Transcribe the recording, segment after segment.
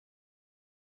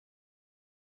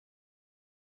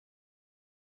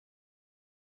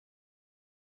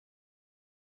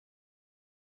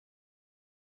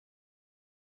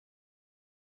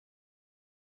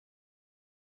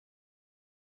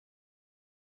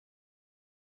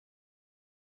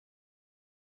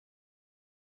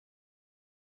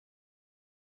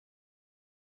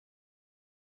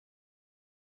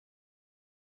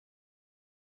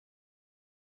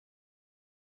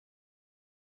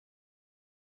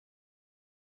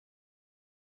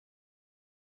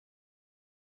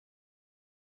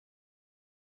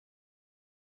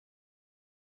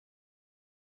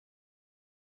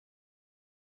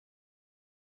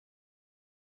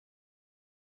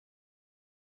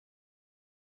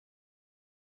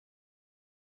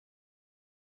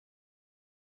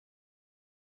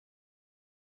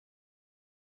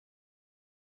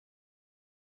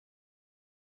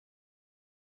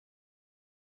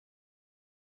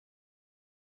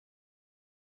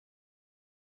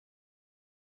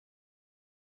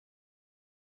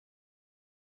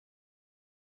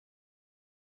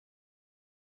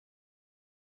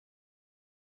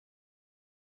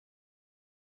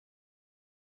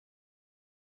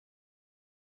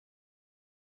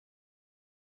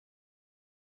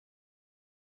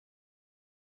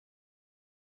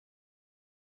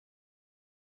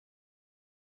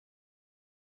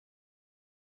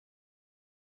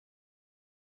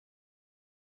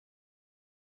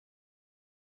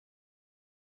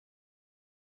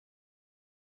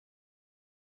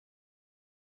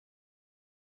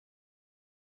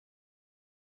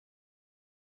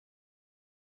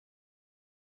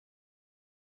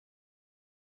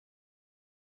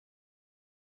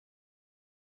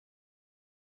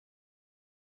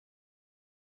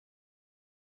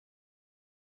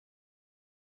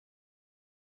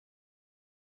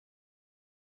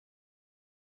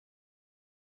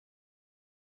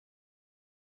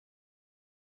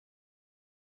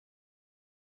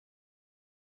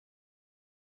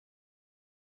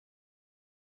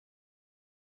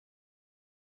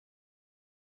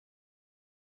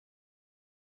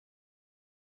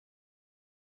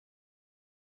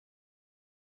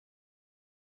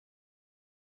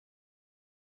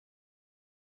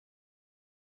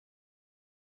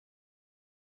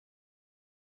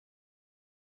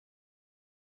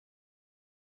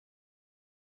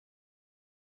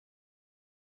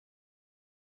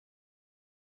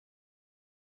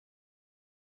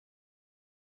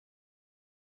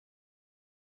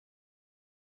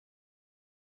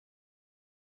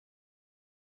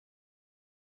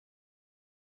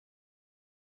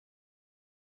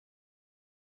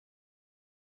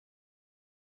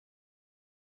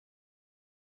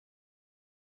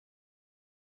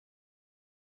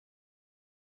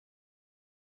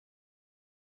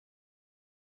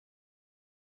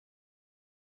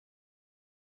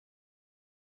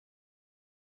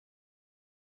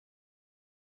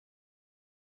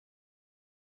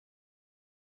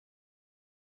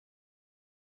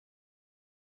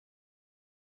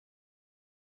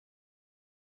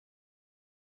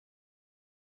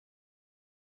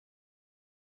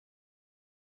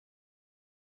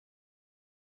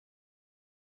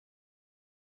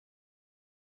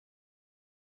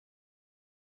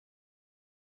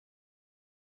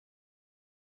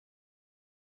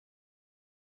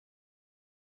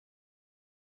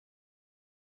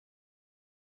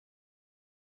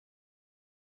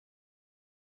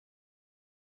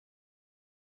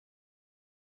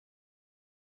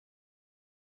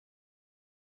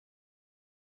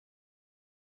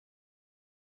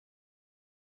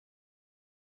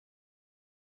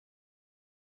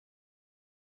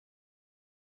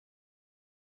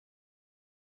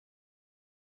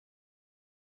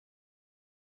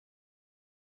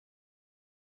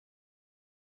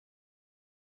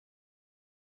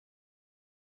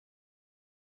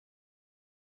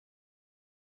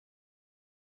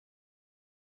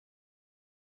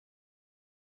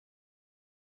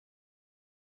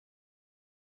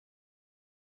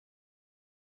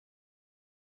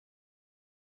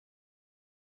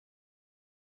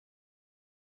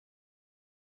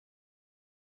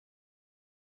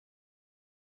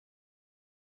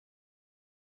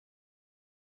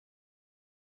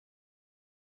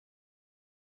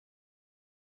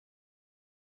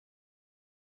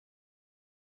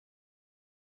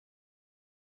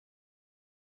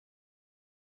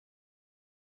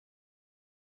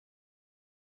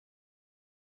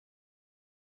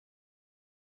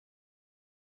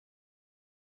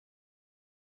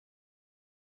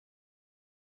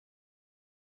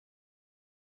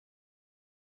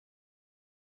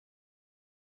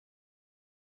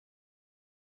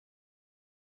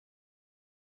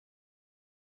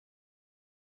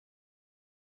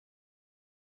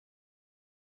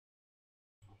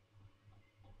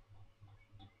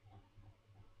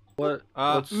What?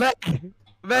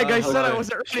 Meg, I said I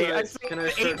wasn't ready. Can I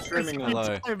start streaming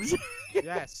now?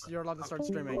 Yes, you're allowed to start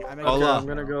streaming. Hola. I'm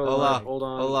gonna go live. Hold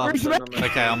on. Hola.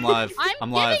 Okay, I'm live.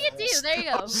 I'm giving it to you. There you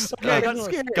go. Okay, I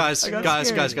got scared.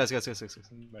 Guys.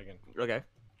 Okay.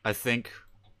 I think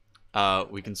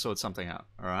we can sort something out.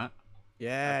 All right.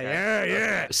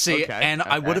 Yeah. See, and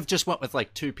I would have just went with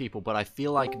like 2 people, but I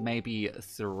feel like maybe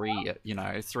 3. You know,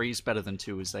 3's better than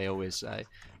 2, as they always say.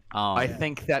 I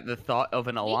think that the thought of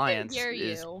an alliance hear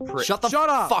is. you. Shut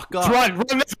up! Fuck up!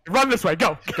 Run this way,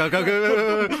 go! Go!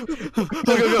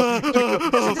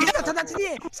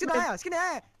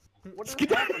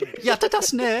 Yeah,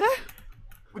 that's near.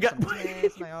 We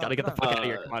gotta get the fuck out of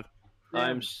here. Come on.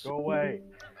 Go away.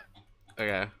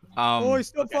 Okay. Oh,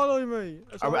 stop following me.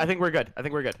 I think we're good.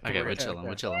 Okay, we're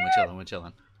chilling.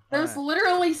 There's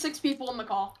literally 6 people in the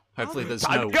call. Hopefully there's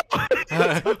no.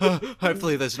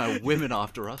 Hopefully there's no women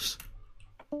after us.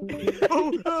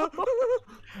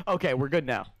 Okay, we're good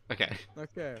now. Okay.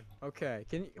 Okay.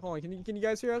 Can you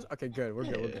guys hear us? Okay, good. We're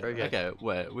good. Okay,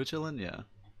 we're chilling. Yeah.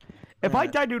 If I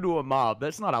die due to a mob,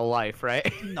 that's not a life, right?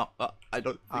 No, I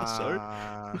don't think so.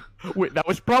 Wait, that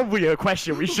was probably a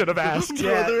question we should have asked.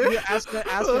 Yeah, ask me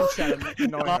chat.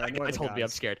 I told me I'm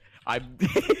scared.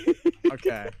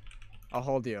 Okay. I'll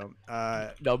hold you.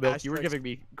 No, Milk, you were giving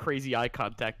me crazy eye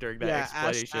contact during that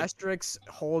explanation. Asterix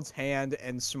holds hand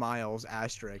and smiles.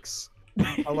 Asterix.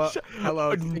 Hello.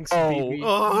 Thanks, baby.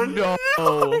 Oh no.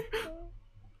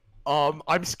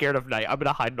 I'm scared of night. I'm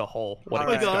gonna hide in a hole. All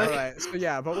right. So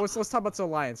yeah, but let's talk about the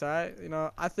alliance. All right. You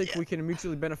know, I think we can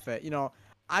mutually benefit. You know,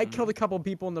 I killed a couple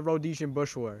people in the Rhodesian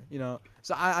Bush War. You know,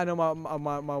 so I know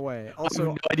my way. Also, I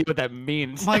have no idea what that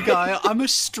means. My guy, I'm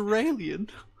Australian.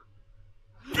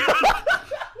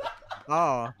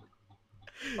 Oh,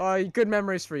 good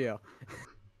memories for you.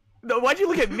 No, why'd you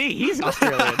look at me? He's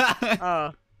Australian.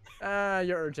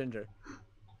 You're ginger.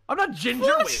 I'm not ginger.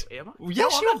 What? Wait, am I?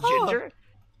 Yes, no, you I'm not are. ginger.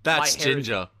 That's My hair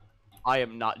ginger. I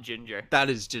am not ginger. That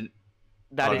is ginger.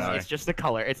 That is. No. It's just the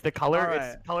color. It's the color. All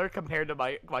It's color compared to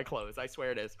my clothes. I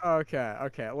swear it is.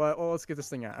 Okay. Well, let's get this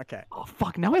thing out. Okay. Oh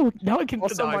fuck! Now I can.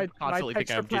 Also, I my constantly think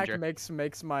texture I'm pack ginger.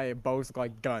 makes my bows look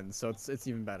like guns, so it's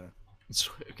even better.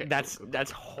 Okay. That's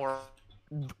horrible.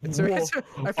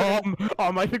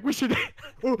 I think we should. Chat.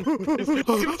 I'm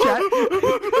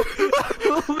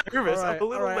a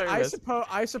little nervous.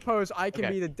 I suppose I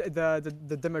can be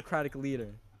the democratic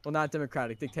leader. Well, not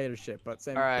democratic, dictatorship, but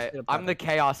same. All right, I'm the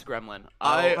chaos gremlin.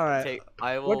 I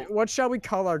will. What shall we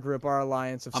call our group? Our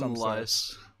alliance of some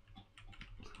sort.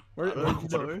 What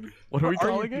are we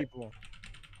calling it?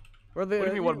 What do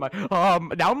you mean, what am I?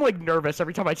 Now I'm like nervous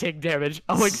every time I take damage.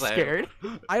 I'm like scared.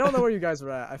 I don't know where you guys were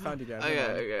at. I found you guys.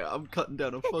 Okay, I'm cutting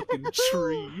down a fucking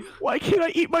tree. Why can't I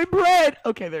eat my bread?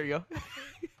 Okay, there you go.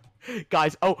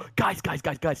 Guys,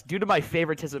 due to my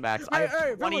favoritism acts, I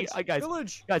have 20. Guys,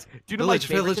 due to my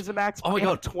favoritism acts, I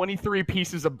have 23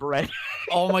 pieces of bread.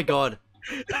 Oh my god.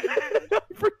 I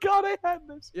forgot I had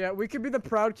this. Yeah, we could be the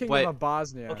proud kingdom of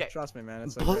Bosnia. Okay. Trust me, man.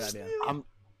 It's a good idea.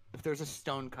 If there's a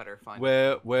stone cutter, fine.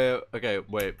 Where? Okay,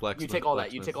 wait, blacksmith. You take all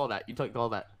that. You take all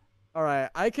that. All right,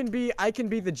 I can be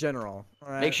the general. All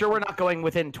right. Make sure we're not going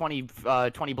within 20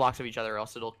 blocks of each other, or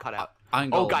else it'll cut out.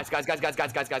 Oh, guys.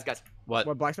 What?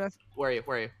 What, blacksmith? Where are you?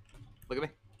 Look at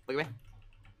me.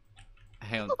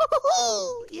 Hang on.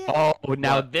 Oh,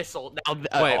 now this'll. I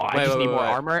just need more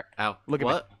armor. Ow. Look at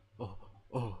me. What?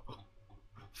 Oh.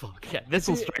 Fuck. Yeah, this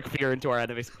will strike fear into our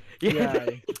enemies. Yeah.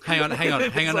 Hang on.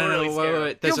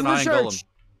 Wait. There's an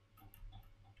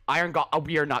iron golem.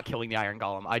 We are not killing the iron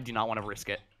golem. I do not want to risk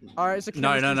it. All right. So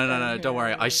no. Don't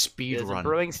worry. I speed There's run. a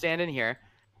brewing stand in here.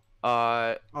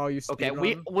 Oh, you speed okay.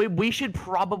 run? We should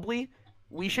probably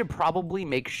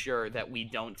make sure that we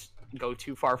don't go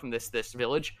too far from this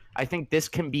village. I think this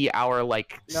can be our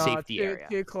safety area.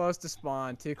 Too close to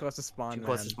spawn. Too close to spawn. I'm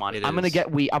gonna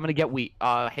get wheat.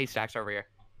 Haystacks over here.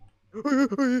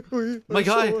 My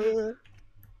guy.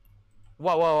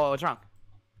 Whoa, what's wrong?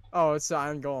 Oh, it's the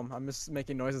iron golem. I'm just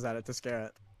making noises at it to scare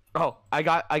it. Oh,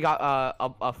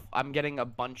 I'm getting a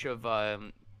bunch of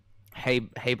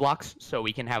hay blocks so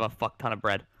we can have a fuck ton of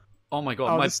bread. Oh my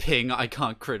god, my ping! I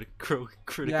can't critical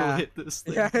hit this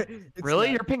thing. Yeah,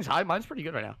 really? Your ping's high? Mine's pretty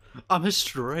good right now. I'm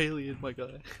Australian, my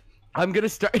guy. I'm gonna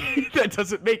start. That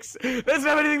doesn't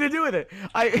have anything to do with it.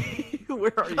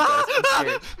 Where are you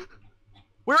guys?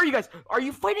 Where are you guys? Are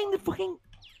you fighting the fucking?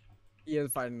 He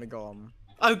is fighting the golem.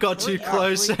 I've got too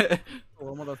close.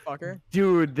 Little motherfucker.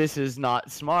 Dude, this is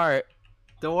not smart.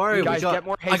 Don't worry, you guys get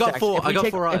more haystacks. I got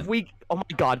four. Oh my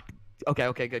god,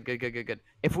 Okay, good.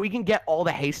 If we can get all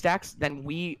the haystacks, then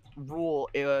we rule.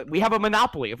 We have a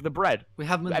monopoly of the bread. We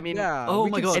have. I mean, yeah, oh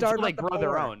my god! Until they grow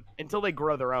their own. Until they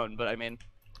grow their own. But I mean,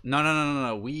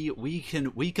 no. We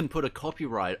can put a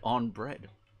copyright on bread.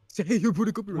 Say you put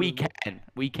a copyright.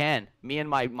 We can. Me and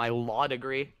my law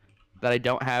degree that I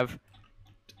don't have.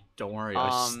 Don't worry,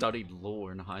 I studied law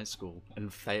in high school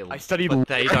and failed. I studied but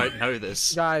they don't know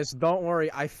this. Guys, don't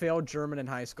worry. I failed German in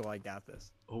high school. I got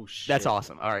this. Oh shit. That's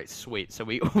awesome. All right, sweet. So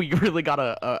we really got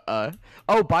a.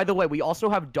 Oh, by the way, we also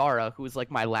have Dara, who's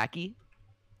like my lackey.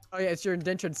 Oh yeah, it's your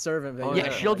indentured servant. Oh, Yeah,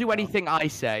 yeah. she'll do anything I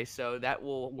say, so that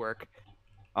will work.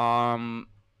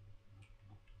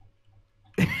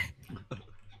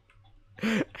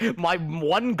 My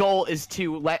one goal is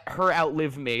to let her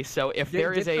outlive me. So if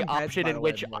there is an option in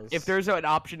which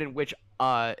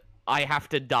I have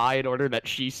to die in order that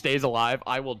she stays alive,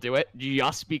 I will do it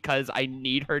just because I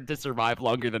need her to survive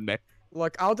longer than me.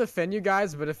 Look, I'll defend you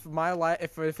guys, but if my life,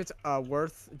 if it's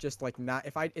worth just like not,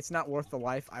 it's not worth the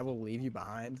life, I will leave you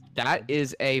behind. That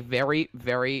is a very,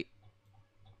 very.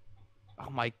 Oh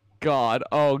my god!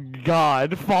 Oh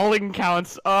god! Falling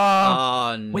counts.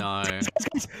 Oh no! Wait,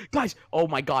 guys! Oh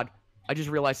my god! I just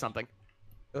realized something.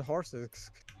 The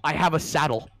horses. I have a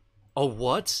saddle. Oh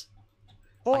what?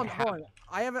 Hold on.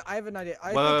 I have an idea. I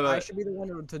think I should be the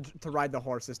one to ride the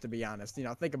horses. To be honest, you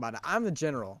know, think about it. I'm the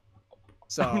general.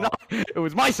 So No, it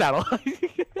was my saddle.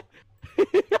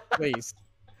 please.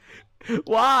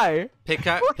 Why?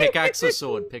 Pickaxe or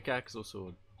sword? Pickaxe or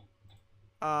sword?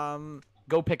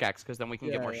 Go pickaxe, because then we can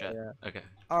get more shit. Yeah. Okay.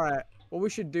 All right. What we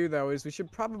should do though is we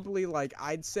should probably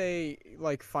I'd say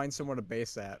find somewhere to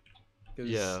base at. 'Cause-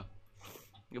 Yeah.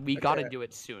 We gotta do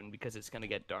it soon because it's gonna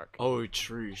get dark. Oh,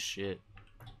 true shit.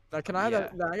 Now, can I have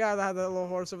that? I gotta have that little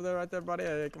horse over there, right there, buddy.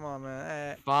 Hey, come on,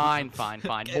 man. Hey.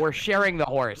 Fine. We're sharing the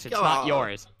horse. It's not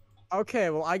yours. Okay,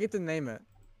 well I get to name it.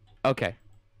 Okay.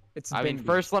 It's. I mean, Bimby.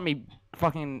 first let me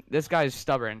fucking. This guy's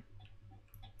stubborn.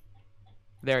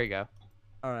 There you go.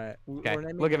 All right. Okay.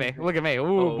 Look at me. Look at me.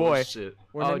 Ooh Oh, boy. shit.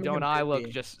 Oh, don't I look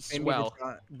just swell?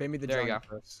 Bimby the There you John go.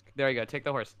 Frisk. There you go. Take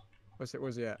the horse.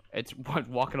 Where's he at? It's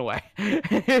walking away.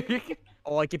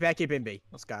 Oh, get back here, Bimby.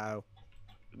 Let's go.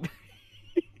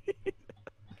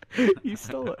 You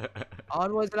stole it.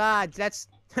 Onwards, lads.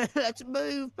 Let's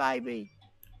move, baby.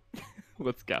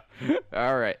 Let's go.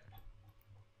 All right.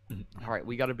 All right.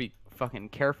 We gotta be fucking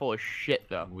careful as shit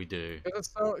though. We do.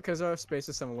 Because our space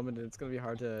is so limited, it's gonna be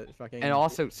hard to fucking. And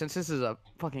also, since this is a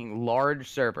fucking large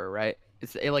server, right?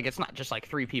 It's not just like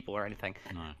 3 people or anything.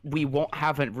 No. We won't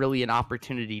have really an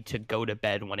opportunity to go to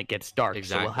bed when it gets dark.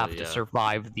 So we'll have to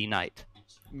survive the night.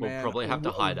 We'll probably have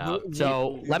to hide out.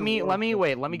 So let me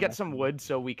get some wood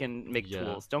so we can make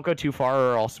tools. Don't go too far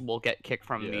or else we'll get kicked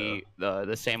from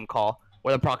the same call,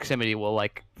 or the proximity will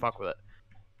fuck with it.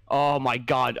 Oh my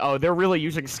god. Oh, they're really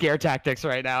using scare tactics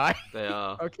right now. They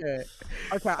are. Okay.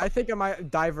 I think I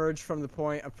might diverge from the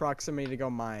point of proximity to go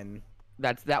mine.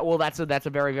 That's a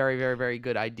very, very, very, very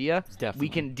good idea. Definitely. We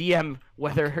can DM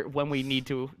when we need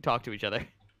to talk to each other.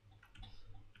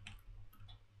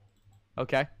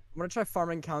 Okay. I'm gonna try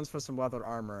farming counts for some leather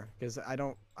armor because I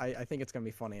think it's gonna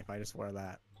be funny if I just wear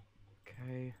that.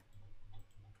 Okay.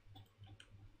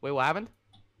 Wait, what happened?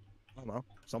 I don't know.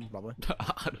 Something probably.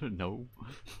 I don't know.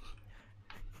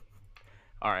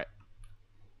 All right.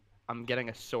 I'm getting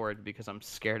a sword because I'm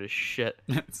scared as shit.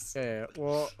 Okay.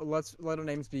 Well, let our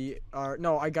names be.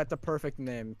 No, I got the perfect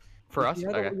name. For us? You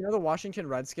know, Okay. you know the Washington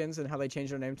Redskins and how they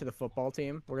changed their name to the football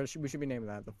team? We should be naming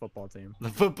that the football team. The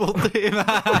football team.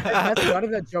 That's none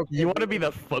of that joke. You want to be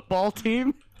the football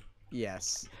team?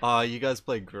 Yes. You guys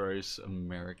play gross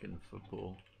American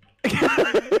football.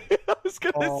 I was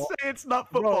gonna say it's not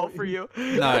football for you.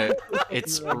 No,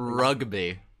 it's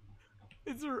rugby.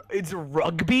 It's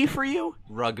rugby for you?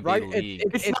 Rugby Right, league.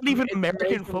 It's not even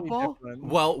American football?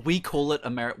 Well, we call it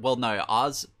Well, no,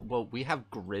 ours. Well, we have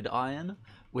gridiron,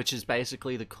 which is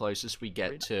basically the closest we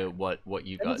get to what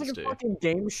you guys It's like do. a fucking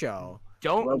game show.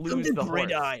 Don't Welcome lose to the horse.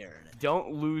 gridiron.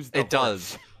 Don't lose the It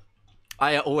horse. does.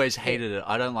 I always hated it.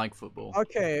 I don't like football.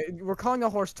 Okay, we're calling the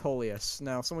horse Tullius.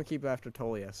 Now, someone keep after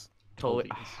Tullius. Totally.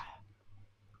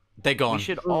 They're gone. We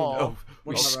should all. Oh,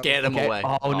 we scared them Okay. away.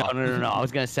 Oh no! I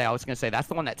was gonna say that's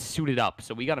the one that's suited up.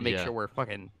 So we gotta make sure we're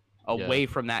fucking away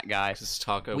from that guy. This is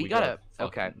Taco. We gotta.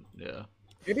 Okay. Yeah.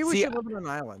 Maybe we should live on an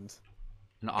island.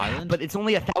 An island? But it's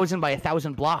only 1,000 by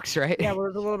 1,000 blocks, right? Yeah,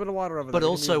 there's a little bit of water over there. But We can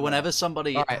also, use that. whenever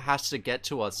somebody Alright. has to get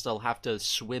to us, they'll have to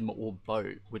swim or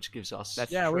boat, which gives us.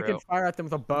 That's Yeah, we true. can fire at them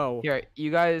with a bow. Here, you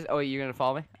guys. Oh, you're gonna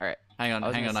follow me? All right. Hang on. I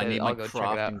I need my go check it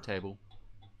out. crafting table.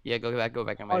 Yeah, go back.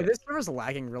 Oh, this server's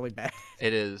lagging really bad.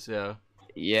 It is, yeah.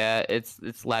 Yeah, it's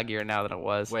laggier now than it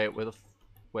was. Wait,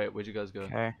 where'd you guys go?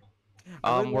 Okay.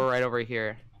 really We're right over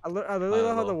here. I literally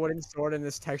love how the well. wooden sword in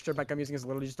this texture pack I'm using is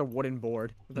literally just a wooden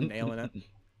board with a nail in it.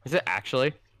 Is it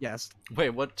actually? Yes.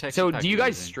 Wait, what text? So do you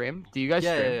guys stream? Do you guys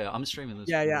stream? Yeah. I'm streaming this.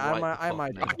 Yeah, right I the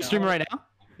might. fuck now. Are you streaming right now?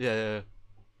 Yeah.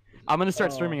 I'm gonna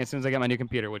start streaming as soon as I get my new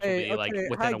computer, which will Hey, be like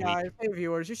within hi a week. guys, hey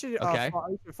viewers. You should Okay.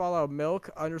 follow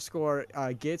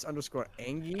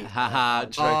milk_gits_angie. Haha,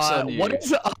 jokes on you.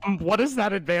 What is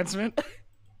that advancement?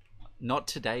 Not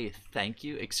today, thank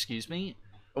you. Excuse me.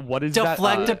 What is Deflect that?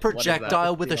 a What is that?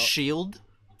 projectile with a shield.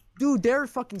 Dude, they're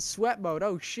fucking sweat mode.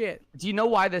 Oh shit. Do you know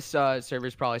why this server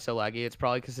is probably so laggy? It's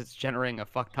probably because it's generating a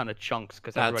fuck ton of chunks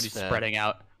because That's everybody's fair. spreading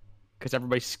out. Because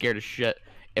everybody's scared as shit.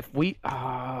 If we,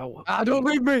 Don't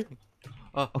leave me.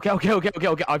 Okay.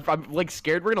 I'm like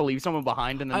scared we're gonna leave someone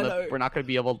behind, and I then know. we're not gonna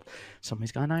be able.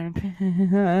 Somebody's got an iron pick.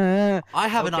 I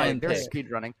have an iron They're pick.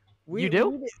 speed running. We- You do?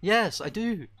 we did- Yes, I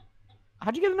do.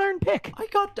 How'd you get an iron pick?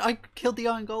 I killed the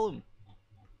iron golem.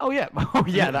 Oh yeah. Oh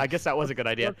yeah. I guess that was a good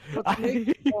idea.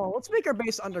 Let's make our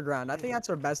base underground. I think that's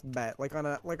our best bet. Like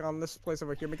on this place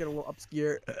over here, make it a little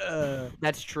obscure.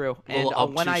 That's true. And Little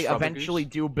when I obtuse rubber eventually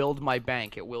goose. do build my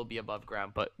bank, it will be above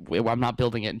ground. But I'm not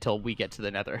building it until we get to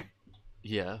the Nether.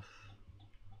 Yeah.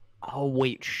 Oh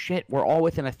wait, shit! We're all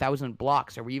within 1,000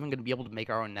 blocks. Are we even gonna be able to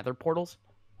make our own Nether portals?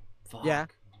 Fuck. Yeah,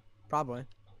 probably.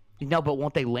 No, but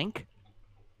won't they link?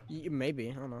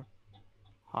 Maybe. I don't know.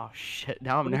 Oh shit!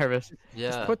 Now I'm nervous.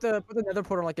 Yeah. Put the Nether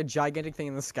portal on like a gigantic thing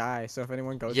in the sky, so if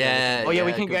anyone goes there, Yeah. they Oh yeah,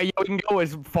 we can good. we can go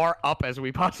as far up as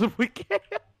we possibly can.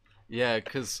 Yeah,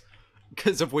 because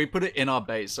if we put it in our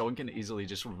base, someone can easily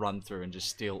just run through and just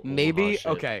steal all of our Maybe. shit.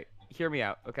 Okay, hear me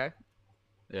out. Okay,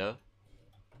 Yeah.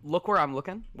 look where I'm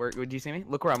looking. Where do you see me?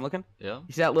 Look where I'm looking. Yeah.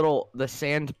 You see that the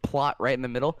sand plot right in the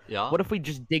middle? Yeah. What if we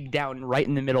just dig down right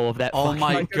in the middle of that? Oh fucking-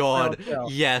 my Like a god. snail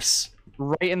shell. Yes.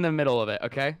 Right in the middle of it.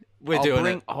 Okay. We're I'll doing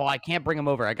bring, it. Oh, I can't bring him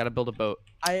over. I gotta build a boat.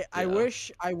 I Yeah.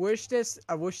 wish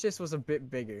this was a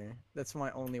bit bigger. That's my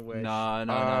only wish.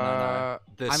 No.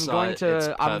 This I'm going side, it's to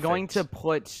perfect.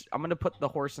 I'm gonna put the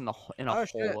horse in a Oh,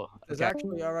 shit. hole. There's Okay.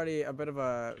 actually already a bit of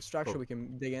a structure Cool. we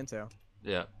can dig into.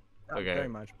 Yeah. Not Okay. very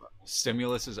much. But.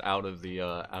 Stimulus is out of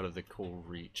the cool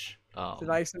reach. Should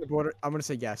I extend the border? I'm gonna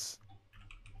say yes.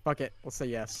 Fuck it. Let's say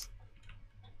yes.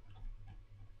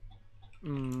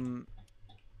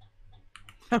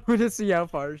 I'm gonna see how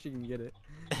far she can get it.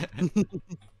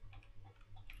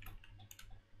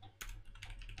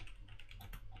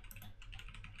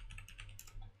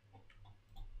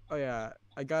 Oh yeah,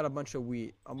 I got a bunch of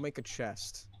wheat. I'll make a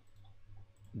chest.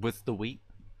 With the wheat.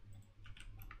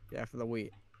 Yeah, for the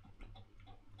wheat.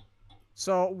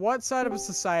 So, what side of a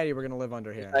society we're gonna live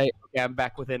under here? Okay, I'm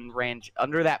back within range.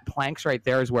 Under that planks right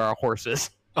there is where our horse is.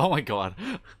 Oh my god.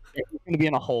 It's gonna be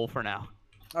in a hole for now.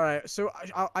 All right, so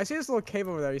I see this little cave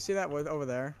over there. You see that over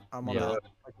there? On Yeah. the, like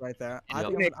right there. Yeah. I I'm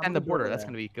think gonna I'm extend the go border. over That's there.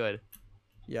 gonna be good.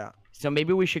 Yeah. So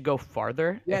maybe we should go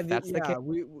farther. Yeah, if that's the case.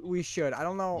 we should. I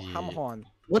don't know how Yeah. on.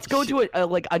 Let's go to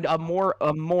a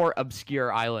more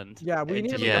obscure island. Yeah, we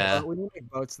need to Yeah. we need to make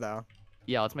boats though.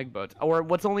 Yeah, let's make boats. Or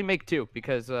let's only make 2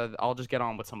 because I'll just get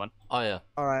on with someone. Oh yeah.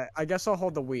 All right, I guess I'll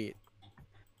hold the wheat.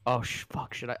 Oh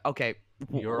fuck! Should I? Okay.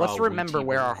 You're Let's a remember wheaty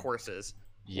where our boy. horse is.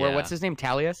 Yeah. What's his name?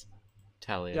 Talius.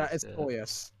 Talius. Yeah, it's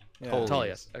Polius. Yeah. Polius.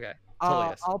 Talius. Okay. Uh,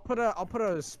 Talius. I'll put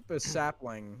a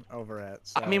sapling over it.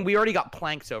 So. I mean, we already got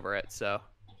planks over it, so.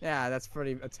 Yeah, that's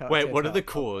pretty. Wait, what are the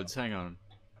chords? Hang on.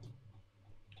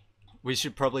 We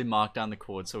should probably mark down the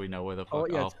chords so we know where the fuck Oh,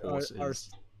 yeah, our horse is.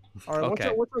 All right,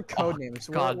 Okay. what's our code Oh, names?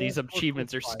 God, these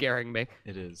achievements are scaring me.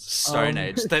 It is Stone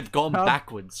Age. They've gone how-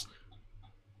 backwards.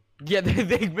 Yeah,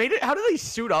 they made it. How do they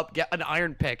suit up, get an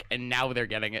iron pick, and now they're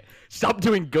getting it? Stop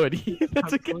doing good.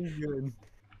 That's a good. Good. I'm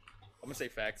gonna say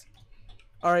facts.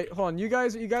 All right, hold on. You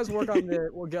guys work on the.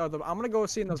 We'll get on the. I'm gonna go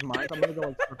see in those mines. I'm gonna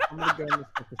go. I'm gonna go in the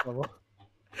surface level.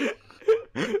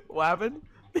 What happened?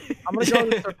 I'm gonna go in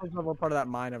the surface level part of that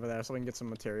mine over there so we can get some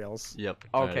materials. Yep.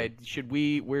 Okay,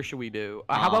 where should we do?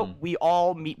 How about we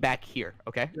all meet back here?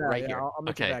 Okay, Yeah, right yeah, here. I'll meet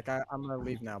Okay. you back. I'm gonna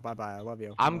leave now. Bye bye. I love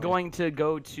you. I'm going to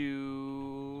go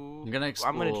to. I'm gonna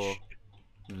explore I'm gonna.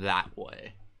 that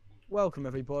way. Welcome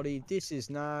everybody. This is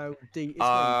now the.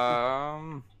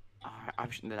 I'm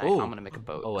Ooh. gonna make a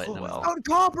boat. Oh, wait, as no. well. I found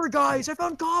copper, guys. I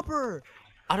found copper.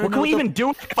 I don't What know can we what the even do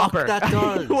with fuck copper? that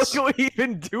does. What can we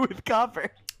even do with copper?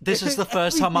 This is the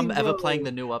first time I'm Everything, ever bro. playing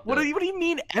the new update. What do you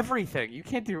mean everything? You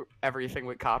can't do everything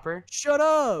with copper. Shut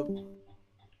up.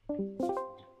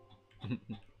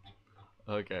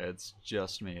 Okay, it's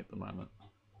just me at the moment.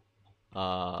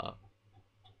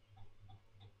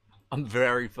 I'm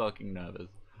very fucking nervous.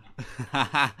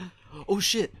 Oh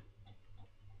shit!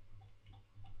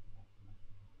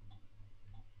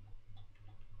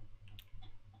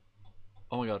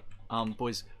 Oh my god.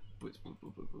 Boys.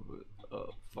 Oh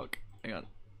fuck. Hang on.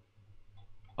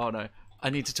 Oh no. I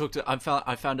need to talk to. I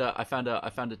found a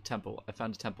temple. I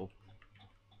found a temple.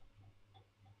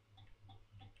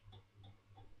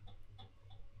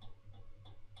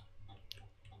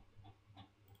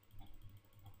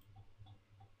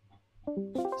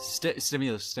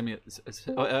 Stimulus. Stim. Yeah.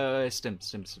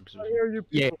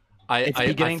 It's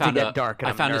beginning to get dark. And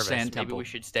I found I'm nervous. a sand temple. Maybe we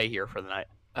should stay here for the night.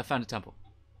 I found a temple.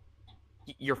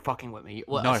 You're fucking with me.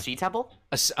 What, No. a sea temple?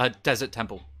 A desert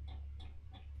temple.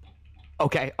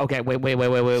 Okay.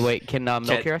 Wait. Can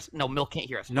Milk hear us? No, Milk can't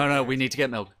hear us. No. We need to get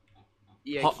Milk.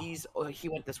 Yeah, he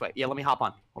went this way. Yeah, let me hop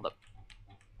on. Hold up.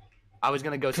 I was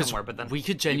gonna go somewhere, but then we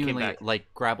could genuinely like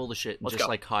grab all the shit and just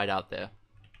like hide out there.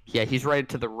 Yeah, he's right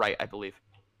to the right, I believe.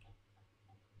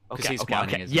 Okay.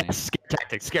 Yes,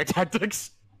 scare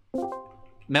tactics.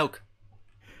 Milk.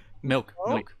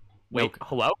 Wait,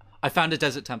 hello? I found a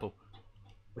desert temple.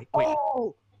 Wait.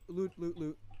 Oh! Loot.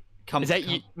 Is that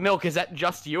you, Milk? Is that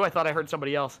just you? I thought I heard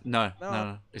somebody else. No.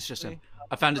 It's just him.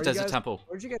 I found a desert temple.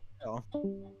 Where'd you get?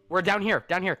 We're down here.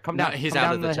 Come down. He's Come out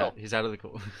down of the hill. chat. He's out of the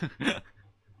call.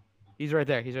 He's right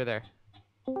there.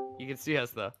 You can see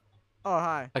us though. Oh,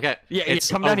 hi. Okay. Yeah, it's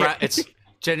come down here. It's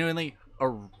genuinely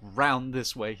around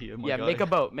this way here. My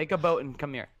God. make a boat and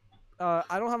come here. I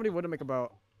don't have any wood to make a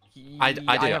boat. I do.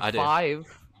 have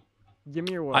 5. Give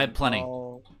me your wood. I have plenty.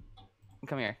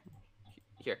 Come here.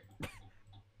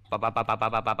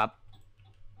 Ba.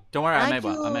 Don't worry, I made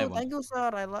one. Thank you, sir.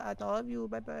 I love you.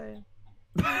 Bye bye.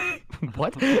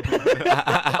 What? What was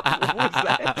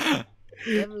that?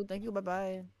 Thank you. Bye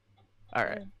bye. All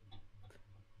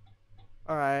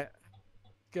right.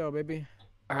 Go, baby.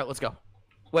 All right, let's go.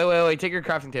 Wait. Take your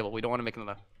crafting table. We don't want to make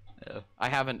another. Yeah. I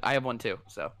have one too.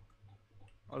 So.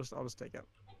 I'll just take it.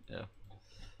 Yeah.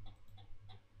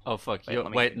 Oh fuck!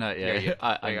 Wait, no, yeah.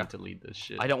 I need to lead this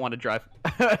shit. I don't want to drive.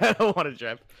 I don't want to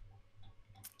drive.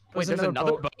 Wait, there's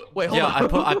another boat. Wait, hold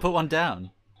on. I put one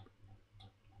down.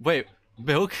 Wait,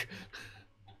 Milk?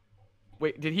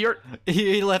 Wait, did he?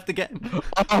 He left the game.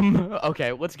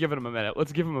 Okay, let's give him a minute.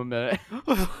 It's getting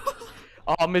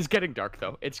dark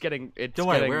though. Don't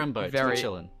worry, we're in boats. We're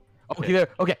chilling. Okay, there.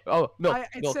 Okay. Oh, Milk.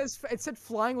 It said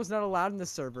flying was not allowed in the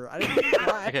server. I didn't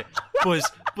fly. Okay, boys.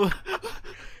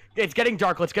 It's getting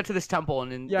dark. Let's get to this temple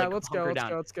and then Let's go.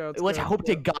 Let's hope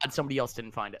to God somebody else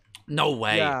didn't find it. No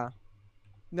way. Yeah.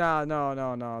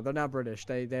 No. They're not British.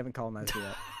 They haven't colonized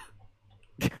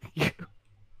yet.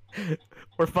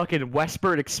 We're fucking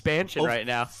westward expansion right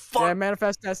now. Fuck. Yeah,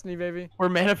 manifest destiny, baby. We're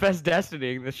manifest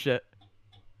destinying this shit.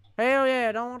 Hell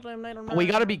yeah! Don't let them. We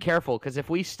gotta be careful because if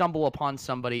we stumble upon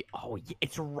somebody,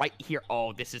 it's right here.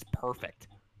 Oh, this is perfect.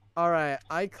 All right,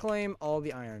 I claim all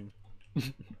the iron.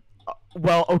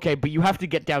 Well, okay, but you have to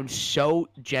get down so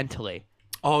gently.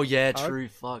 Oh yeah, true.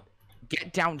 Fuck.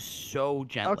 Get down so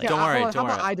gently. Okay, don't worry. How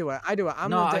about I do it? I got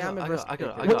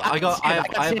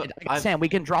Sam, we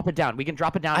can drop it down. I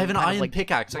have an iron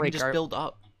pickaxe. I can just build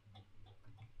up.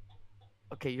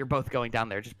 Okay, you're both going down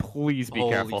there. Just please be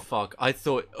Holy careful. Fuck! I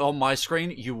thought on my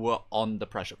screen you were on the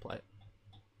pressure plate.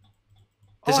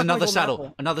 There's another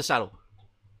saddle. Another saddle.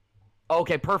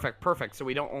 Okay, perfect. So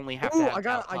we don't only have to have I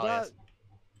got.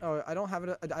 Oh, I don't have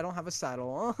it. I don't have a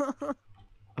saddle.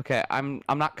 Okay, I'm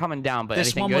not coming down, but this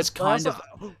anything one good? was kind of.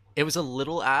 It was a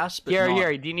little ass, but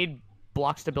Here. Do you need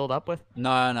blocks to build up with?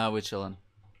 No, we're chilling.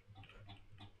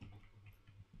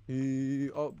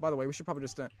 Oh, by the way, we should probably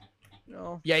just.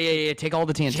 No. Yeah. Take all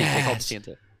the TNT. Yes. Take all the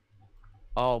TNT.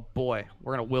 Oh boy,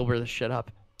 we're gonna wilbur this shit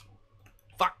up.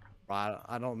 Fuck.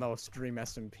 I don't know. Stream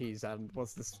SMPs.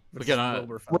 What's this? We're gonna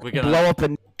blow up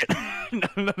the.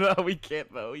 No, we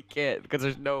can't though. We can't because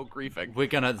there's no griefing. We're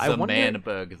gonna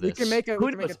Manberg this. We can make a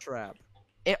trap.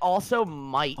 It also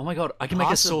might. Oh my god, I can make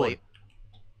a sword.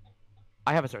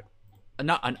 I have a sword.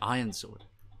 Not an iron sword.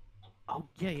 Oh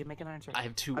yeah, you make an iron sword. I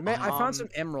have 2. I found some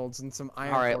emeralds and some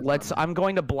iron. All right, I'm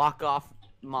going to block off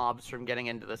mobs from getting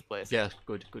into this place. Yeah,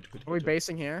 good. Are we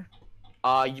basing here?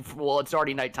 Well, it's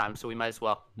already nighttime, so we might as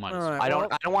well. Might as well. I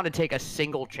don't want to take a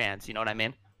single chance. You know what I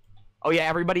mean? Oh yeah,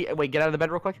 everybody, wait, get out of the bed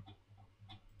real quick.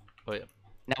 Oh yeah.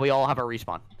 Now we all have our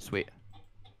respawn. Sweet.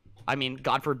 I mean,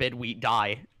 God forbid we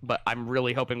die, but I'm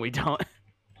really hoping we don't.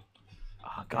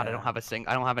 Oh god, I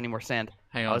don't have any more sand.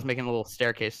 Hang on. I was making a little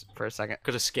staircase for a second.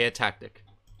 Got a scare tactic.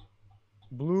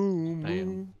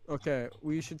 Bloom. Okay,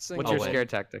 we should sing. What's your scare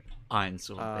tactic? Iron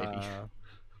sword, baby.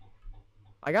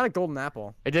 I got a golden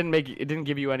apple. It didn't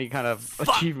give you any kind of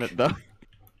achievement though.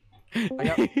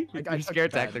 I got scare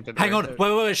tactic. Hang on,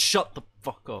 wait, shut the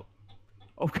fuck up.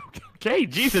 Okay,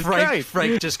 Jesus Christ.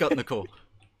 Frank just got in the call.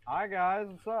 Hi guys,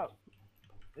 what's up?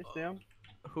 It's Tim.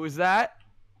 Who's that?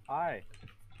 Hi.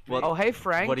 What? Oh, hey,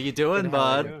 Frank. What are you doing, Good, how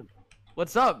are you bud? doing?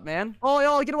 What's up, man? Oh,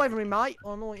 yo, get away from me, mate.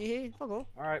 Oh, no, you here. Fuck off.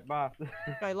 All right, bye.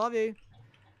 Okay, love you.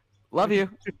 Love you.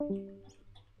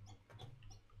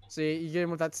 See, you get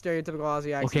him with that stereotypical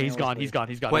Aussie accent. Okay, he's always gone. do. He's gone.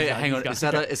 He's gone. Wait, he's gone, hang he's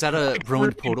on. gone. Is that a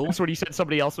ruined portal? That's what he said.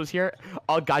 Somebody else was here.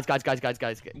 Oh, guys,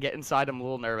 get inside. I'm a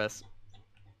little nervous.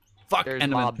 Fuck. There's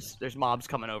Enderman. mobs. There's mobs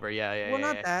coming over. Yeah, yeah, Well, yeah.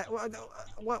 not that.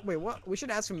 What? Wait, what? We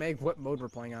should ask Meg what mode we're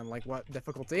playing on. Like, what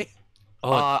difficulty?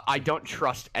 Oh, I don't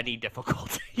trust any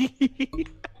difficulty.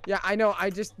 Yeah, I know.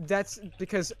 That's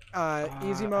because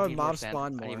easy I mode need mobs sand.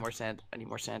 spawn more. I need more sand. I need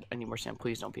more sand. I need more sand.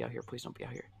 Please don't be out here. Please don't be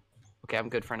out here. Okay, I'm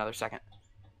good for another second.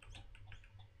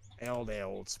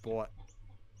 Old sport.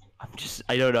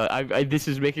 I don't know. This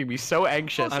is making me so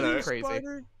anxious. I know. It's crazy.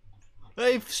 Spider.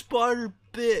 hey, spider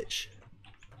bitch.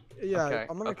 Yeah, Okay,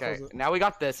 I'm gonna okay. close it. Now we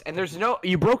got this, and there's no.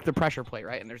 You broke the pressure plate,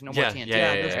 right? And there's no more Yeah, TNT.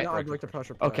 yeah, there's yeah, no yeah. object to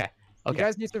pressure plate. Okay. You Okay.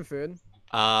 guys need some food?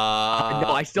 No,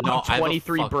 I still no, have I have a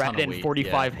 23 fuck ton bread of and wheat,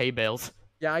 45 hay bales.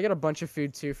 Yeah, I got a bunch of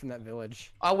food too from that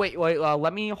village. Oh wait.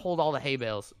 Let me hold all the hay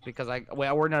bales because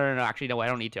no. Actually, no. I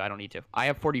don't need to. I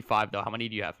have 45 though. How many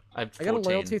do you have? I have I got a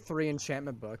 14. loyalty 3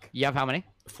 enchantment book. You have how many?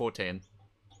 14.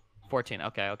 14.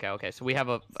 Okay. So we have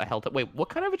a health. Wait, what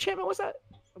kind of enchantment was that?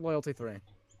 Loyalty 3.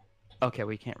 Okay,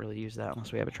 we can't really use that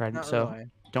unless we have a trident. Not So really.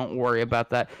 don't worry about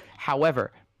that.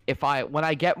 However, when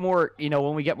I get more,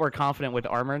 when we get more confident with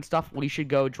armor and stuff, we should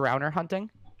go drowner hunting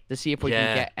to see if we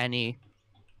can get any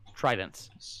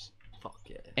tridents. Fuck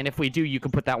yeah. And if we do, you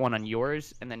can put that one on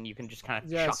yours, and then you can just kind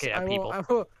of Yes, chuck it at people.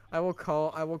 I will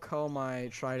call my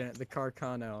trident the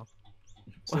Carcano.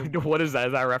 So What is that?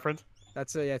 Is that a reference?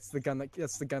 that's it's the gun that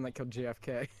killed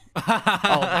JFK. Oh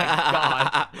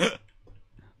my God.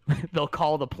 They'll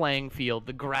call the playing field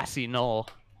the grassy knoll.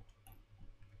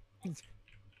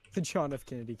 The John F.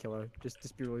 Kennedy killer.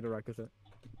 Just be really direct with it.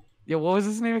 Yeah, what was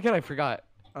his name again? I forgot.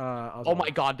 Oh my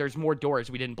God, there's more doors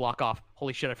we didn't block off.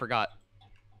 Holy shit, I forgot.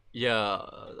 Yeah,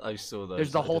 I saw those.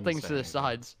 There's the I whole didn't thing say to the anything.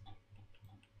 sides.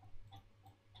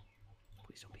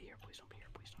 Please don't be here. Please don't be here.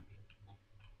 Please don't be here.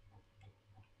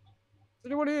 Is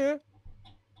anyone here?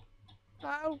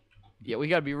 Ow. Yeah, we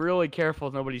gotta be really careful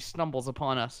if nobody stumbles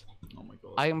upon us. Oh my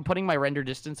god. I am putting my render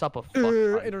distance up a fuck.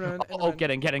 Internet, Oh,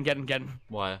 internet. get in.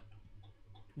 Why?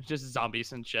 Just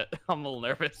zombies and shit. I'm a little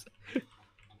nervous.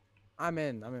 I'm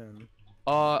in.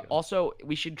 Also,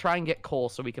 we should try and get coal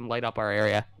so we can light up our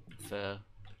area. Fair.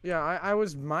 Yeah, I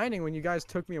was mining when you guys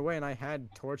took me away and I had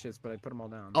torches, but I put them all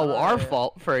down. Oh, our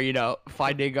fault for,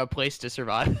 finding a place to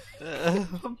survive.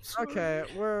 I'm sorry.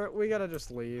 Okay, we gotta just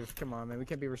leave. Come on, man. We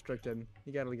can't be restricted.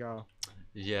 You gotta go.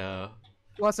 Yeah.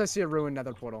 Plus, I see a ruined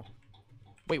nether portal.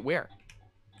 Wait, where?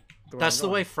 That's I'm the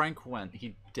going. way Frank went.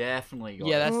 He definitely got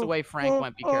Yeah, it. that's the way Frank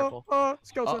went. Be careful.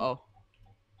 Skeleton. Uh-oh.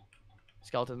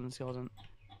 Skeleton.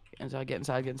 Get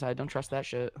inside. Don't trust that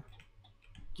shit.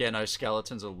 Yeah, no,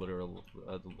 skeletons are literal,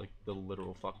 like the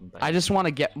literal fucking base. I just want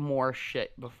to get more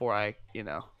shit before I,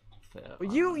 Fair.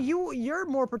 Well, you're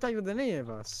more protected than any of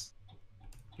us.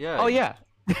 Yeah. Oh, yeah.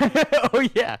 Oh,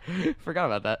 yeah. Forgot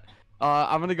about that.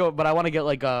 I'm gonna go, but I want to get,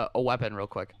 like, a weapon real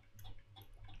quick.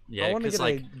 Yeah, I want to because get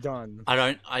like a gun.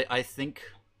 I think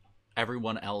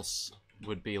everyone else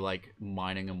would be like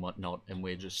mining and whatnot, and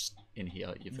we're just in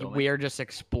here. You feel me? We are just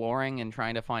exploring and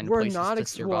trying to find We're places not to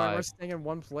exploring. survive. We're staying in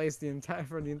one place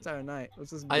for the entire night.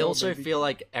 Let's just I go, also baby. feel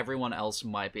like everyone else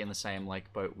might be in the same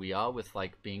like boat we are, with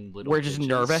like being little. We're just bitches.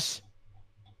 nervous.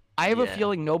 I have a Yeah.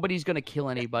 feeling nobody's gonna kill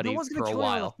anybody No one's for gonna a kill you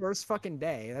on while. the first fucking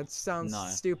day. That sounds No.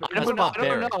 stupid. That's I don't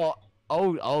barbaric. know.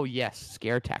 Oh, yes.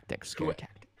 Scare tactics. Scare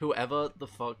tactics. Whoever the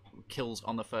fuck kills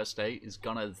on the first day is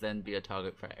gonna then be a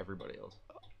target for everybody else.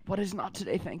 What is not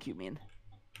today? Thank you, mean.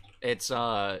 It's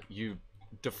you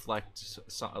deflect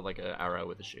like an arrow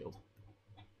with a shield.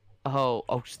 Oh,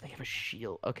 so they have a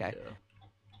shield. Okay. Yeah.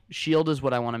 Shield is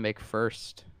what I want to make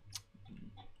first.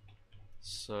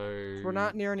 So We're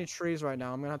not near any trees right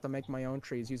now. I'm gonna have to make my own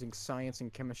trees using science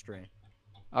and chemistry.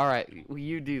 All right, well,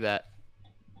 you do that.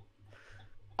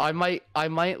 I might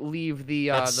leave the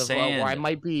That's where I sand.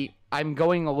 might be. I'm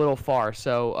going a little far,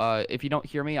 so if you don't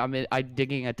hear me, I'm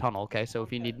digging a tunnel. Okay, so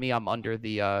if you need me, I'm under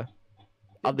the.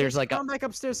 There's like come back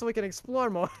upstairs so we can explore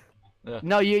more.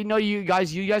 No, you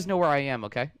guys know where I am.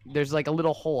 Okay, there's like a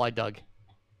little hole I dug.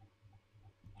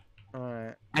 All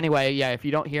right. Anyway, yeah, if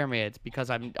you don't hear me, it's because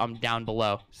I'm down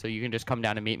below, so you can just come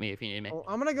down and meet me if you need me. Well,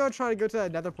 I'm gonna try to go to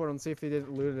that nether portal and see if he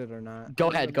didn't loot it or not. Go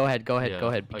ahead. Yeah,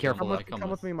 Be I careful. come Come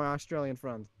with me, my Australian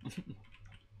friend.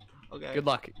 Okay. Good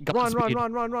luck. Run, Godspeed.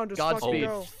 run! Just Godspeed. fucking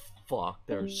go. Fuck,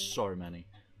 there are so many.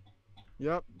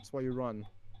 Yep, that's why you run.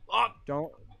 Ah!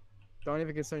 Don't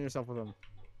even concern yourself with them.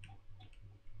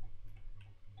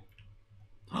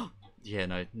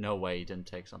 Yeah, no way he didn't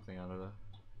take something out of there.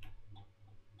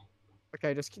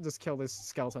 Okay, just kill this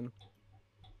skeleton.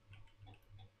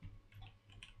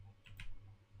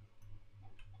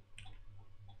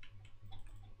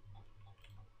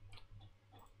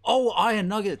 Oh, iron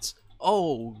nuggets!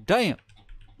 Oh, damn!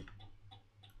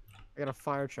 I got a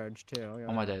fire charge too.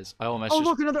 Oh my days! I almost. Oh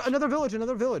just... look, another village,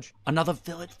 another village. Another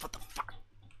village? What the fuck?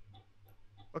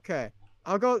 Okay,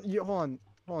 I'll go. Hold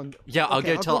on. Yeah,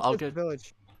 okay, I'll go.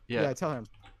 Village. Yeah. Yeah, tell him.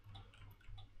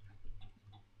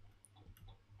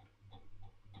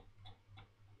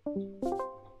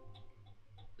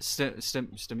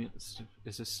 Stimulus?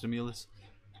 Is this stimulus?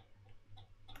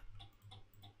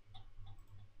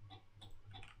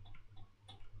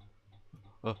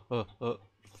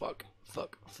 Fuck.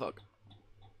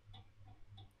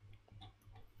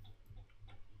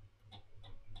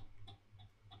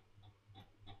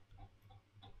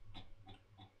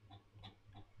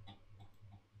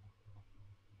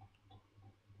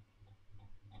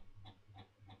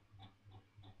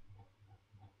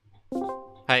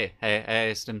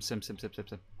 Hey, Stim.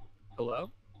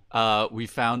 Hello? We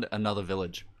found another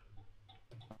village.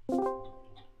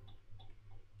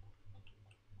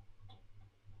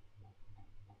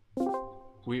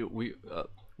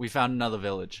 We found another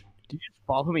village. Did you just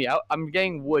follow me out? I'm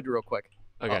getting wood real quick.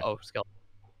 Okay. Oh,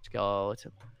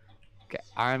 skeleton. Okay,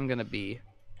 I'm gonna be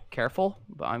careful,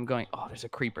 but I'm going. Oh, there's a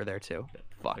creeper there too.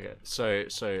 Fuck. Okay. So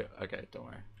okay, don't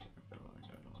worry.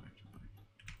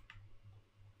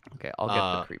 Okay, I'll get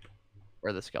the creeper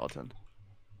or the skeleton.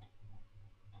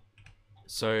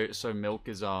 So milk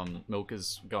is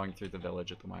going through the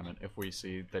village at the moment. If we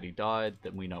see that he died,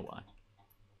 then we know why.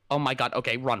 Oh my god.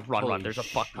 Okay, run. Holy There's a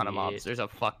fuck ton of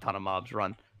mobs.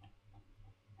 Run.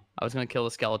 I was gonna kill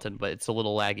the skeleton, but it's a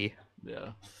little laggy.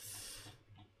 Yeah.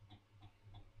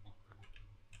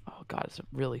 Oh god, it's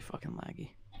really fucking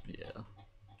laggy. Yeah.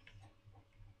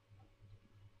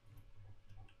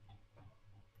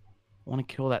 I want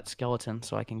to kill that skeleton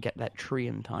so I can get that tree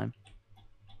in time.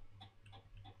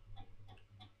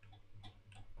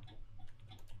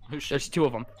 Oh, shit. There's two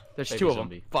of them. Baby Two of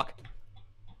zombie. them. Fuck.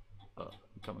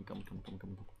 Come.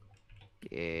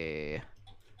 Yeah.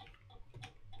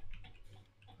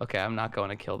 Okay, I'm not going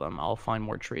to kill them. I'll find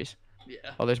more trees. Yeah.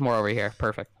 Oh, there's more over here.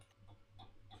 Perfect.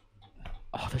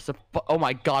 Oh, there's a. Oh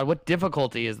my god, what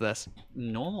difficulty is this?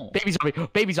 Normal. Baby zombie.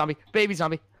 Baby zombie. Baby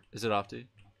zombie. Is it after you?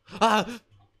 Ah!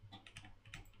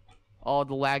 Oh,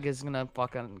 the lag is gonna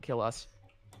fucking kill us.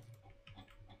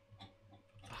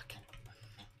 Fuck.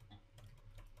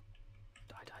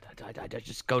 Die.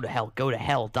 Just go to hell. Go to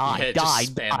hell. Die. Yeah, Die.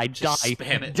 just spam, Die. just Die.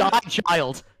 spam it. Die,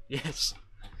 child. Yes.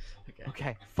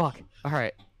 Okay. Fuck. All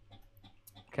right.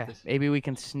 Okay. Maybe we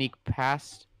can sneak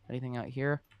past anything out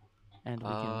here, and we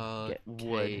can get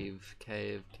wood.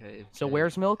 Cave. So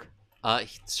where's Milk?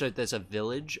 So there's a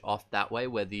village off that way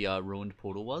where the ruined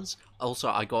portal was. Also,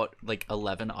 I got like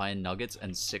 11 iron nuggets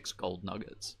and 6 gold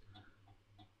nuggets.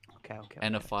 Okay.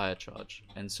 And a fire charge.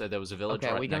 And so there was a village.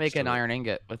 Okay, right we can next make an to it. iron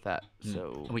ingot with that.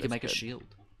 So And we can make that's a good. shield.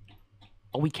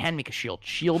 Oh, we can make a shield.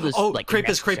 Shield is like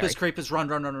creepers! necessary.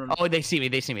 Run! Oh, they see me.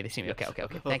 Okay.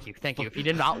 Thank you. If you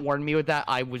did not warn me with that,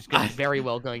 I was very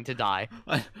well going to die.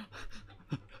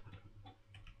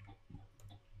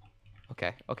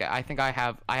 Okay. I think I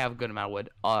have a good amount of wood.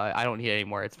 I don't need any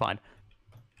more. It's fine.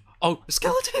 Oh,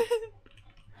 skeleton!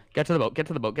 Get to the boat. Get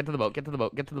to the boat.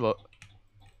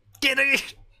 Get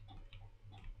it!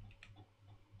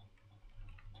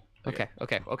 Okay.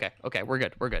 We're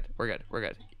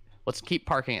good. Let's keep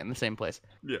parking it in the same place.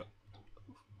 Yeah.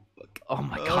 Oh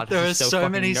my god, there this are is so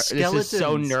many skeletons. This is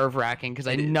so nerve-wracking because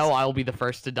I know I'll be the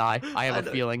first to die. I have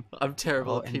a feeling. I'm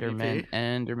terrible at Enderman,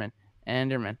 PvP.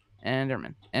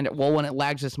 Enderman. And well, when it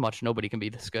lags this much, nobody can be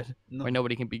this good. No. Or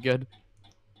nobody can be good.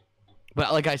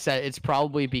 But like I said, it's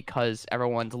probably because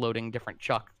everyone's loading different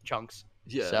chunks.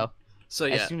 Yeah. So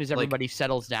yeah, as soon as everybody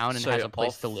settles down and has a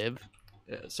place to live.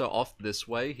 Yeah, so off this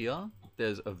way here,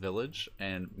 there's a village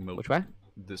and milk. Which way?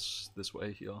 This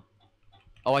way here.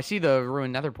 Oh, I see the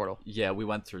ruined nether portal. Yeah, we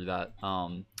went through that.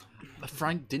 But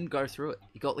Frank didn't go through it.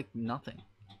 He got like nothing.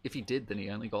 If he did, then he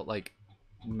only got like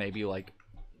maybe like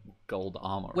gold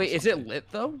armor. Wait, is it lit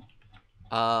though?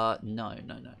 No.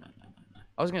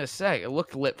 I was gonna say it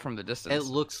looked lit from the distance. It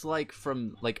looks like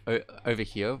from like over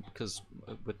here because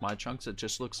with my chunks, it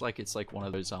just looks like it's like one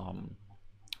of those Zombie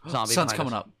sun's behind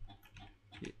coming us. up.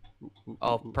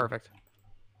 Oh, perfect.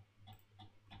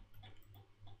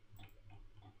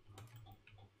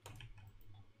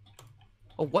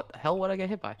 Oh, what the hell would I get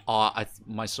hit by? Oh,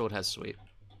 my sword has sweep.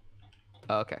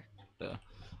 Oh, okay. Yeah.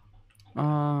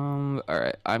 All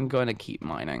right. I'm going to keep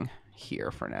mining here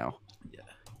for now. Yeah.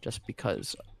 Just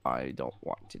because I don't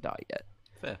want to die yet.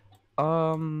 Fair.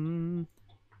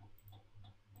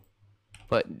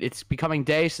 But it's becoming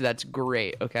day, so that's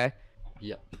great. Okay.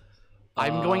 Yep.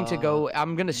 I'm going to go.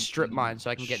 I'm gonna strip mine so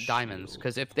I can get diamonds.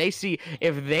 Because if they see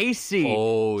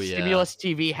Stimulus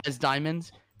TV has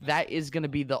diamonds, that is gonna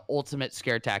be the ultimate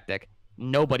scare tactic.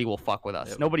 Nobody will fuck with us.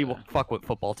 Yep. Nobody will fuck with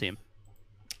football team.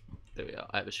 There we are.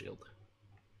 I have a shield.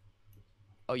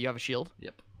 Oh, you have a shield?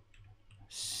 Yep.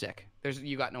 Sick.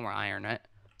 You got no more iron, right?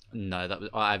 No,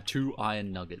 I have 2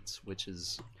 iron nuggets, which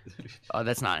is. Oh,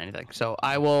 that's not anything. So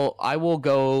I will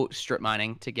go strip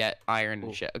mining to get iron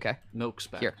and shit. Okay. Milk's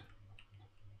back. Here.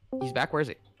 He's back. Where is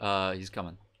he? He's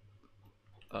coming.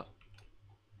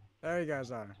 There you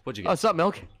guys are. What'd you Oh, get? what's up,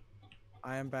 Milk?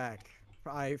 I am back.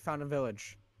 I found a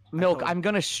village. Milk, I'm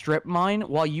gonna strip mine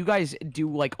while you guys do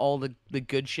like all the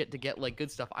good shit to get like good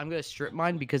stuff. I'm gonna strip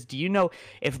mine because do you know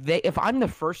if I'm the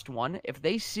first one, if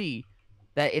they see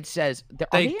that it says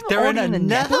they're in a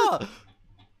nether.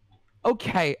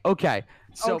 Okay.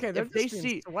 So okay, if they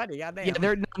see sweaty, goddamn. yeah,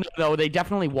 they're no, they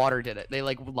definitely water did it. They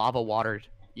like lava watered,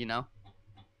 you know.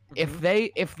 If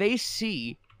they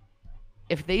see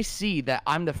that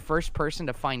I'm the first person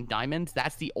to find diamonds,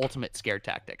 that's the ultimate scare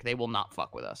tactic. They will not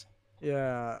fuck with us.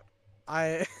 Yeah,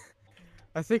 I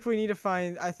think we need to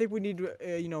find. I think we need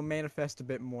to manifest a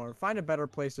bit more. Find a better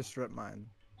place to strip mine.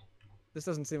 This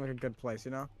doesn't seem like a good place,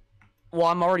 you know. Well,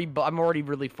 I'm already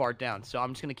really far down, so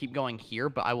I'm just gonna keep going here.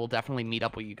 But I will definitely meet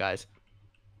up with you guys,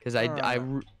 because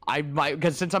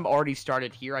because since I'm already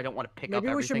started here, I don't want to pick up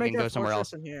everything and go somewhere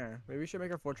else. Maybe we should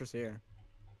make our fortress here.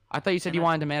 I thought you said you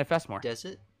wanted to manifest more. Does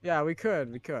it? Yeah, we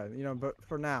could, but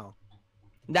for now.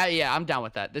 Yeah, I'm down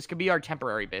with that. This could be our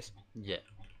temporary base. Yeah.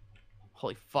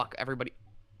 Holy fuck, everybody!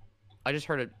 I just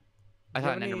heard it. I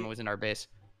thought an Enderman was in our base.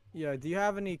 Yeah. Do you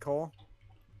have any coal?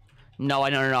 No, I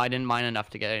didn't mine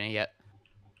enough to get any yet.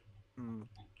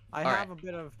 I have a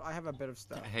bit of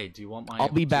stuff. Hey, do you want my? I'll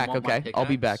be back. Okay, I'll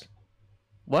be back.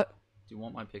 What? Do you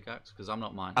want my pickaxe? Because I'm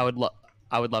not mine. I would love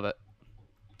it.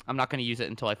 I'm not gonna use it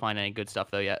until I find any good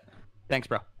stuff though yet. Thanks,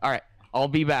 bro. All right, I'll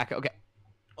be back. Okay.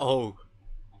 Oh.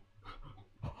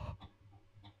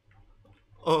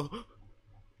 Oh.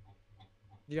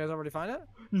 You guys already find it?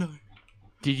 No.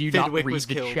 Did you not Fidwick read was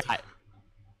the killed. chat?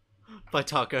 By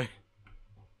Taco.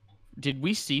 Did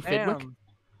we see Fidwick? Damn.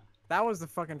 That was the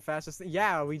fucking fastest thing.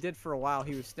 Yeah, we did for a while.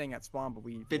 He was staying at spawn, but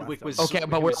we. Fidwick was okay,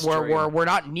 but we're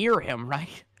not near him,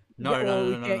 right? No.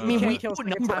 I mean, we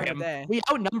outnumber him. We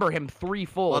outnumber him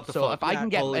threefold. So if I can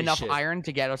get enough iron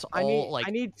to get us all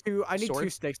I need two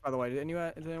sticks, by the way. Does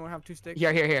anyone have 2 sticks?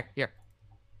 Here.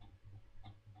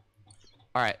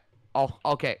 All right.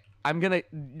 Okay.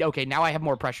 Okay, now I have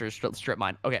more pressure to strip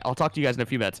mine. Okay, I'll talk to you guys in a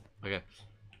few minutes. Okay.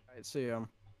 All right, see you.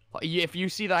 If you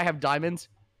see that I have diamonds,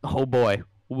 oh boy,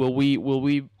 will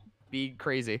we be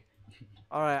crazy?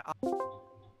 All right. Oh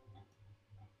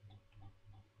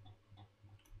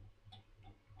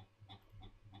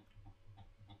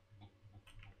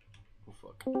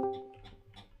fuck. Hang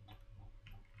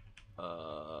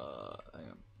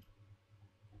on.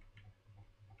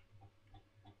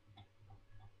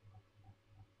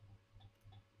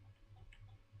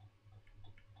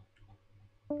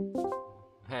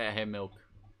 Hey, Milk.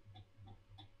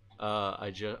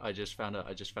 I just found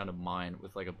a mine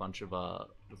with like a bunch of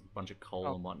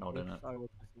coal and whatnot in it.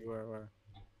 Where?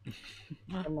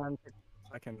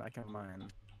 I can mine.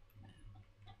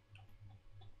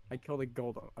 I killed a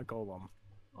golem.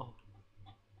 Oh.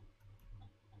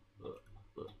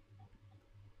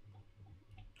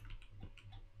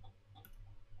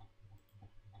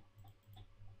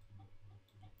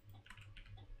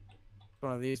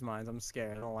 One of these mines. I'm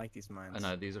scared. I don't like these mines. I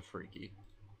know, these are freaky.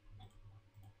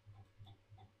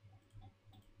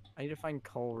 I need to find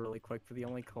coal really quick, for the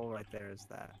only coal right there is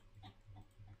that.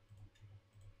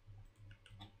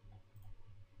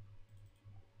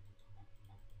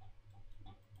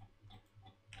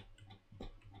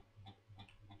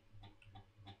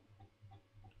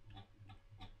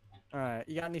 Alright,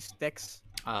 you got any sticks?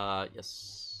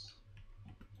 Yes.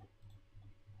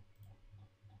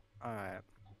 Alright.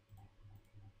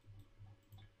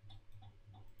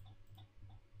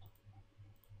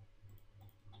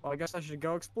 Well, I guess I should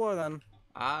go explore then.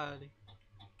 Alrighty.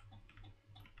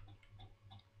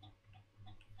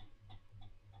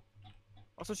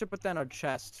 Also should put down our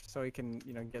chest so we can,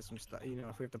 get some stuff.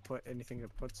 If we have to put anything to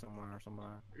put somewhere or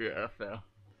somewhere. Yeah, fair.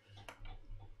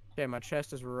 Okay, my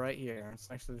chest is right here. It's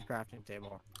next to the crafting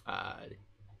table. Alrighty.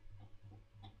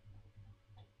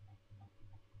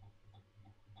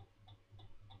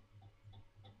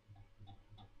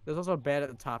 There's also a bed at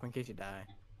the top in case you die.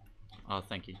 Oh,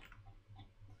 thank you.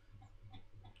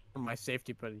 For my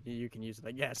safety, but you can use it,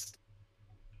 I guess.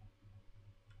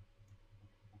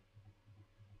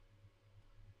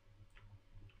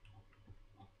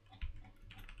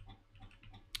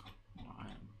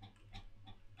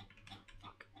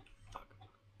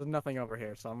 There's nothing over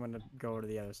here, so I'm gonna go over to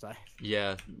the other side.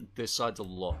 Yeah, this side's a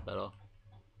lot better.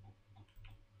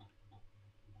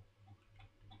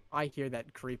 I hear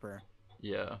that creeper.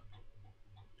 Yeah.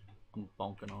 I'm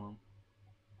bonking on him.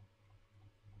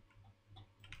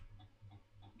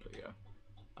 There we go.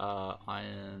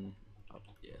 Iron up,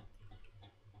 yeah.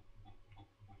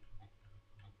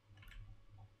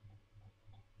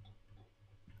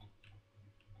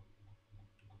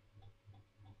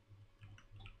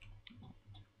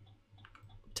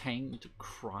 Obtained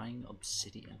crying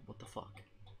obsidian. What the fuck?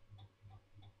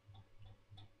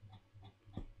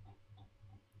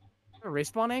 A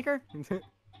respawn anchor?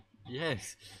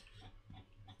 Yes.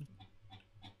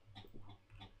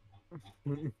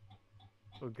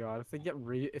 Oh god, if they get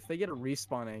a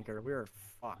respawn anchor, we're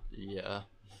fucked. Yeah.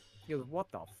 He goes,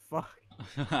 what the fuck?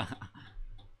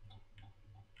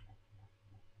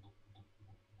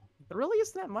 There really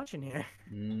isn't that much in here.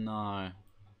 No.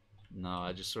 No,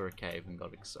 I just saw a cave and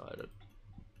got excited.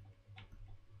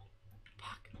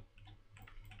 Fuck.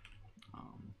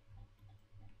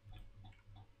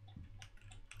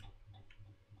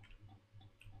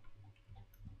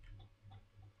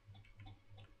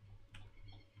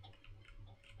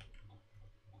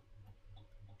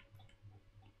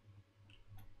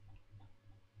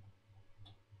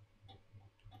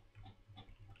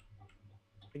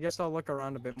 I guess I'll look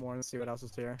around a bit more and see what else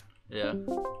is here. Yeah.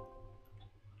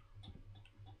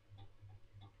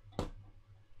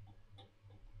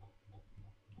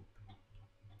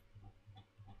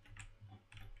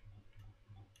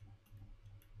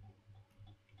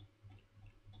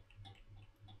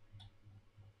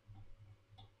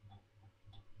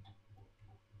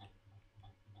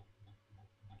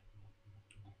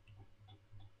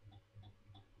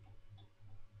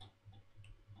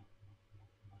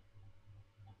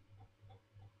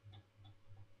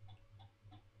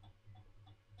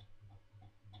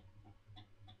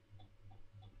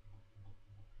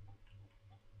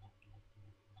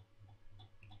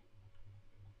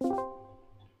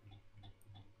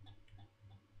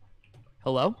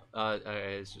 Hello?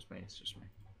 It's just me. It's just me.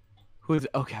 Who's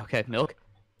okay, Milk?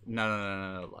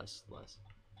 No, less. Oh,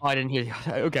 I didn't hear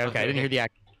the okay, I didn't hear the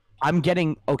act. I'm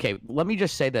getting okay, let me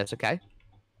just say this, okay?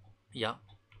 Yeah.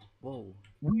 Whoa.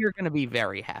 We are gonna be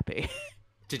very happy.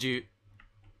 Did you?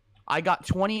 I got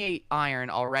 28 iron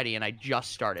already and I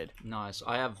just started. Nice.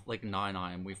 I have like 9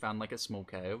 iron. We found like a small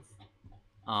cave.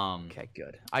 Okay,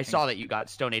 good. I saw that you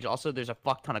got Stone Age. Also, there's a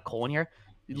fuck ton of coal in here.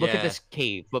 Look at this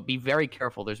cave, but be very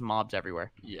careful. There's mobs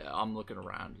everywhere. Yeah, I'm looking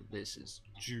around. This is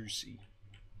juicy.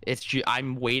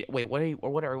 I'm wait.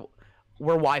 What are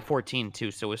we're Y14 too,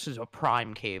 so this is a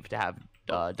prime cave to have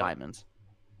diamonds.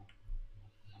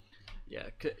 Yeah,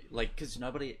 cause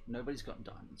nobody's gotten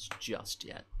diamonds just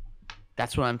yet.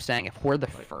 That's what I'm saying. If we're the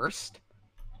first,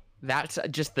 that's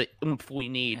just the oomph we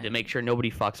need to make sure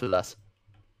nobody fucks with us.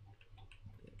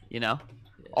 You know.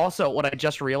 Yeah. Also, what I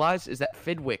just realized is that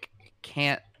Fidwick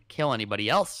can't kill anybody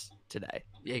else today.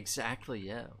 Exactly,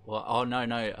 yeah. Well, oh no,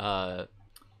 no,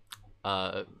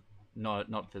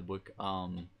 not Fidwick.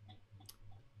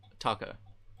 Taco.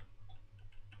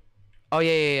 Oh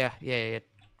yeah.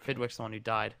 Fidwick's the one who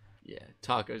died. Yeah,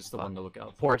 Taco's the one to look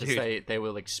out for. Poor dude. They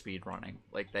were like speed running,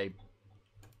 like they.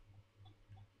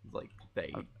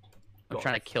 I'm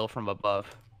trying to kill from above.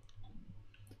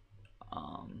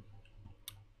 Oh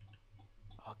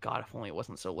god, if only it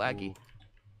wasn't so laggy. Ooh.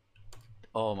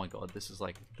 Oh my god, this is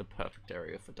like the perfect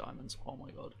area for diamonds. Oh my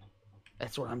god.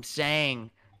 That's what I'm saying,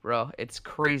 bro. It's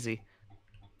crazy.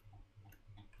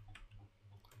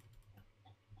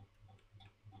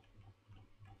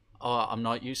 Oh, I'm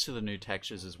not used to the new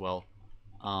textures as well.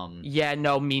 Yeah,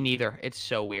 no, me neither. It's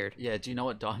so weird. Yeah, do you know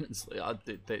what diamonds are?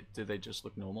 Do they just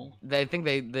look normal? I think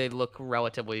they look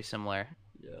relatively similar.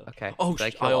 Yeah. Okay. Oh,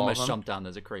 I almost jumped down.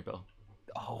 There's a creeper.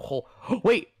 Oh,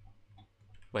 wait.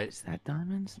 Wait. Is that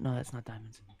diamonds? No, that's not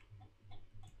diamonds.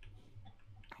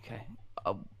 Okay.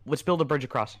 Let's build a bridge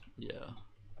across. Yeah.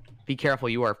 Be careful.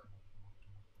 You are.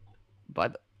 By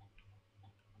the.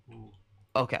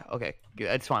 Okay.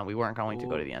 It's fine. We weren't going to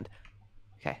go to the end.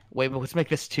 Okay. Wait, but let's make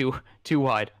this too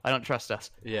wide. I don't trust us.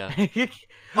 Yeah.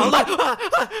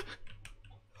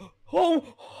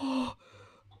 Oh.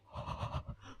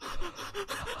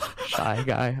 Shy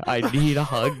guy, I need a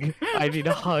hug.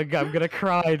 I'm gonna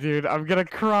cry, dude. I'm gonna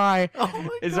cry. Oh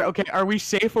my Is there okay? Are we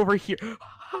safe over here?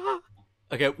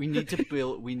 Okay, we need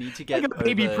to get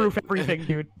baby proof everything,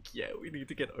 dude. Yeah, we need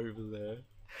to get over there.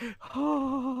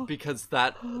 Because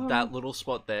that little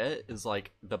spot there is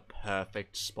like the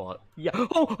perfect spot. Yeah.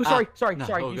 Oh, sorry.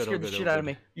 No, You scared the shit out of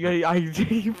me.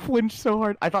 You flinched so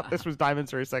hard. I thought this was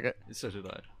diamonds for a second. So did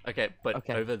I. Okay, but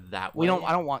over that We way. don't.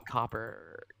 I don't want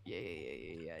copper.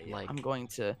 Yeah. Like, I'm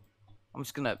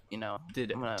just gonna, you know.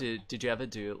 Did you ever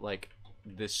do like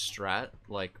this strat,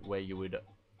 like where you would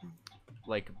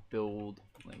like build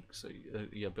like so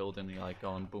you're building, you're like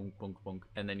going boom boom boom,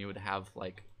 and then you would have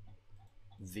like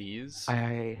these.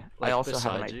 I also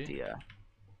have an idea.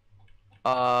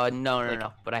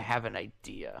 No. But I have an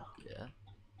idea.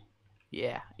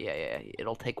 Yeah. Yeah.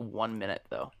 It'll take 1 minute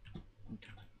though.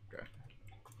 Okay.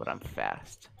 But I'm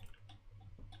fast.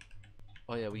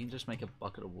 Oh yeah, we can just make a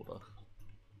bucket of water.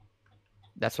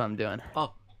 That's what I'm doing.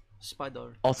 Oh,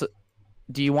 spider. Also,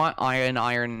 do you want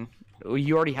iron?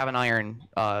 You already have an iron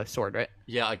sword, right?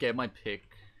 Yeah, I gave my pick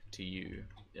to you.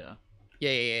 Yeah.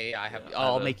 Yeah. I have.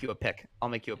 I'll make you a pick.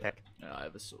 Yeah, I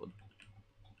have a sword.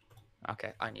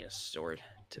 Okay, I need a sword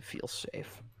to feel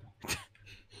safe.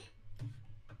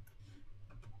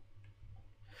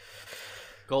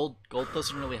 Gold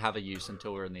doesn't really have a use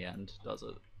until we're in the end, does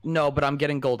it? No, but I'm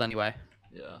getting gold anyway.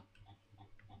 Yeah.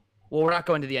 Well, we're not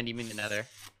going to the end. You mean the nether?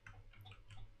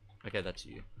 Okay, that's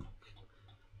you.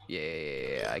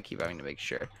 Yeah. I keep having to make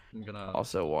sure. I'm gonna.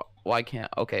 Also, why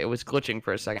can't? Okay, it was glitching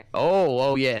for a second.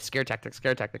 Oh yeah, scare tactic.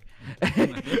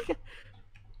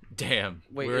 Damn.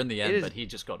 Wait, we're in the end, but he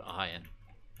just got iron.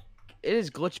 It is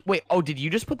glitched. Wait. Oh, did you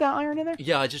just put that iron in there?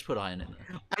 Yeah, I just put iron in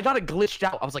there. I thought it glitched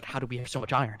out. I was like, how do we have so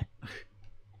much iron?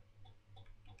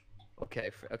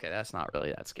 Okay. That's not really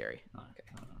that scary. Okay.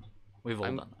 We've all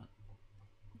done that.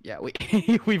 Yeah,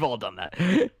 we've all done that.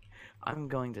 I'm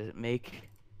going to make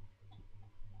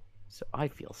so I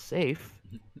feel safe.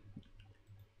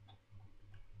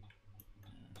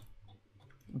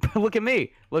 Look at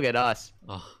me. Look at us.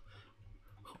 Oh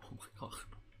my god.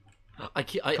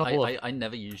 I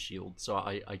never use shield, so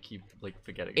I keep like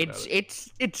forgetting about it.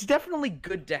 It's definitely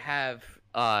good to have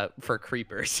for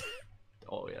creepers.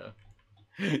 Oh yeah.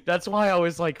 That's why I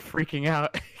was like freaking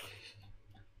out.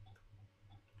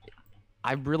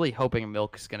 I'm really hoping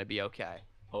Milk's gonna be okay.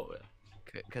 Oh yeah.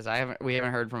 Because we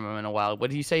haven't heard from him in a while.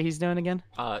 What did you say he's doing again?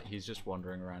 He's just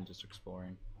wandering around, just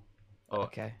exploring. Oh,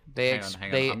 okay. Hang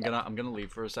on. I'm gonna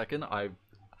leave for a second. I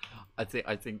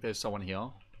think there's someone here,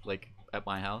 like at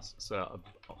my house. So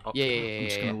I'm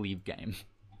just gonna leave game.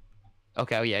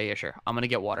 Okay. Oh yeah. Sure. I'm gonna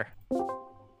get water.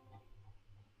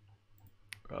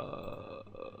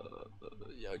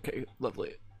 Yeah. Okay.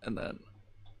 Lovely. And then,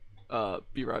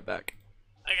 be right back.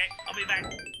 Okay. I'll be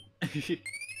back.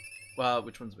 Well,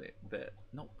 which one's me? There.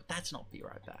 No, that's not be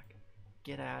right back.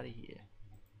 Get out of here.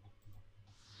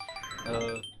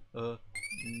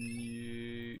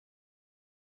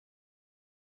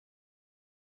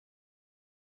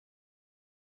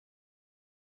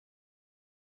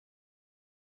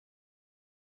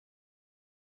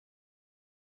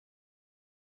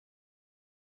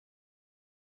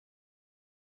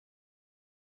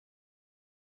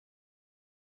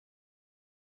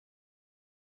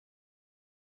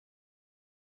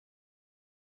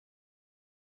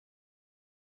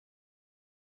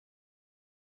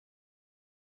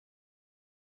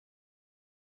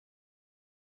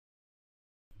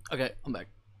 Okay, I'm back.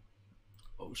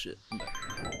 Oh shit, I'm back.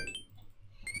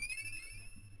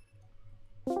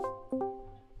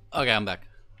 Okay, I'm back.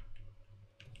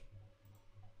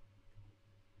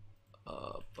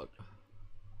 Fuck.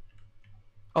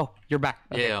 Oh, you're back.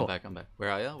 Okay, yeah, cool. I'm back.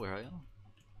 Where are you?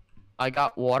 I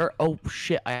got water. Oh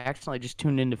shit! I accidentally just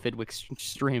tuned into Fidwick's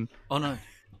stream. Oh no.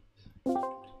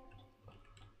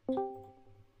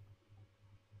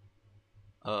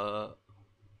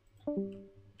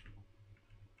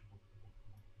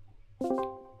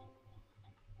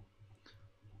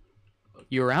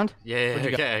 You around? Yeah.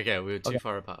 Okay. We were too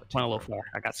far apart. Went a little far.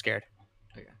 I got scared.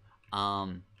 Okay.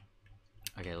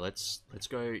 Okay. Let's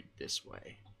go this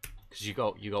way. Cause you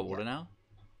got water now.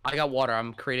 I got water.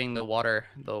 I'm creating the water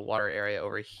area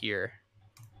over here.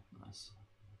 Nice.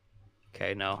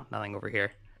 Okay. No, nothing over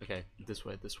here. Okay. This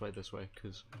way.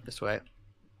 Cause this way.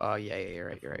 Oh yeah. You're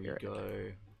right.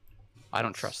 Go. I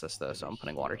don't trust this though, so I'm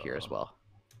putting water here as well.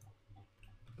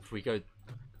 If we go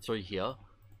through here,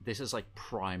 this is like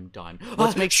prime dime.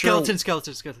 Let's make sure.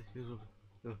 Skeleton.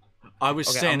 I was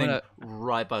standing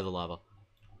right by the lava.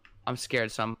 I'm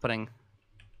scared, so I'm putting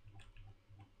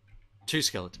 2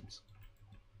 skeletons.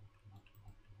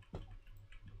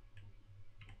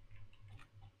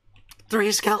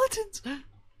 Three skeletons.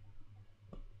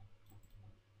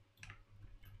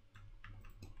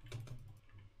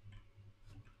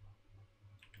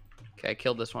 Okay, I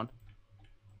killed this one.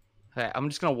 Okay, I'm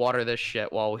just gonna water this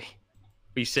shit while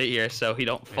we sit here so we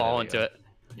don't fall into it.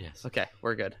 Yes. Okay,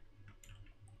 we're good.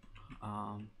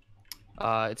 Um.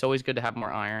 It's always good to have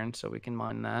more iron so we can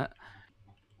mine that.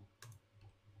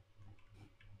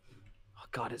 Oh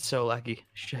god, it's so laggy.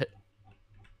 Shit.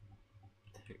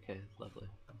 Okay, lovely.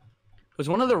 Was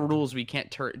one of the rules we can't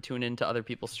tune into other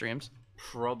people's streams?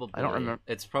 Probably. I don't remember.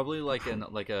 It's probably like an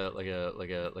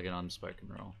unspoken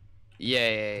rule.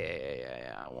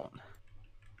 Yeah. I won't.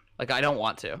 Like I don't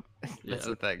want to. That's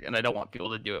the thing, and I don't want people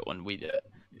to do it when we do it.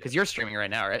 Because you're streaming right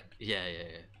now, right? Yeah.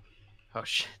 Oh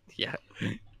shit. Yeah.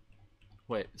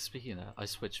 Wait, speaking of that, I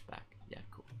switched back. Yeah,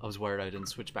 cool. I was worried I didn't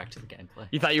switch back to the gameplay.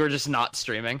 You thought you were just not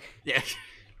streaming? Yeah.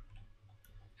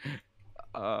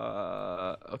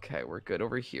 Okay, we're good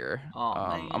over here. Oh,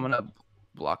 man. I'm gonna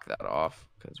block that off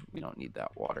because we don't need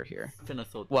that water here. Finna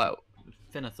thought. Whoa.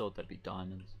 Finna thought that'd be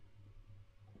diamonds.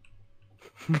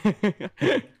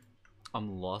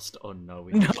 I'm lost. Oh no.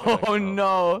 We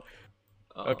No.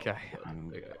 Oh, Okay.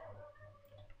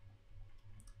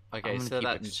 Okay, so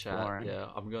that in chat. Yeah,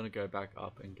 I'm gonna go back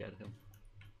up and get him.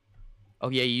 Oh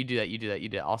yeah, you do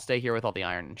that. I'll stay here with all the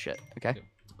iron and shit. Okay.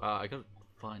 I gotta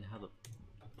find how to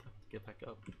get back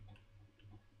up.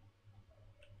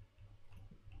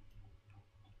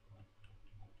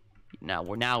 Now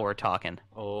we're talking.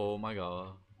 Oh my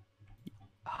god.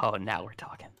 Oh, now we're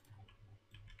talking.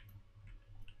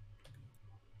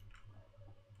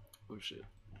 Oh shit.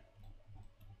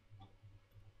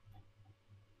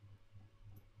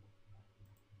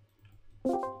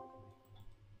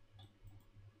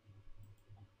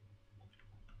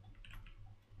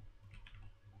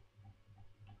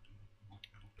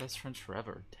 Best friends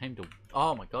forever. Tamed a.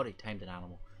 Oh my god, he tamed an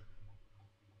animal.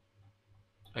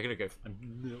 I gotta go find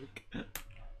milk.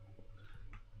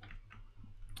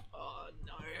 Oh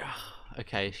no.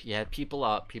 Okay, yeah, people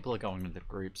are going into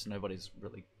groups. Nobody's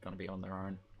really gonna be on their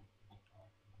own.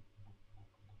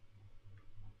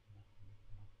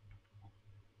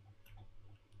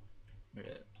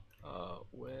 Yeah.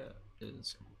 Where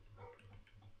is?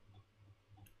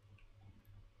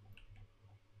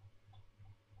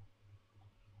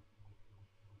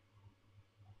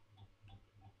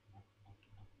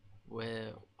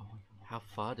 Where? Oh my god! How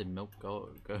far did Milk go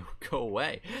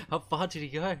away? How far did he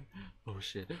go? Oh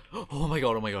shit! Oh my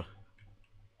god! Oh my god!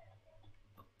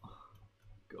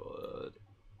 God.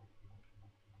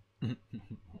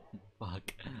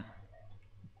 Fuck.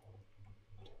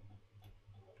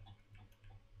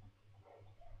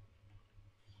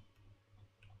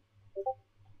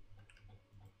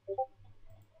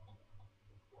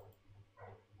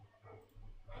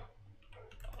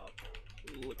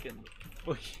 Looking.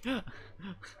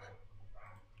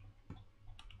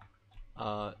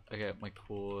 Okay, my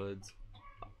chords.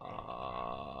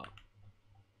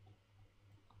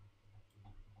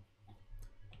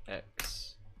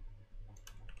 X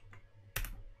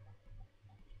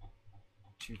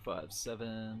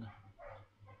 257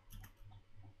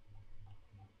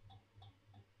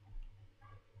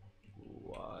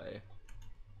 Y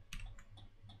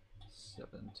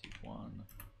 71.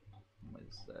 My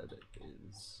Z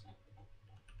is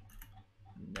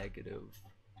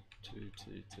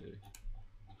 -222.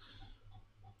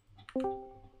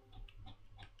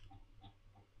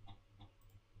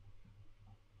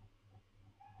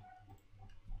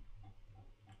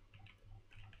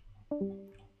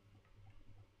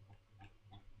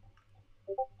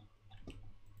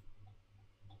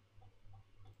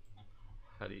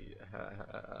 How do you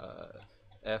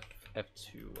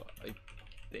F2 I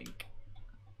think.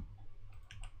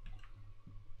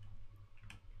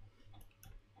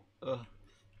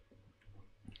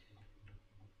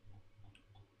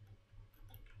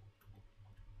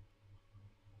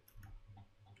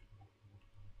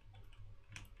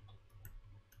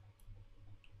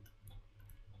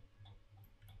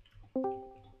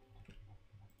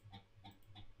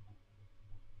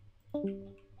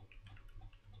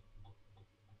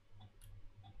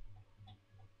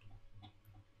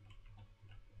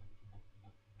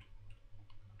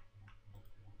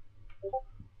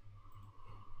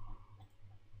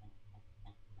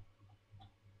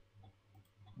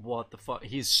 What the fuck?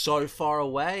 He's so far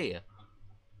away.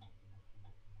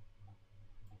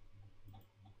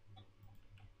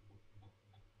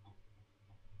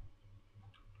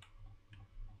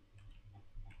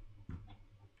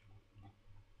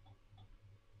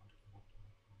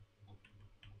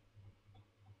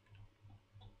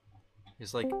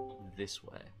 He's like this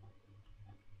way.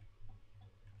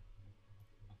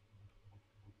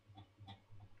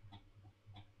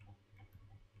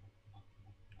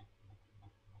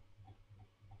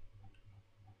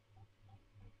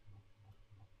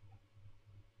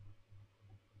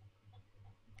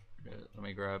 Okay, let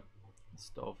me grab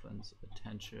this dolphin's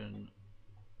attention.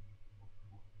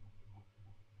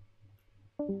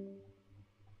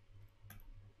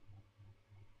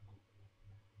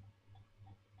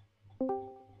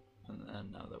 And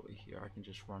then now that we're here, I can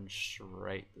just run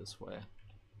straight this way.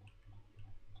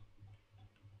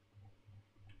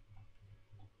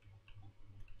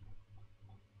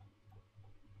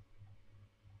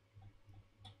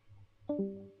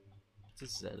 What's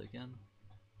this Z again?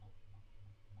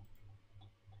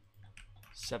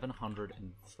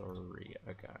 703.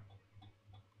 Okay.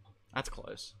 That's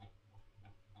close.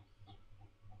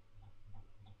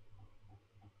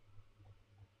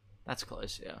 That's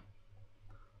close, yeah.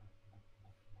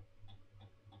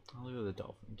 Oh, look at the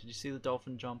dolphin. Did you see the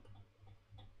dolphin jump?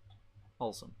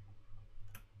 Awesome.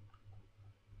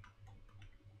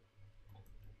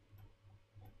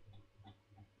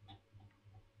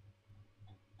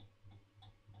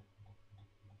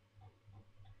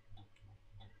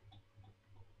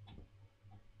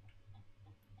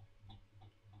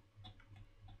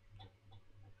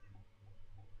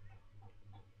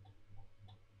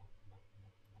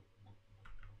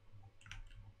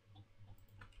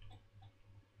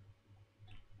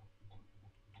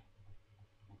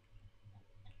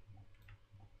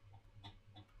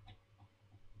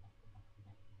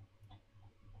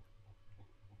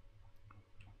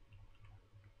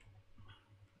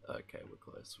 Okay, we're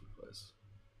close, we're close.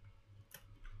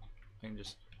 I can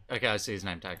just... Okay, I see his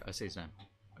name tag. I see his name.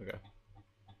 Okay.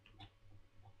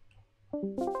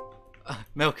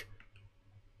 Milk!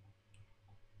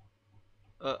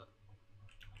 Oh,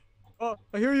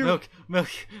 I hear you! Milk! Milk!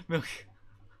 Milk!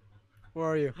 Where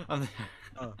are you? I'm there.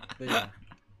 Oh, there you are.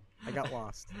 I got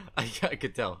lost. I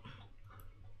could tell.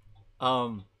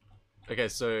 Okay,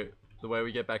 so the way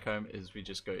we get back home is we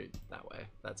just go that way.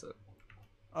 That's it.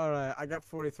 Alright, I got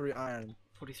 43 iron.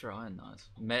 43 iron, nice.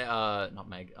 Not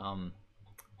Meg,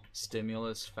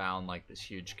 Stimulus found like this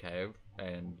huge cave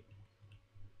and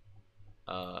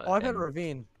Oh, I've had a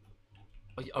ravine.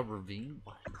 Oh, a ravine?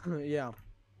 What? Yeah.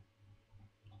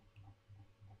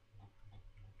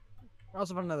 I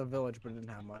also found another village, but it didn't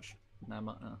have much.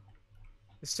 No,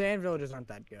 The sand villages aren't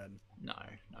that good. no.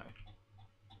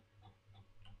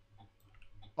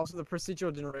 Also, the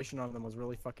procedural generation on them was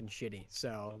really fucking shitty,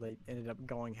 so they ended up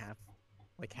going half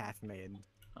made.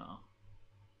 Oh.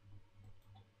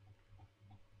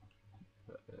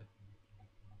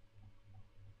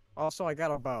 Also, I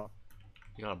got a bow.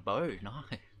 You got a bow?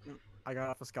 Nice. I got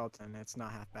off a skeleton. It's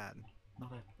not half bad.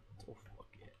 Not that. Oh fuck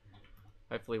yeah.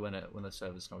 Hopefully, when the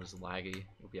server's not as laggy,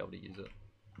 we'll be able to use it.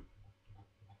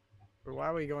 But why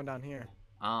are we going down here?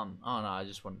 Oh no, I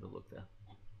just wanted to look there.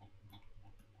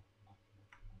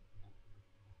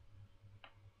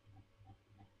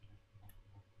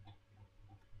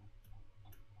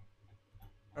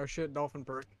 Oh shit, dolphin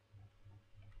perk.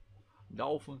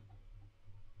 Dolphin.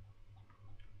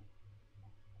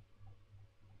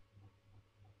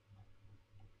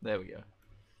 There we go.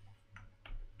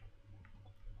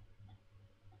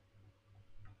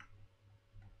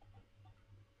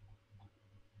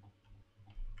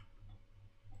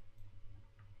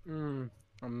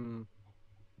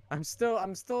 I'm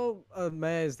still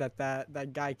amazed that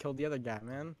that guy killed the other guy,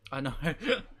 man. I know.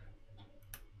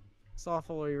 It's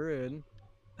awfully rude.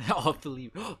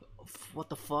 Awfully. What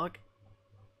the fuck?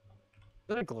 Is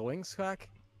that a glowing squack?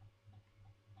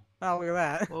 Oh, look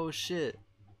at that. Oh shit.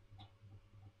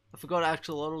 I forgot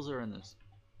axolotls are in this.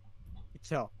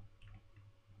 Chill.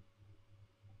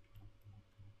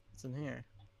 What's in here?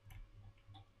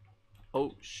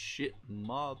 Oh shit,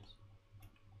 mobs.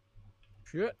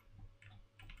 Shit.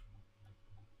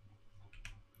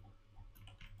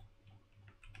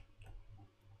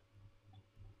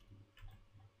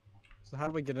 So how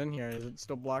do we get in here? Is it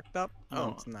still blocked up? No,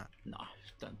 Oh. it's not. No,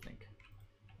 don't think.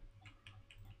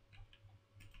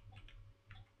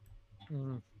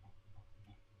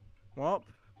 Well.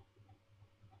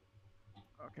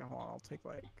 Okay, hold on. I'll take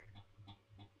like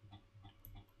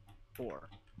 4.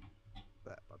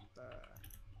 That, but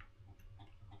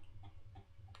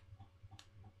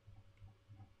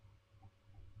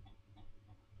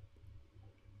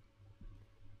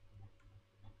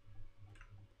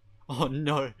Oh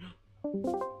no.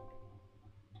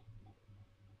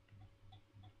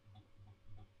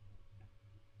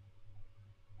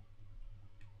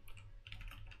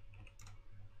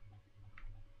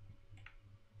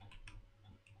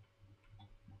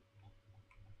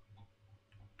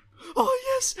 Oh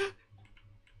yes.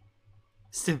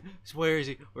 Stim. Where is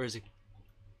he? Where is he?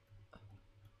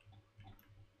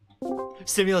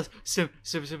 Stimulus. Stim.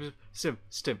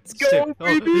 Stim. go,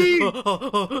 baby!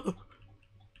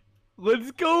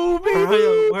 Let's go,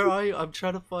 baby. Where are you? I'm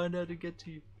trying to find out to get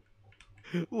to you.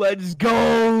 Let's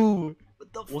go.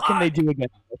 What can they do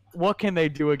against us? What can they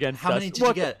do against us? How many did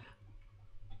you get?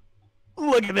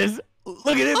 Look at this.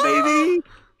 Look at it, baby.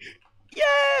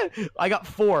 Yeah. I got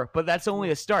 4, but that's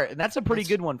only a start, and that's a pretty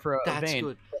good one for a That's vein.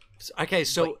 good. Okay,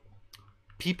 so Wait.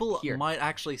 people Here. might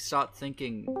actually start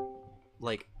thinking,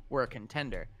 like, We're a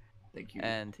contender. thank you.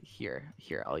 And here,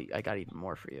 I got even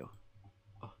more for you.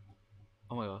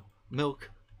 Oh my god, milk.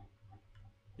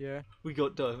 Yeah. We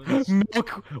got diamonds.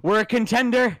 Milk, we're a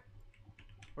contender.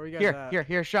 Where you guys at?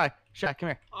 Here, Shy, come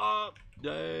here.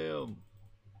 Damn.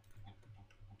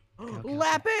 Okay.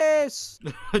 Lapis!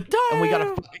 Damn. And we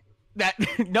gotta that.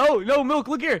 No, Milk,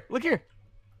 look here.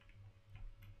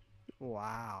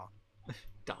 Wow.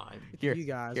 Dime. Here, You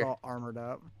guys here. all armored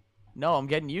up. No, I'm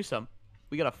getting you some.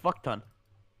 We got a fuck ton.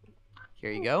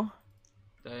 Here you go.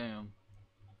 Damn.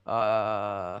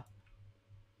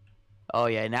 Oh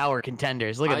yeah, now we're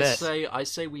contenders. Look at this. I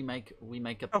say we make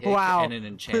a pick Wow. and an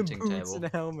enchanting Boots table. and a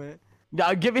helmet.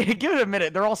 No, give it a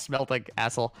minute. They're all smelting,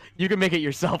 asshole. You can make it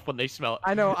yourself when they smell it.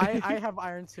 I know. I have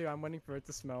iron too. I'm waiting for it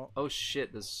to smelt. Oh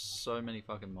shit, there's so many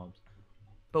fucking mobs.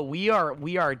 But we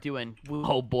are doing.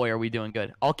 Oh boy, are we doing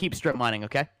good. I'll keep strip mining,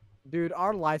 okay? Dude,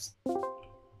 our lives.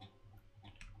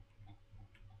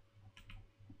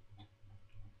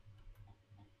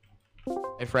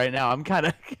 If right now,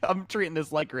 I'm treating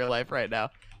this like real life right now.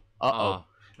 Oh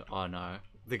no.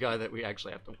 The guy that we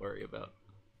actually have to worry about.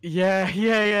 Yeah,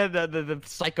 the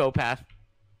psychopath.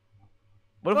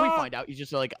 What if we find out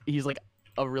he's like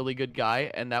a really good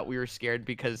guy, and that we were scared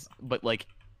but like,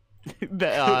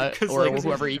 or like,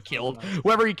 whoever he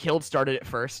killed started it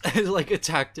first. Like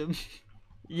attacked him.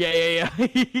 Yeah.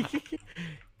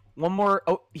 One more.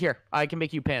 Oh, here, I can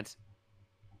make you pants.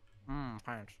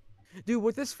 Pants. Dude,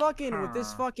 with this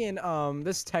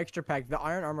texture pack, the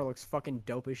iron armor looks fucking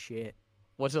dope as shit.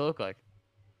 What's it look like?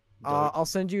 I'll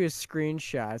send you a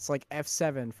screenshot. It's like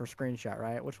F7 for screenshot,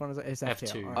 right? Which one is it? It's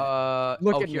F2. F2. All right.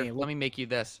 Look at here. me. Let me make you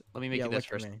this. Let me make you this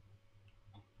first. Me.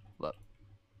 Look.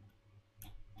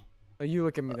 Oh, you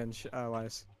look at me then,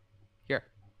 Lice. Here.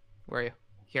 Where are you?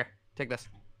 Here. Take this.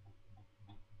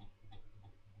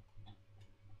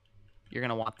 You're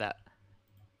gonna want that.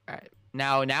 All right.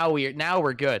 Now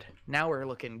we're good. Now we're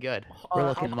looking good. We're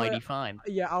looking mighty fine.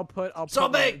 Yeah, I'll put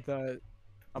Zombie!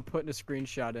 I'm putting a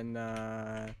screenshot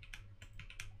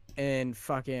in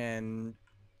fucking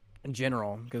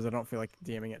general because I don't feel like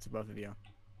DMing it to both of you.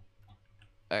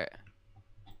 All right.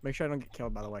 Make sure I don't get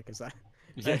killed, by the way, because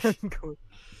Yeah.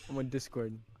 I'm on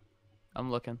Discord.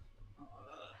 I'm looking.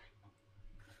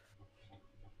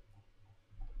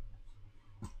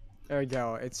 There we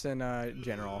go. It's in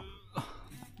general.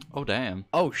 Oh damn.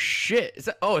 Oh shit! Is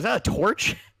that a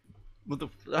torch? What the?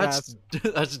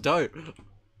 That's dope.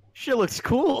 Shit looks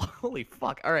cool. Holy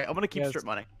fuck! All right, I'm gonna keep strip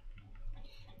mining.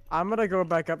 I'm gonna go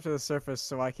back up to the surface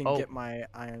so I can get my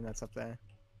iron that's up there.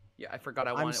 Yeah, I forgot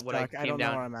I I'm wanted what I stuck. I came don't know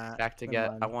down where I'm at. back to Never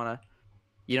get. mind. I wanna.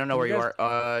 You don't know where you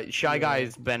are. Shy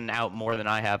Guy's been out more than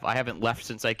I have. I haven't left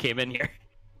since I came in here.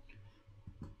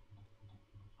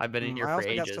 I've been in here for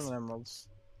ages. I also got some emeralds.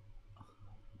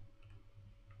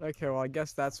 Okay, well I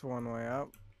guess that's one way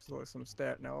up. So some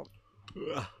stat. Nope.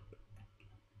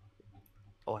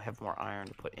 Oh, I have more iron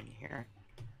to put in here.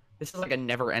 This is like a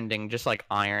never-ending, just like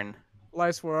iron.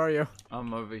 Lice, where are you?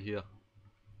 I'm over here.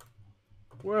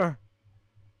 Where?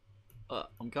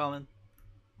 I'm coming.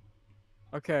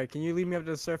 Okay, can you lead me up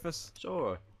to the surface?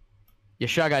 Sure. Yeah,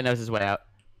 Shy Guy knows his way out.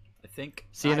 I think.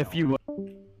 See you in a few.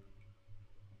 We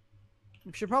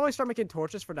should probably start making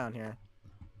torches for down here.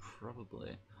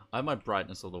 Probably. I have my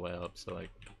brightness all the way up, so like,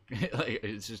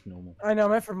 it's just normal. I know, I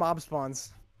meant for mob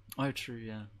spawns. Oh, true,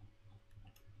 yeah.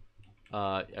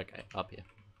 Okay, up here.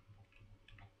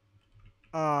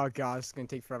 Oh god, it's gonna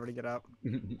take forever to get up.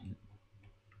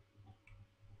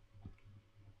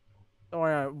 Oh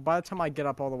yeah, by the time I get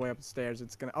up all the way up the stairs,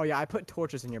 it's gonna. Oh yeah, I put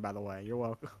torches in here, by the way. You're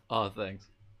welcome. Oh, thanks.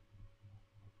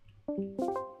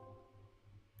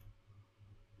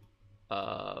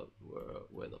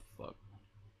 Where the fuck?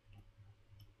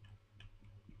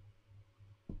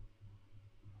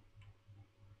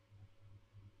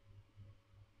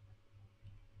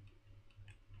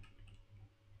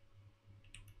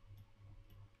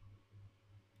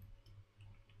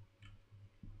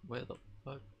 Where the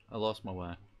fuck? I lost my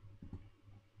way.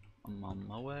 I'm on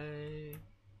my way.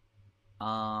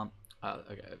 Okay,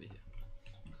 over here.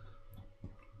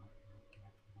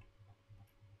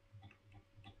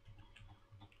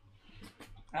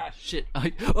 Ah, shit.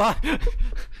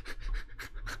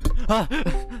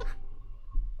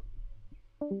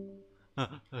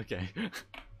 Okay.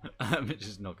 I'm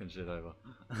just knocking shit over.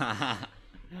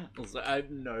 Also, I have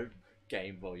no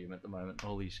game volume at the moment.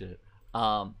 Holy shit.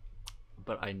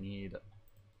 But I need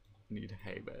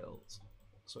hay bales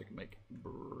so I can make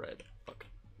bread. Fuck.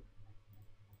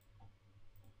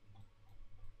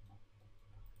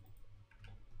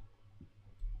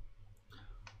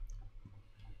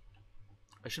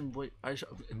 I should invite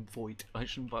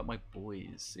my boys,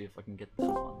 see if I can get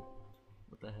them on.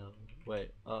 What the hell?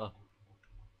 Wait, Oh,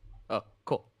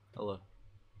 cool. hello.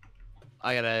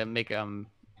 I gotta make a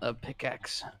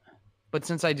pickaxe. But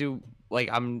since I do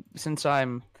since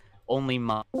I'm only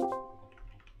Oh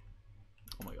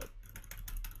my god.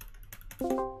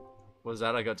 What was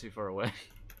that? I got too far away.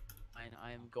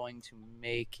 I am going to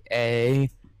make a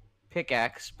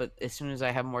pickaxe, but as soon as I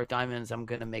have more diamonds, I'm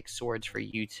gonna make swords for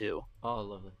you two. Oh,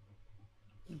 lovely.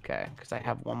 Okay, because I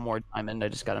have one more diamond. I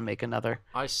just gotta make another.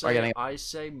 I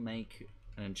say make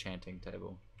an enchanting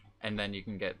table, and then you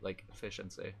can get like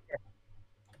efficiency.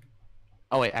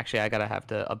 Oh wait, actually, I gotta have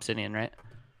the obsidian, right?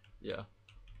 Yeah.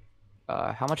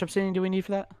 How much obsidian do we need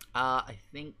for that? I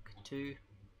think 2.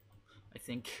 I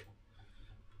think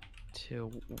 2.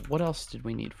 What else did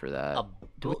we need for that? a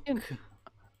book.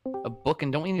 A book,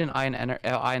 and don't we need an eye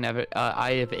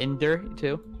of Ender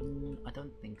too? I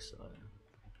don't think so.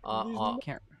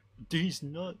 Can't. These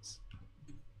nuts.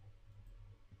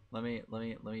 Let me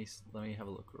have a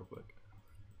look real quick.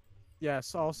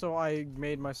 Yes. Also, I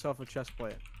made myself a chest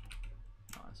plate.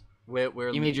 Nice. We're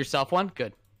You made yourself one?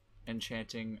 Good.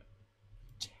 enchanting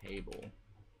table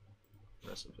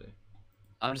recipe.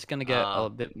 I'm just gonna get a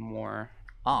bit more.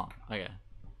 Oh, okay.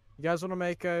 You guys want to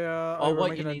make a? Oh,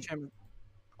 what make you an need? enchantment?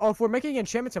 Oh, if we're making an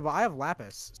enchantment table, I have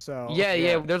lapis. So.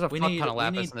 Yeah. There's a We fuck need ton of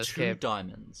lapis in this 2 cave.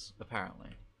 diamonds apparently.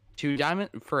 2 diamond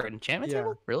for an enchantment Yeah.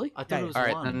 table? Really? I thought Hey, it was All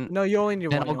right, 1. then. No, you only need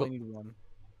Then one. I'll You go- only need one.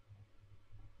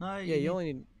 No, Yeah, you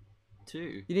only need.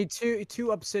 2. You need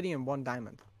two obsidian, 1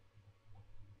 diamond,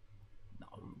 No.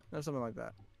 or something like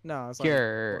that. No, it's like.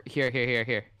 Here.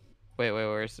 Wait,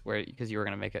 where? Because you were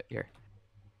gonna make it here.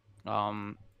 Oh,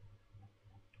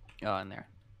 in there.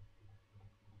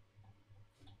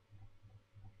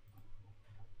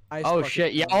 Ice Oh bucket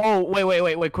shit! Yeah. diamond.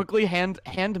 Oh wait! Quickly hand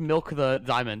milk the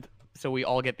diamond so we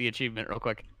all get the achievement real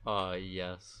quick.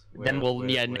 Yes. Then we'll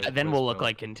where's then we'll look milk?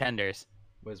 like contenders.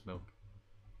 Where's milk?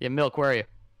 Yeah, milk. Where are you?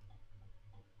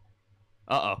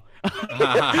 Uh oh.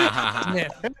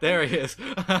 There he is.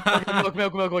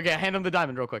 Milk. Yeah, hand him the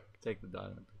diamond real quick. Take the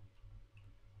diamond.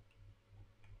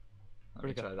 Let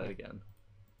me Where'd it go? try that again.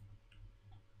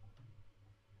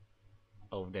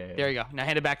 Oh, damn. There you go. Now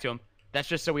hand it back to him. That's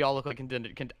just so we all look like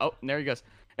contenders. Oh, there he goes.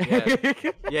 Yeah.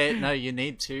 Yeah, no, you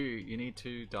need 2. You need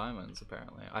 2 diamonds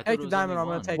apparently. I thought Take it the was diamond, only I'm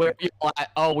gonna 1. take Where it. are you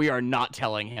at? Oh, we are not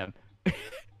telling him.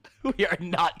 We are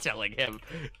not telling him.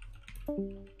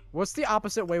 What's the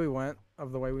opposite way we went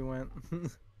of the way we went?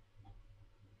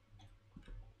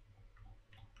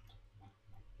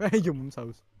 Your mom's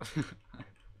house.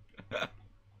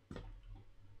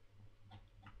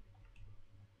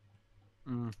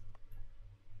 We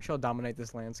shall dominate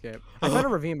this landscape. I found a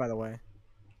ravine, by the way.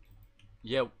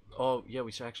 Yeah. Oh, yeah.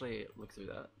 We should actually look through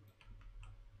that.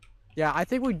 Yeah, I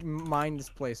think we mine this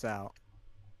place out.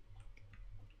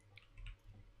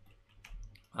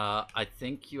 I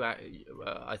think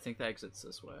I think the exit's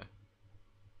this way.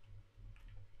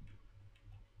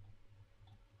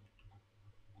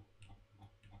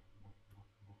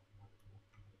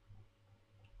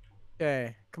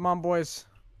 Okay, come on, boys.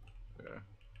 Yeah.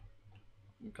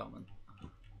 I'm coming.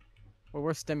 Well,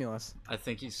 we're stimulus. I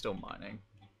think he's still mining.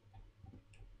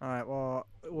 All right. Well,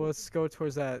 let's go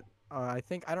towards that. I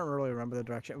think I don't really remember the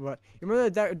direction, but you remember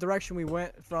the direction we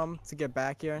went from to get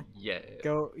back here? Yeah.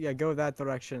 Go that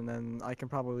direction, and I can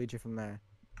probably lead you from there.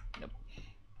 Yep.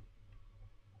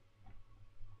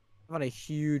 I found a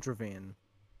huge ravine.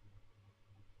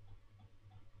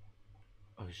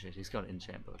 Oh shit, he's got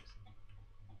enchant books.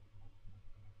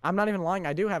 I'm not even lying.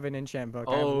 I do have an enchant book.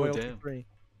 I have Oh, loyalty damn. 3.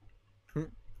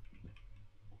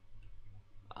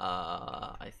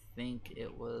 I think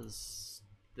it was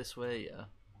this way, yeah.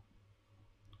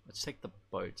 Let's take the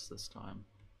boats this time.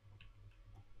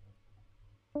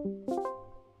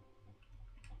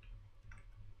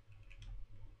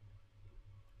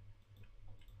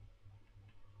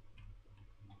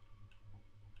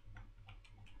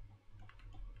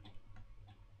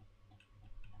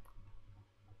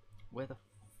 Where the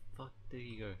fuck did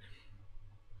he go?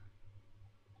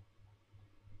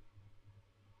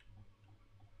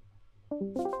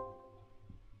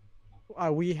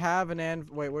 We have an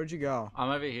anvil. Wait, where'd you go? I'm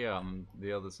over here, I'm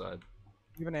the other side.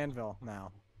 You have an anvil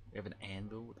now. We have an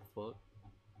anvil, what the fuck?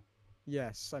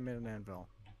 Yes, I made an anvil.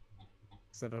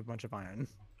 Instead of a bunch of iron.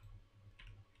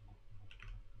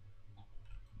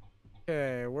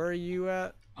 Okay, where are you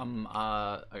at?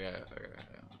 Okay.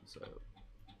 So,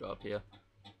 go up here.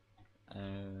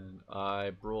 And I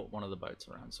brought one of the boats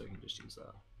around, so you can just use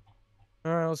that.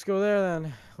 Alright, let's go there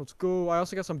then. Let's go. I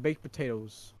also got some baked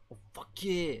potatoes. Oh, fuck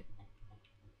yeah!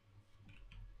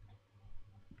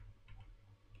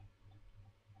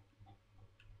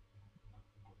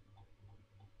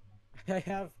 I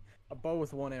have a bow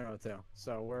with 1 arrow too,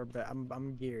 so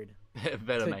I'm geared.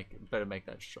 better make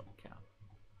that shot count.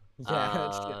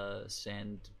 Yeah, shit.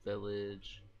 Sand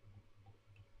village.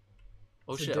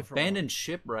 Oh It's a shit! different one. Abandoned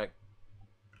shipwreck.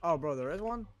 Oh, bro, there is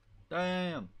one.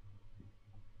 Damn.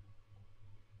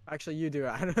 Actually, you do it.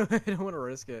 I don't want to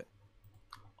risk it.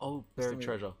 Oh, buried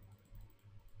treasure.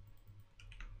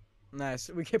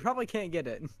 Nice. Probably can't get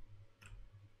it.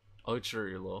 Oh,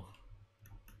 true, lol.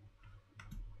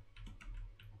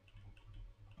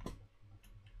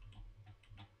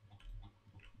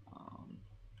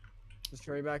 Just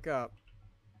hurry back up.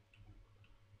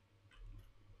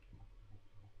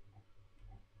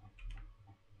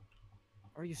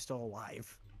 Are you still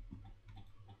alive?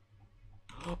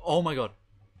 Oh my god.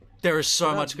 There is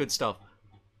so much good stuff.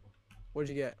 What'd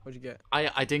you get? What'd you get?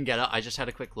 I didn't get it. I just had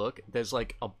a quick look. There's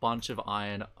like a bunch of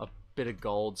iron, a bit of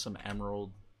gold, some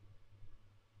emerald.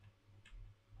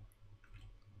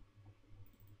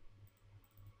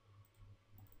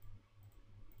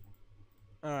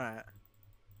 Alright.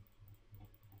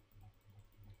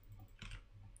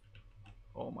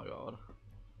 Oh my god.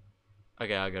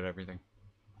 Okay, I got everything.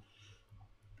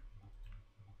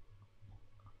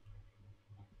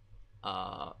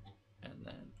 And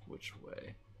then which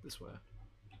way? This way.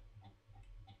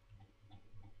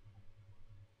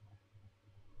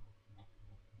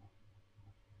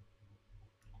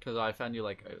 Because I found you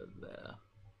like over there.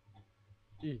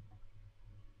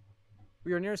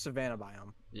 We are near Savannah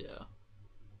biome. Yeah.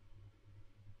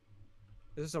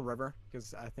 Is this a river?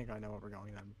 Because I think I know where we're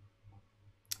going then.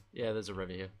 Yeah, there's a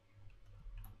river here.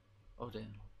 Oh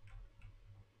damn.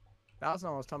 That was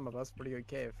not what I was talking about. That's a pretty good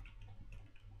cave.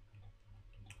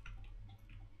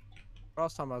 What I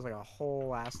was talking about was like a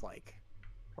whole ass like,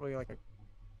 probably like a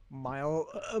mile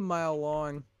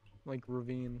long, like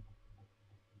ravine.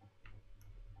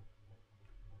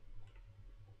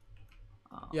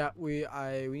 Yeah, we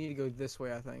need to go this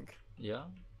way, I think. Yeah.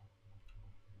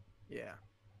 Yeah.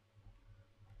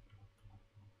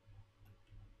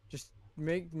 Just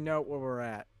make note where we're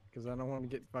at, because I don't want to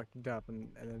get fucked up and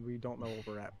then we don't know where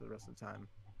we're at for the rest of the time.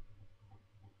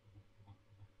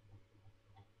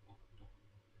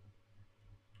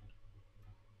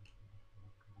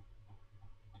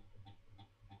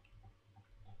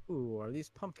 Ooh, are these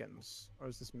pumpkins? Or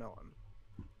is this melon?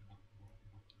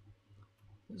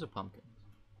 These are pumpkins.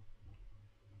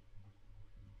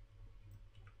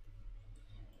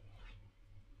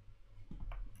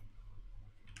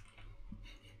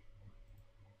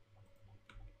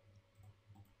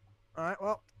 Alright,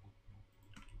 well.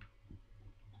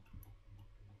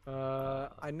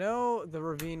 I know the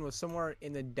ravine was somewhere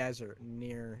in the desert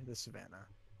near the savannah.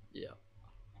 Yeah.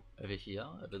 Over here?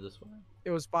 Over this way?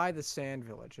 It was by the sand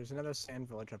village. There's another sand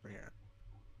village over here.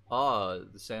 Oh,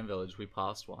 the sand village. We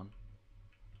passed one.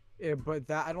 Yeah, but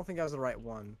that I don't think that was the right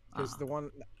one. Because the one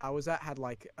I was at had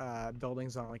like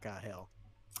buildings on like a hill.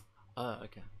 Oh,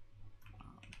 okay.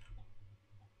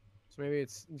 So maybe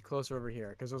it's closer over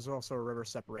here, because there's also a river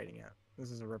separating it. This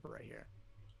is a river right here.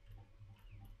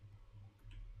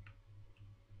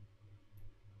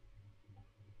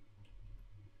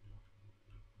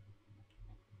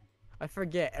 I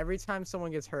forget, every time someone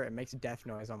gets hurt, it makes death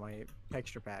noise on my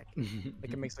texture pack.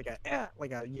 Like it makes like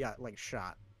you got like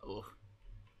shot. Oh.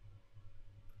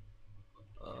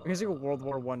 It makes like a World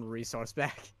War I resource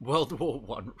pack. World War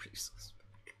One resource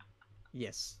pack.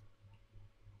 Yes.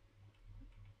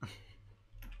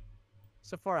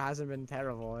 So far, it hasn't been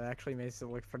terrible. It actually makes it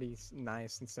look pretty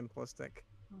nice and simplistic.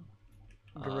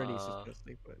 Gritty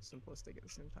simplistic, but simplistic at the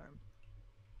same time.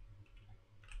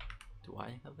 Do I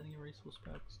have any resource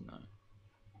packs? No.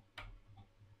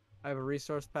 I have a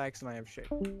resource packs and I have shit.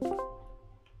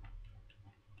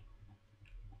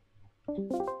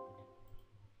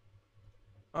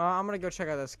 I'm gonna go check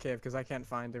out this cave because I can't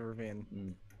find the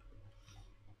ravine.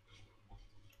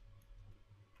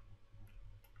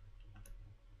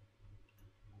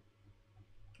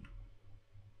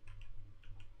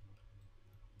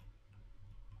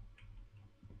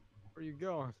 Where you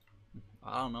going?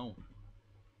 I don't know.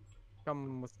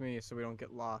 Come with me so we don't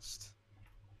get lost.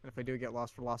 And if I do get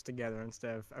lost, we're lost together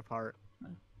instead of apart.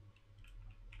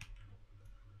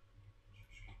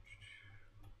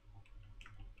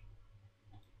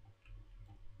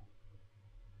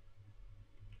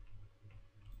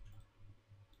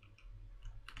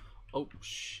 Oh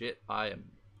shit! I am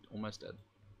almost dead.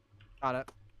 Got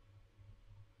it.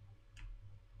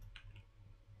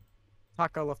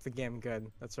 Taco left the game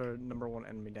good. That's our #1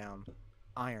 enemy down.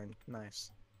 Iron.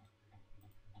 Nice.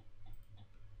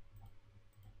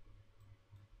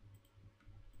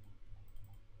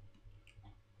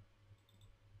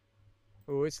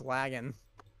 Ooh, it's lagging.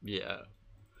 Yeah.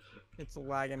 It's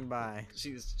lagging by.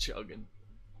 She's chugging.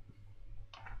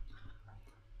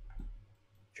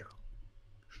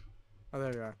 Oh,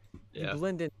 there you are. Yeah. You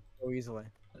blend in so easily.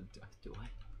 Do I?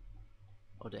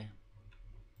 Oh damn.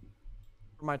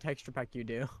 For my texture pack, you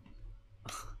do.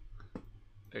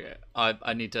 Okay.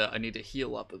 I need to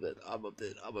heal up a bit. I'm a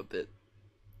bit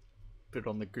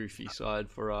on the goofy side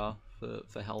for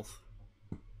health.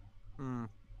 Hmm.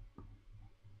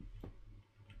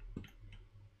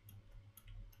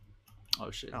 Oh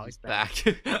shit, Oh, he's he's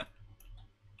back.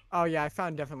 Oh yeah, I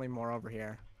found definitely more over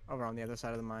here. Over on the other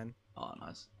side of the mine. Oh,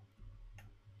 nice.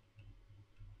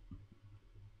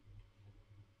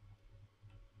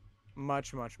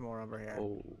 Much more over here.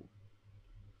 Oh.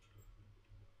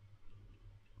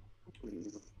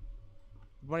 The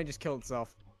bunny just killed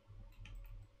itself.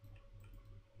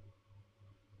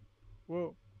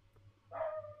 Whoa.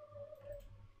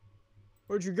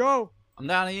 Where'd you go? I'm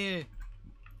down here.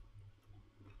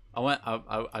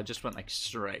 I just went like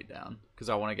straight down because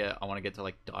I want to get to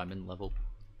like diamond level.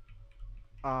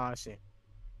 Ah, I see.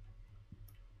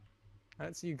 I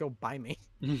didn't see you go by me.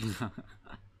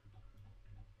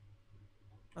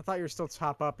 I thought you were still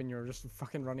top up and you were just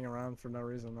fucking running around for no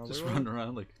reason. I was Just like, running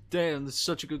around like, damn, this is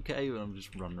such a good cave, and I'm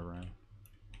just running around.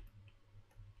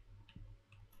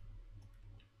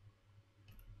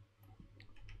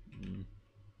 Mm.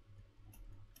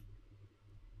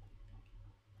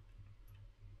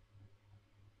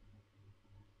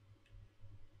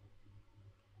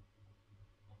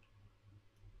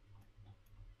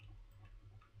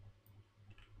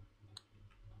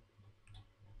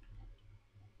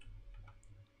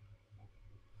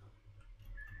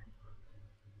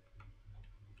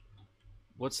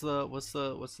 What's the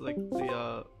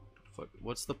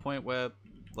point where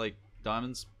like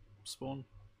diamonds spawn?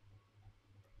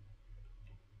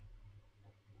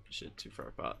 Shit, too far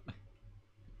apart.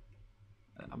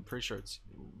 I'm pretty sure it's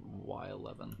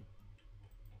Y11.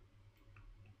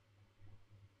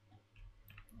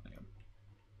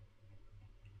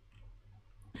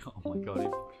 Oh my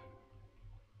god.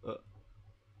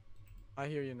 I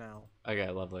hear you now. Okay,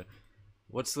 lovely.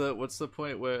 What's the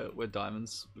point where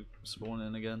diamonds spawn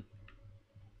in again?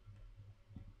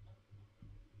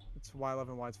 It's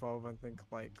Y11, Y12, I think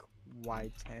like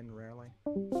Y10 rarely.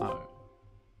 Oh.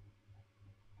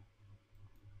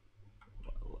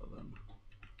 Y11.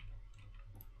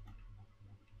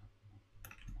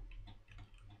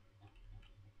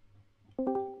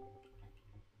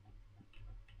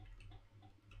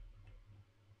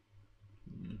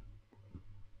 Hmm.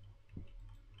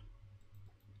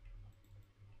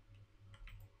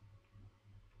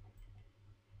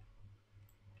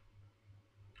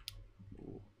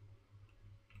 Ooh.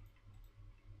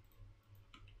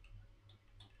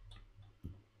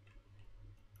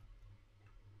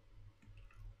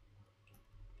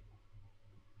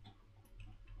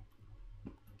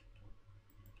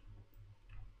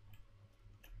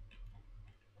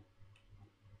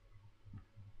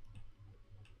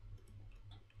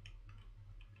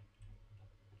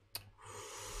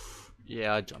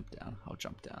 Yeah, I jumped down. I'll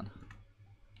jump down.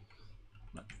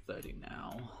 I'm at 30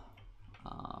 now.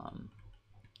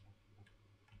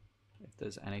 If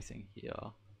there's anything here,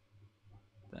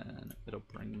 then it'll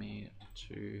bring me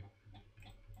to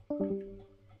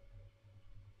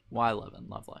Y11.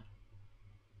 Lovely.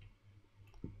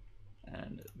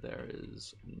 And there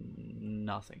is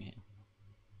nothing here.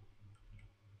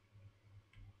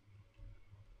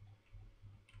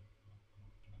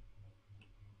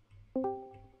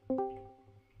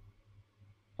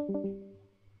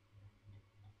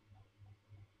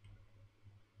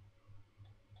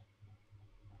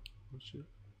 Oh shit.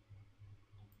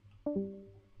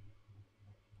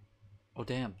 Oh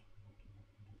damn.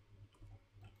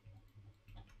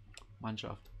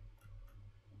 Mineshaft.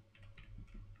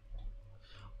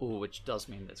 Oh, which does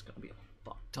mean there's gonna be a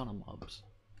fuck ton of mobs.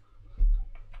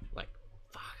 Like,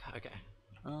 fuck, okay.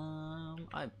 I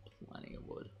have plenty of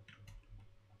wood.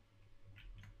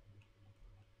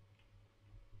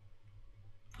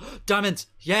 Diamonds!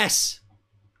 Yes!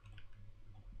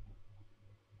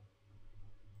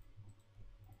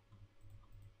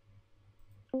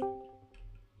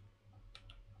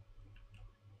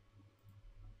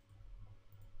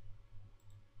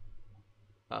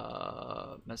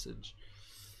 Message.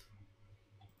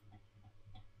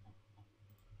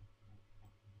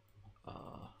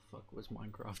 was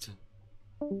Minecraft.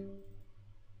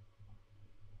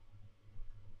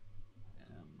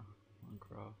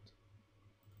 Minecraft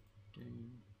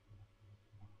game.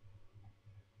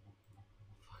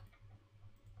 Fuck.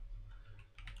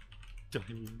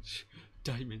 Diamonds.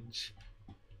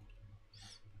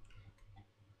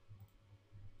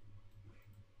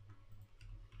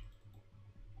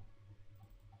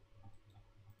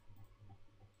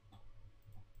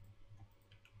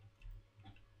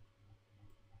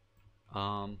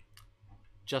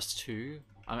 Just two.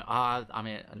 I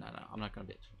mean, no, I'm not gonna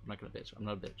bitch. I'm not gonna bitch. I'm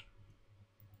not a bitch.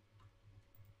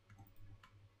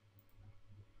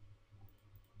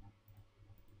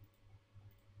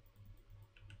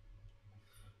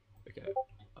 Okay.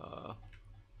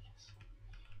 Yes.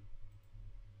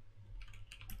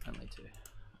 Only two.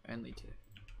 Only two.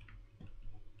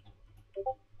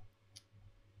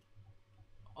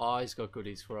 Oh, he's got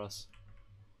goodies for us.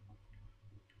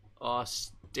 Oh,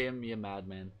 stem, you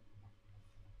madman.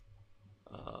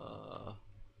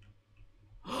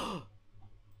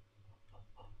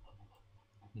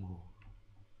 More.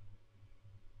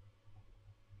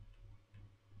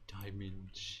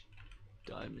 Diamonds,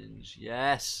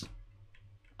 yes.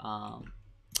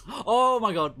 Oh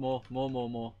my god, more.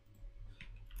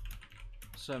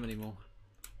 So many more.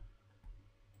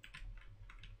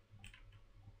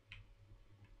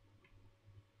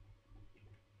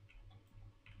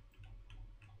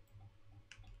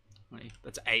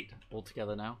 That's 8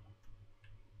 altogether now.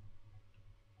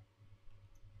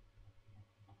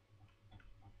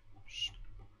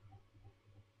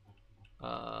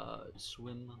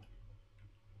 Swim.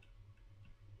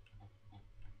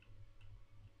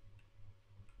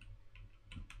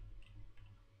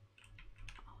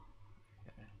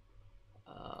 Okay.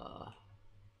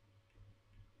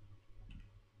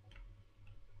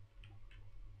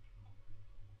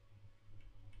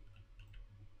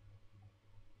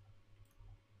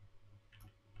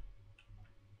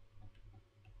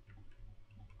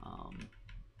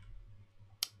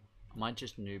 I might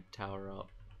just noob tower up.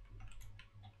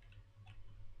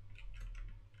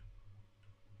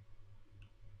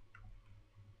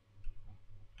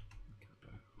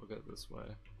 Okay, we'll go this way.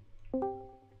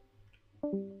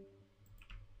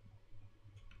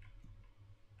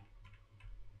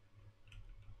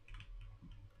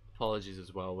 Apologies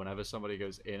as well. Whenever somebody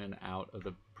goes in and out of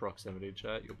the proximity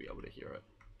chat, you'll be able to hear it.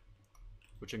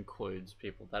 Which includes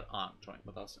people that aren't joining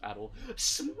with us at all.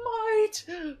 Smite!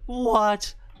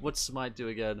 What? What's Smite do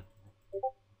again?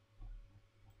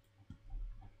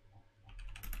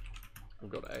 We've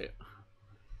got 8.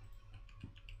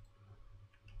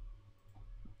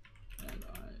 And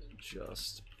I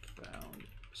just found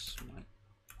Smite.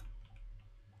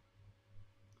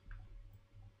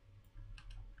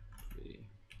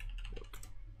 Look.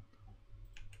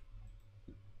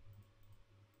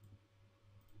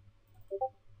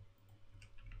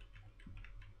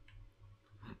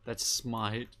 That's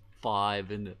Smite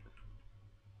 5 in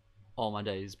all my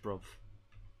days, bruv.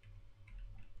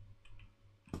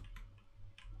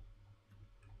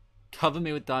 Cover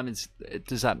me with diamonds.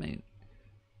 Does that mean?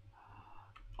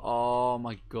 Oh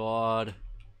my god.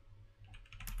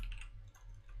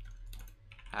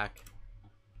 Hack.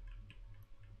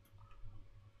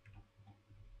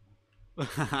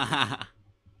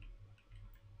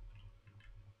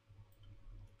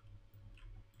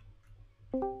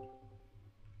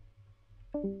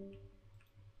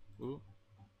 Ooh.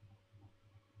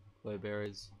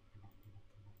 Glowberries.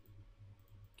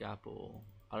 Gapple.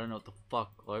 I don't know what the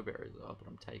fuck glowberries are, but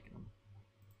I'm taking them.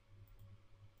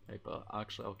 Paper.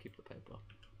 Actually, I'll keep the paper.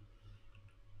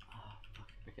 Oh,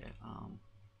 fuck. Okay.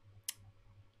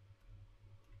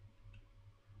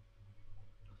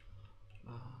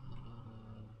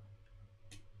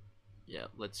 Yeah,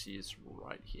 let's use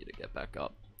right here to get back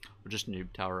up. We'll just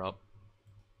noob tower up.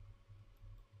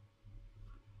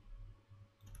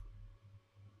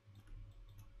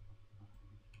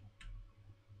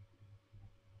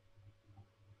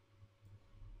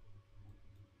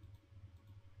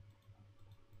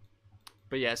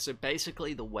 But yeah, so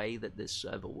basically the way that this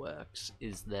server works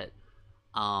is that,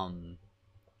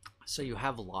 so you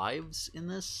have lives in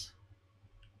this,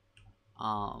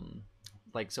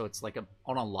 like, so it's like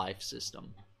on a life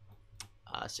system.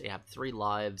 So you have 3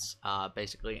 lives,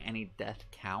 basically any death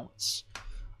counts,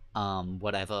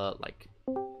 whatever, like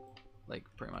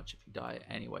pretty much if you die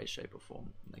any way, shape or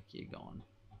form, like you're gone.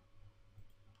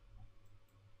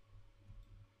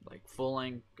 Like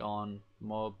falling, gone,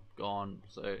 mob, gone,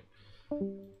 so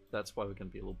that's why we're gonna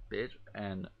be a little bitch,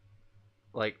 and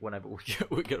like whenever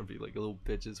we're gonna be like a little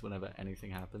bitches whenever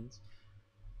anything happens.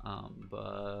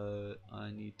 But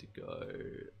I need to go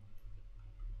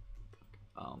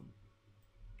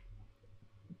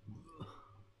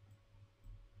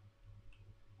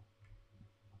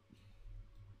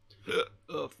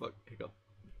Oh fuck, hiccup.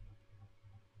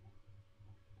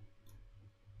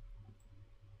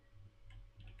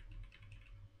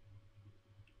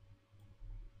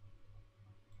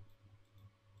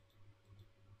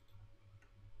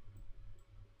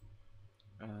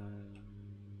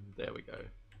 There we go.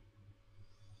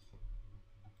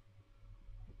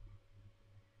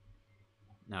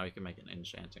 Now we can make an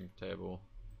enchanting table.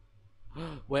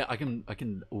 Wait, I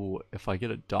can. Oh, if I get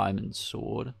a diamond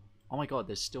sword. Oh my god,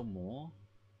 there's still more.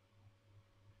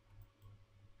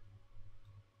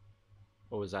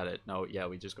 Or was that it? No, yeah,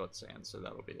 we just got sand, so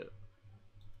that'll be it.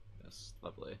 Yes,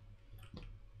 lovely.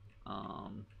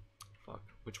 Fuck.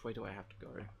 Which way do I have to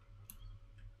go?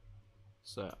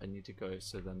 So I need to go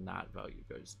so then that value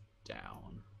goes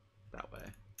down that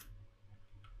way.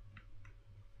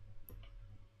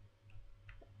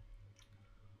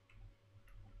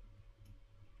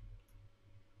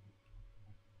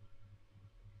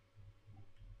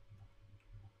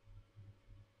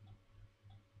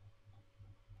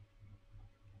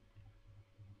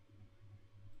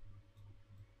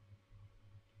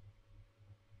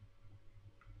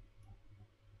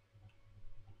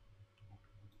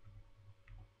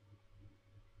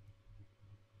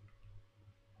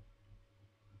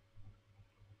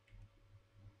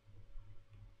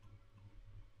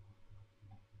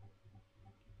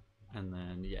 And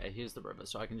then, yeah, here's the river.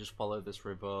 So I can just follow this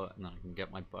river, and then I can get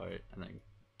my boat, and then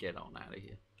get on out of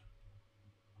here.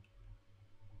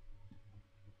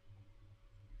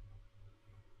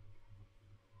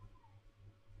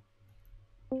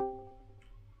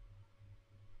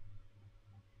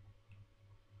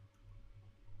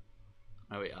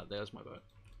 Oh yeah, there's my boat.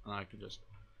 And I can just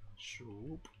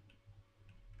shoop.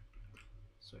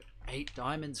 So 8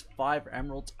 diamonds, 5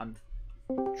 emeralds. I'm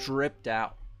dripped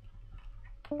out.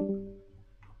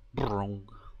 Brong.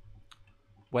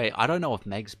 Wait, I don't know if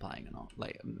Meg's playing or not.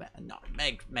 Like, no,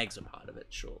 Meg's a part of it,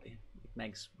 surely.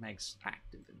 Meg's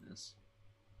active in this.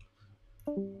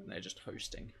 They're just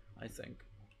hosting, I think.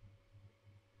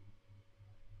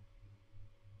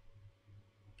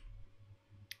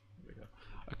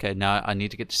 Okay, now I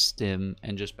need to get to Stim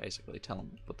and just basically tell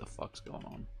him what the fuck's going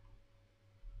on.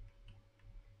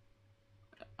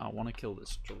 I want to kill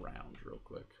this drowned real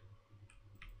quick.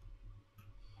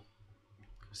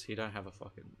 Because he don't have a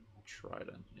fucking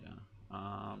trident, yeah.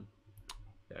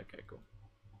 Yeah, okay, cool.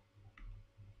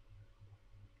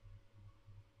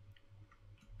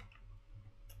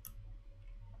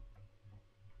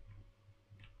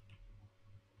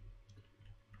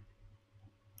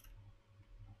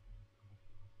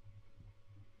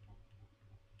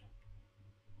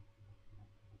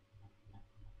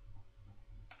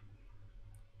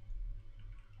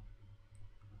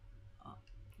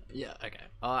 Yeah, okay.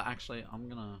 Actually, I'm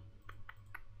gonna...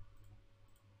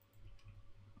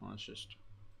 Let's just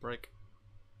break.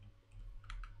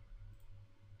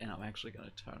 And I'm actually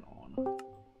gonna turn on...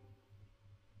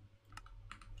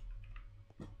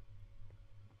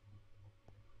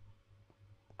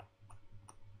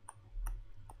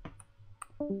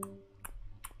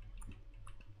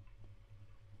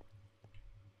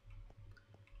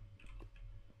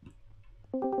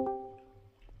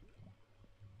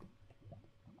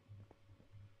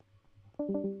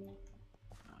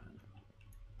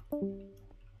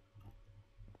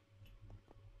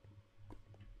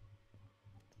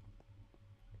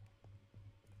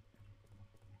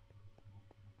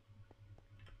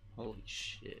 Holy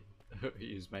shit.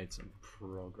 He's made some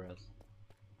progress.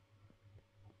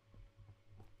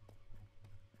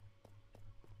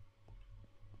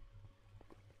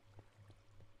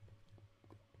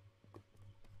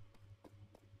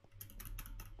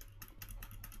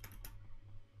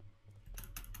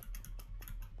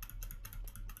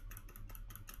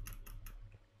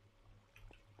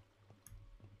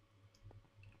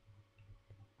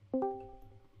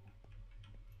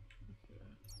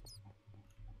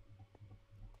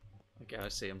 Okay, I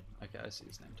see him. Okay, I see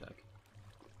his name tag.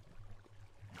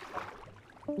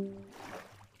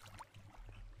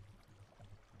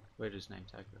 Where'd his name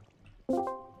tag go?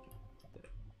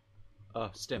 Oh,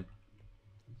 Stim.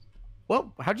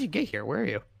 Well, how'd you get here? Where are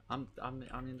you? I'm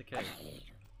in the cave.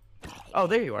 Oh,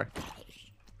 there you are.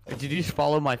 Did you just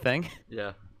follow my thing?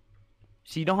 Yeah.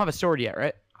 So you don't have a sword yet,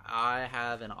 right? I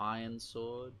have an iron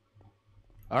sword.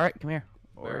 All right, come here.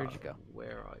 Where'd you go?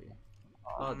 Where are you?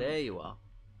 Oh, there you are.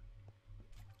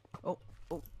 Oh.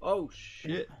 Oh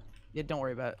shit. Yeah, don't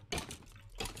worry about it.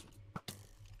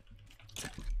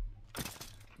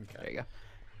 Okay. There you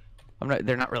go.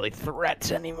 They're not really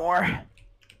threats anymore.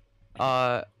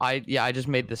 I just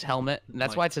made this helmet, and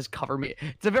that's why it says cover me.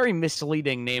 It's a very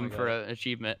misleading name for an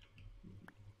achievement.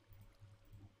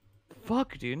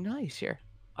 Fuck, dude, nice here.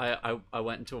 I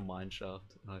went into a mine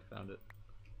shaft and I found it.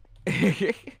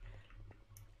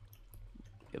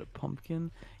 Get a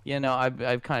pumpkin. Yeah, no,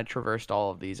 I've kind of traversed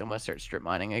all of these. I'm gonna start strip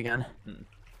mining again.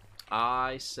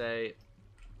 I say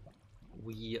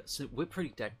we're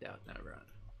pretty decked out now, right?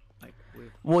 Like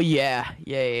well, yeah,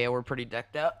 we're pretty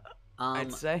decked out.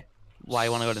 I'd say. Why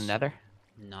you want to go to Nether?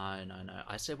 No.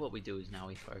 I say what we do is now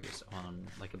we focus on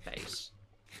like a base.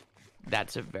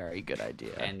 That's a very good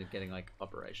idea. And getting like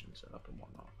operations set up and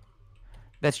whatnot.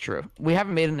 That's true. We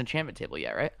haven't made an enchantment table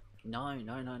yet, right? No.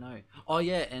 Oh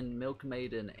yeah, and Milk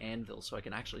made an anvil, so I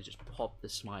can actually just pop the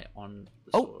smite on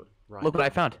the sword. Right. Look what I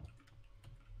found.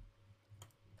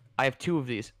 I have 2 of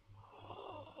these.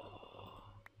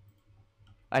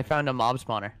 I found a mob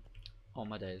spawner. Oh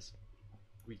my days.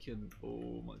 We can.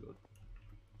 Oh my god.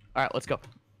 All right, let's go.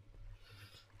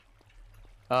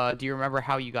 Do you remember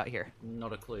how you got here?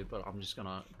 Not a clue, but I'm just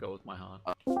gonna go with my heart.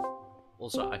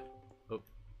 Also,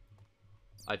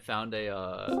 I found a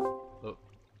oh,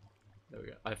 there we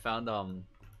go. I found a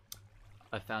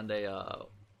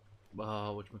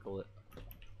whatchamacallit?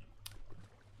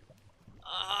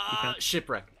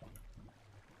 Shipwreck.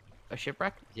 A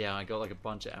shipwreck? Yeah, I got like a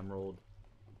bunch of emerald.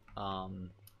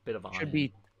 Bit of iron. Should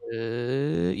be.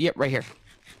 Yep, right here.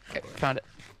 Okay, found it.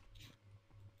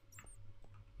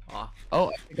 Oh,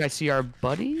 I think I see our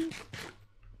buddy.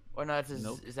 Or no,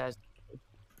 is that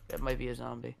might be a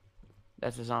zombie.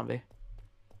 That's a zombie.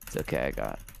 It's okay, I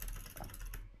got it.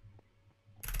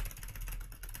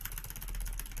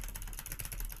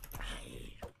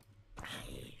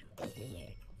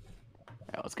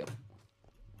 Alright, let's go.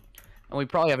 And we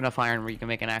probably have enough iron where you can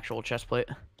make an actual chest plate.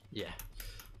 Yeah.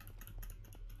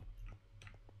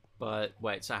 But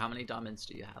wait, so how many diamonds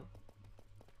do you have?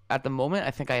 At the moment,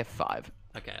 I think I have 5.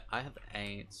 Okay, I have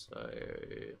 8, so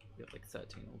we have like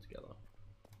 13 altogether.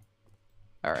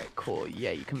 Alright, cool.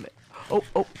 Yeah, you can. Oh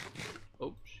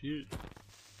shit.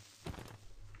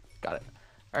 Got it.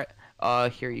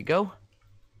 Alright, here you go.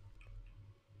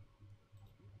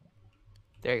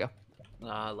 There you go.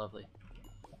 Ah, lovely.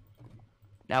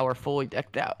 Now we're fully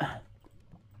decked out.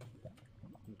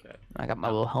 Okay. I got my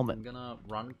little helmet. I'm gonna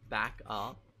run back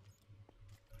up.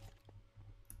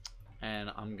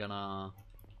 And I'm gonna,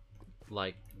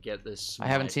 like, get this. I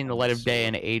haven't seen the light of day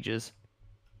in ages.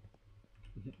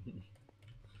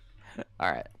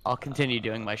 Alright, I'll continue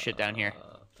doing my shit down here.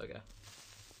 Okay.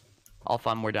 I'll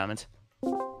find more diamonds.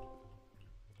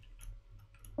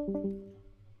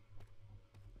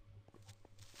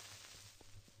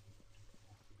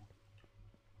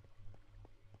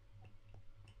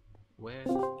 Where?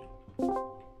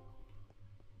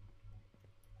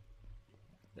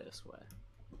 This way.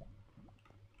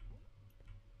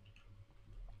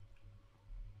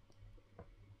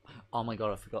 Oh my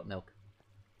god, I forgot milk.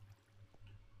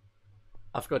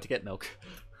 I forgot to get milk.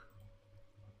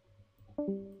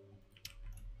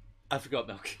 I forgot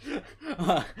milk.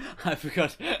 I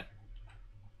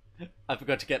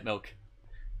forgot to get milk.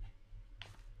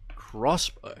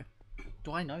 Crossbow.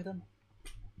 Do I know them?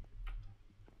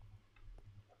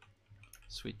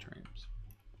 Sweet dreams.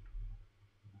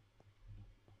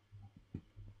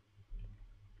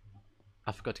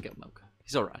 I forgot to get milk.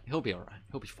 He's alright. He'll be alright.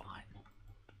 He'll be fine.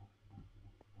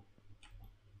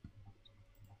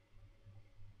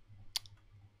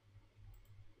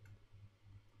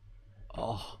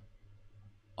 Oh.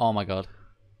 Oh my god.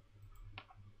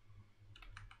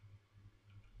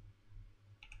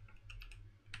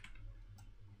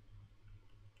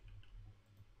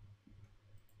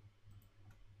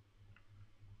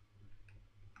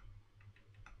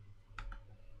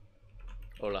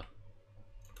 Hola.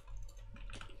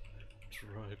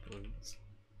 Dry bones.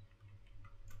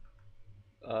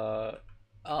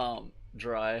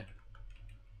 Dry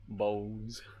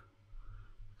bones.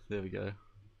 There we go.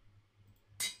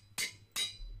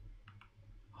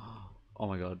 Oh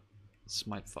my god.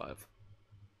 Smite 5.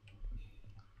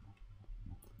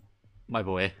 My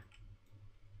boy.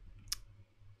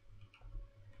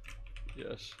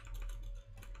 Yes.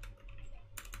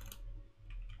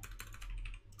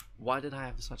 Why did I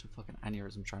have such a fucking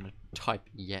aneurysm trying to type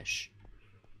yes?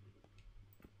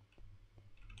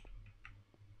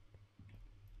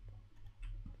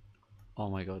 Oh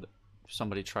my god.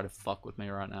 Somebody try to fuck with me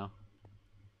right now.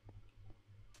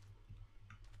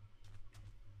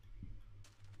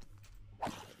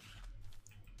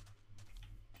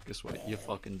 Guess what? You're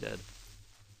fucking dead.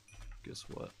 Guess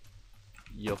what?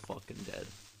 You're fucking dead.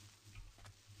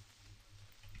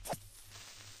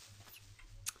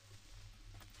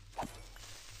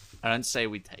 I don't say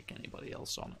we take anybody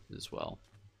else on as well.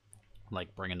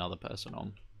 Like bring another person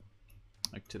on,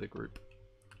 like to the group.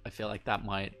 I feel like that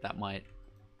might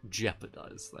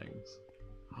jeopardize things.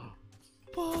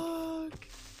 Fuck.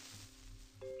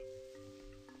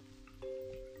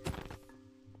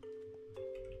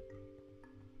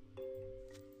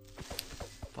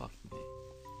 Fuck me.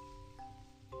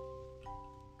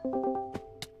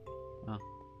 Oh.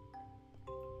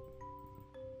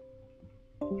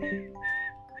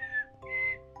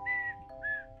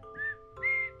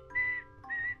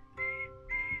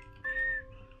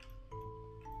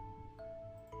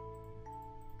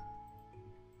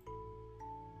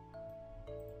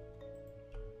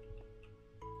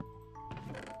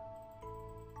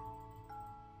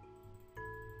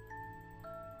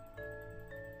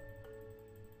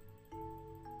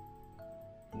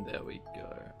 There we go,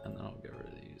 and then I'll get rid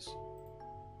of these.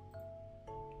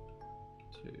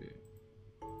 2.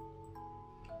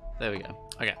 There we go.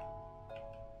 Okay.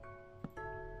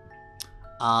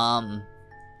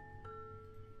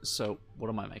 So what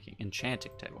am I making?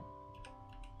 Enchanting table.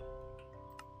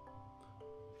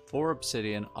 4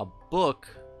 obsidian, a book.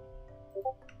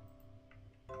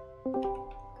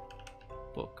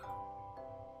 Book.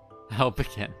 Help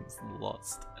again. It's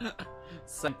lost.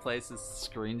 Same place as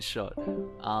screenshot.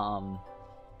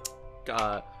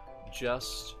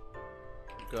 Just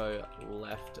go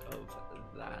left of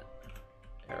that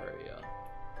area.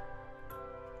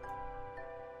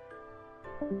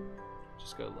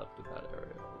 Just go left of that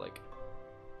area. Like,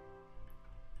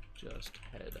 just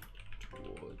head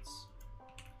towards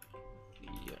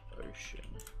the ocean.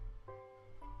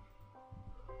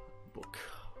 Book.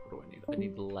 What do I need? I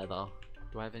need leather.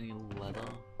 Do I have any leather?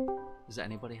 Does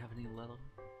anybody have any leather?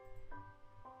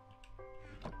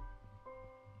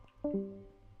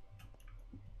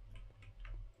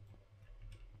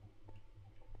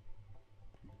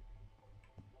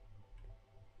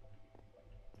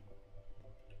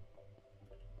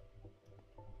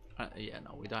 Yeah,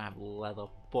 no, we don't have leather.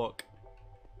 Book.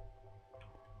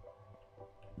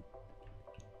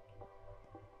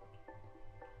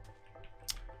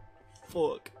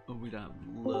 Fuck. Oh, we don't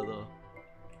have leather.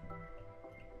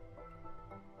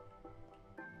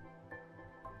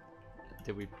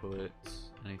 Did we put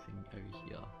anything over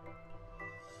here?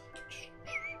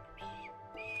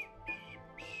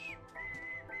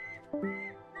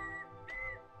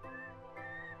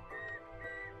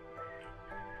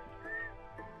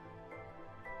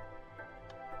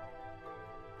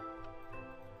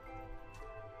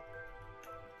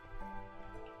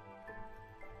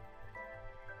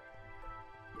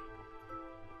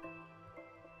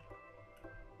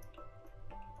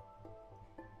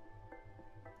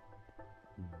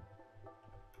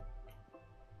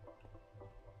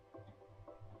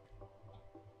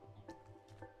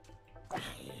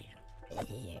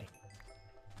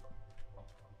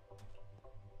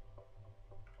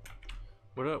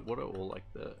 What are all like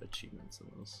the achievements in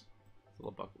this? Fill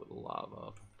a bucket with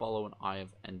lava. Follow an eye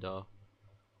of Ender.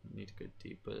 Need to go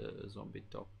deeper. Zombie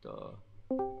doctor.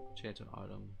 Enchant an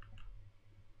item.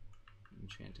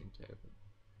 Enchanting table.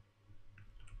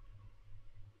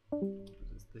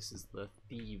 This is the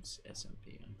Thieves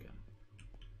SMP. Okay.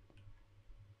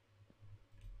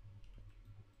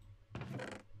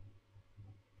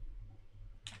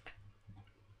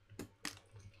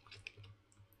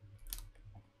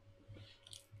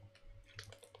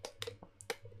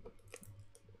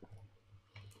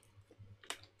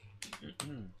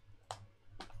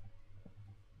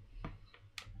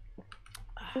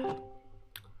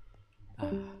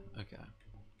 Okay.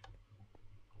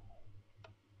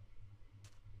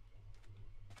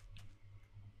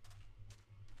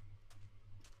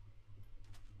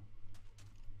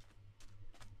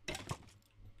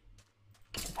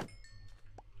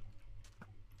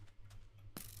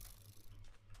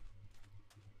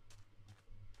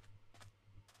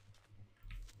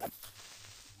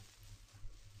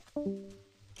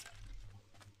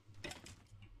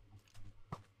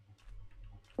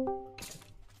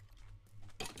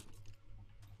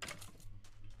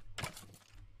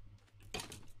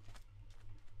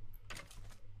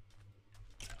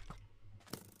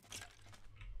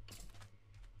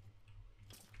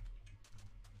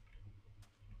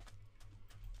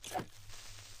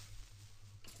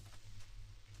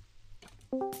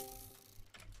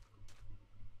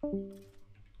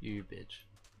 You bitch.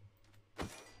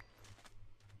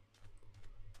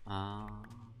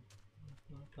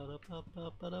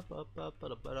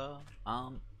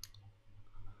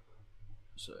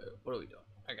 So what are we doing?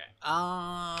 Okay.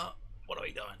 What are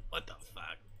we doing? What the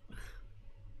fuck?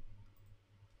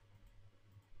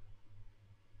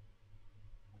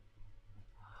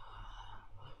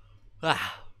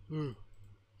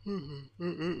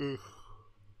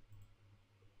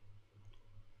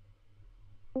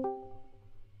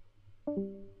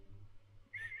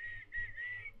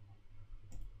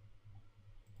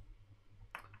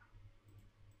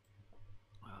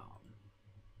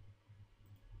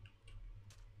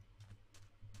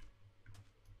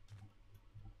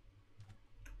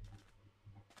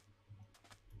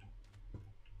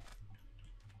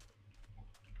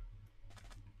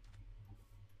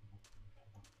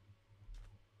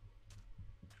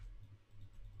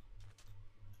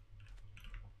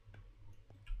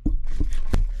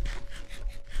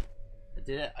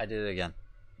 I did it again.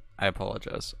 I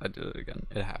apologize. I did it again.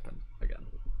 It happened again.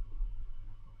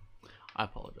 I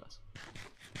apologize.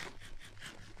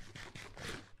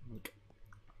 Okay.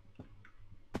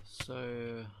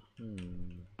 So,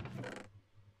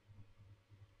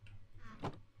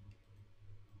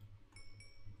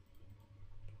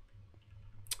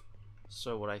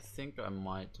 So what I think I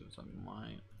might do is I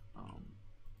might,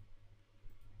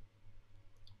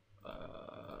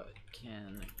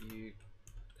 can you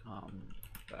come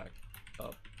back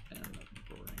up and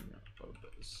bring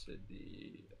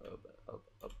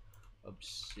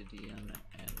obsidian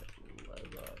and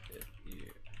leather if you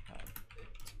have it.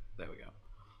 There we go.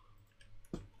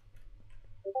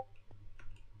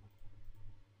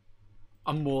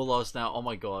 I'm more lost now. Oh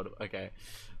my god. Okay.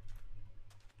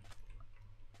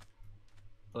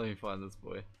 Let me find this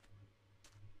boy.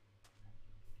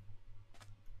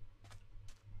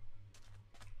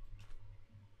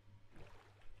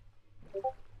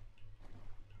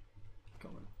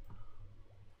 Come on.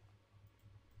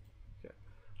 Okay.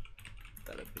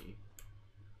 That'd be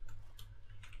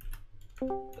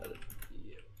great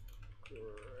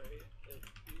if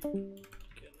you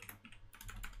can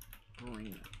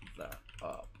bring that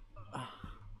up.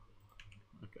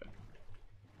 Okay.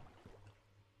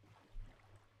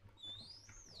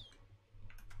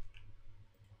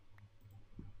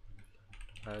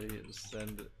 How do you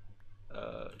send me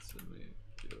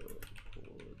your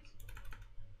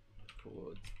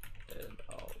chords and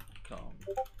I'll come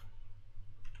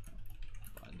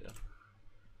find you.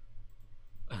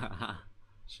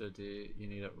 Should you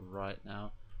need it right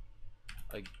now?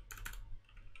 I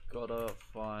gotta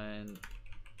find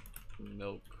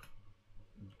milk.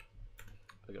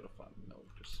 I gotta find milk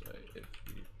to say if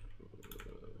you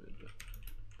could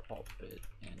pop it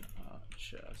in a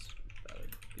chest,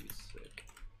 that'd be sick.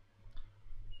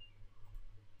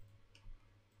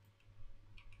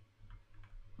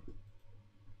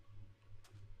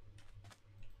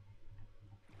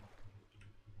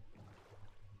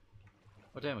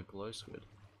 Oh damn, a glow squid.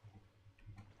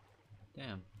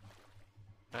 Damn.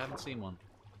 I haven't seen one.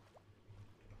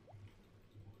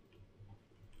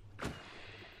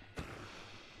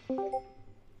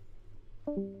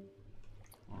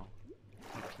 Oh,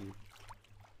 thank you.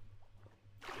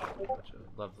 Such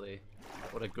a lovely,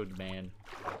 what a good man.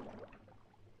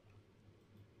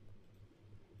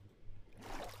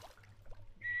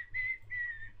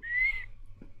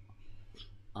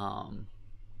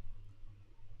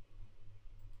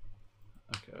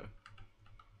 Okay.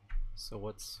 So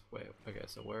what's, wait, okay,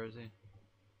 so where is he?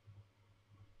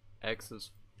 X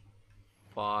is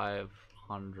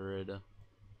 500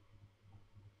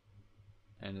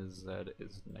 and his Z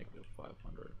is negative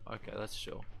 500. Okay, that's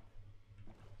chill.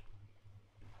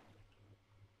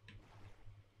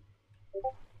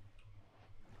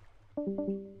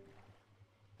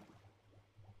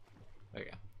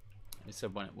 Okay. He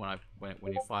said when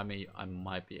you find me, I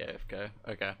might be AFK.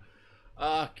 Okay.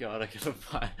 Oh god, I gotta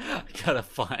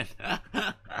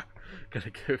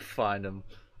go find him.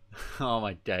 Oh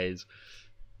my days.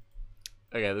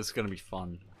 Okay, this is gonna be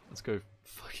fun. Let's go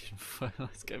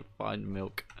let's go find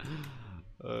milk.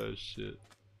 Oh shit.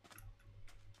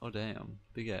 Oh damn,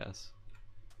 big ass.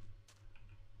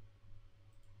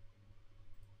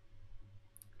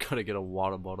 Gotta get a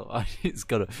water bottle. He's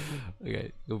gotta.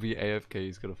 Okay, he'll be AFK.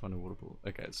 He's gotta find a water bottle.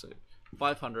 Okay, so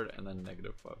 500 and then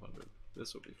negative 500.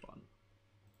 This will be fun.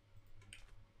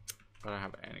 I don't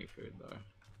have any food though.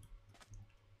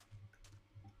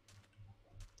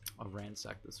 I'll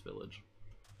ransack this village.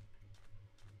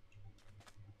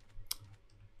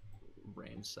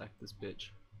 Ransack this bitch.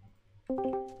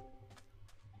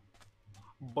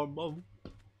 Bum bum.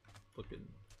 Fucking.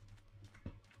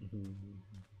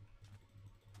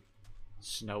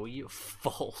 Snowy?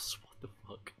 False. What the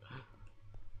fuck?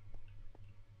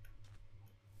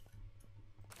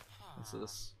 What's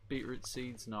this? Beetroot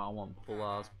seeds? No, I want full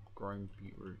ass grown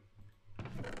beetroot.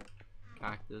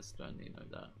 Cactus? Don't need no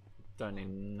that. Don't need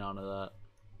none of that.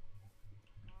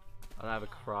 I don't have a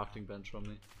crafting bench on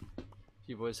me. If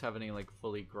you boys have any like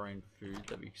fully grown food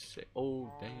that we say?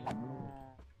 Oh damn.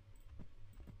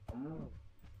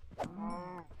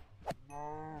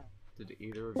 Did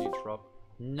either of you drop?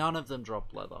 None of them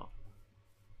dropped leather.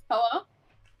 Hello?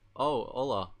 Oh,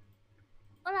 hola.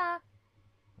 Hola.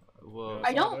 Well,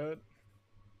 I don't.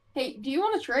 Hey, do you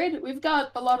want to trade? We've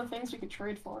got a lot of things we could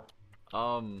trade for.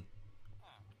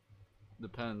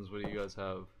 Depends. What do you guys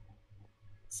have?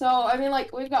 So, I mean,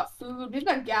 like, we've got food, we've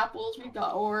got gapples, we've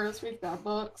got ores, we've got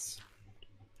books.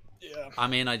 Yeah. I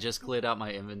mean, I just cleared out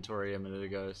my inventory a minute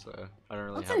ago, so I don't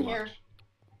really What's have in much. here?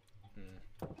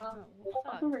 Fuck.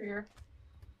 What's over here?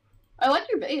 I like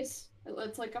your base.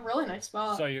 It's like a really nice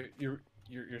spot. So you're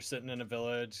sitting in a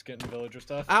village, getting villager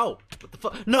stuff. Ow! What the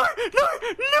fuck? No! No!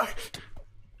 No!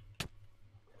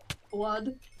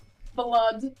 Blood.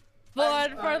 Blood.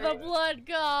 Blood for the blood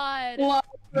god. Blood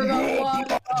for the blood.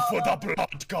 Blood for the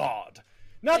blood god.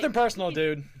 Nothing personal,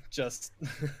 dude. Just.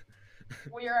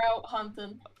 We are out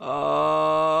hunting.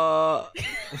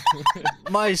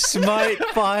 My smite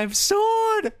 5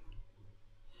 sword.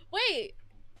 Wait,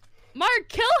 Mark,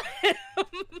 kill him.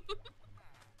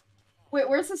 Wait,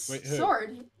 where's the Wait, who?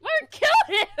 sword? Mark, kill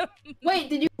him. Wait,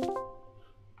 did you?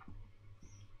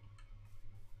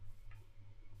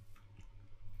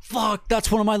 Fuck! That's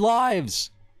one of my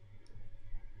lives.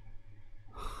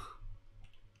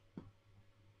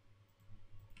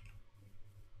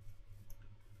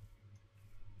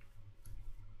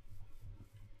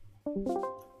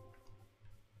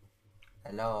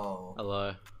 Hello.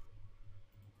 Hello.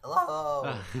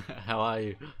 Hello. How are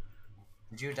you?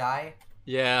 Did you die?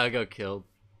 Yeah, I got killed.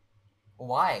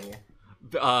 Why?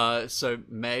 So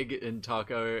Meg and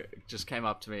Taco just came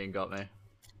up to me and got me.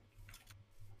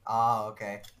 Oh,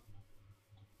 okay.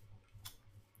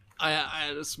 I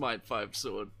had a smite 5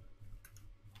 sword.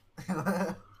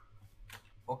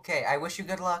 Okay, I wish you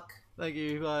good luck. Thank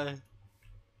you, bye.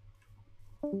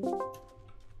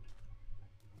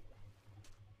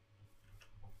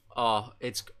 Oh,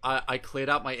 I cleared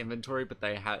out my inventory, but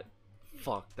they had...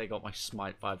 Fuck, they got my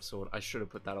smite 5 sword. I should have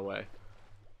put that away.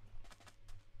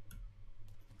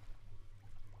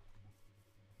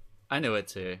 I knew it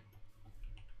too.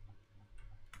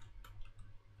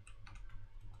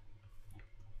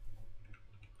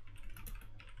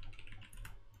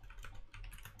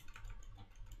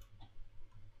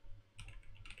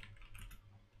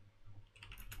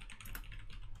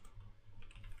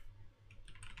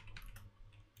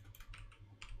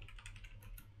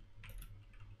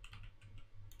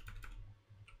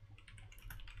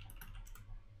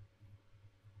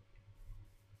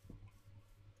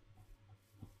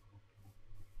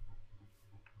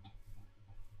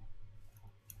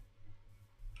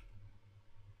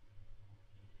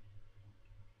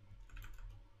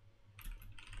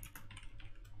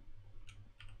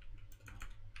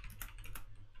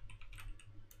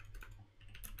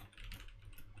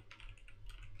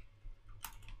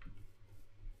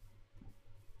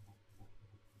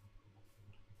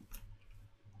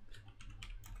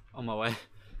 On my way.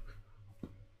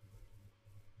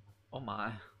 Oh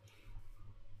my.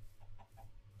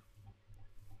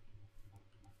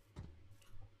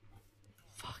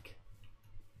 Fuck.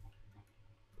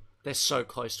 They're so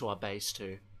close to our base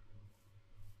too.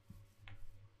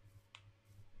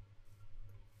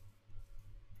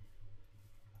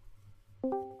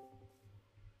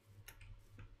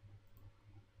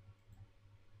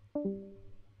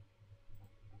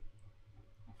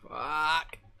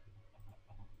 Fuck.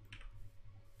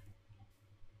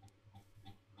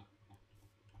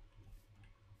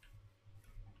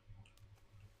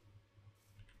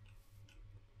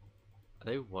 Are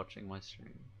they watching my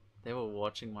stream? They were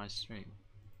watching my stream.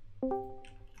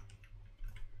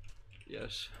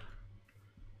 Yes.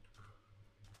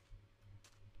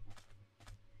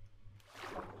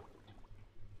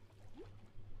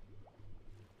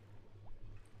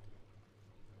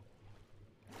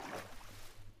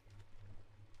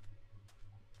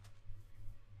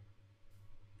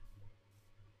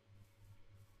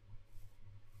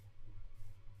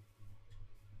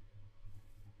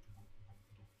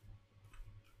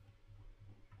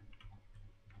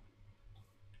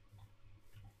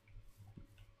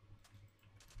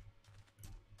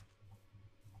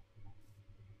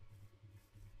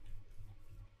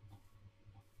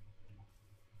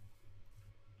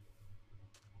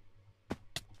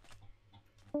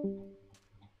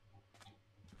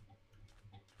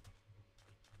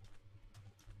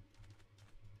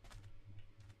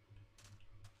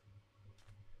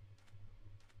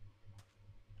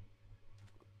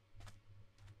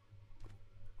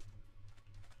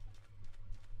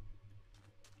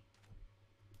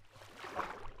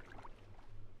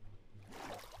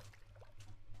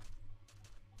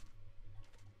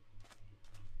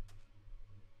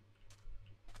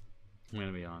 I'm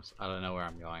gonna be honest. I don't know where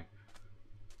I'm going.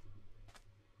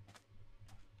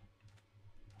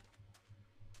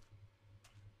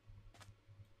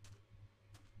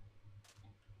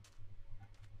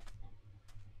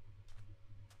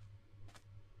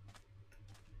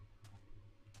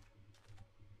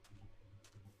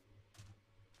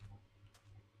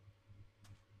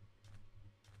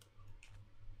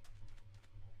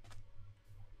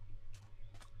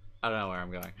 I don't know where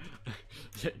I'm going.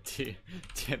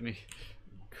 Get me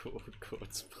cool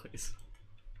chords, please.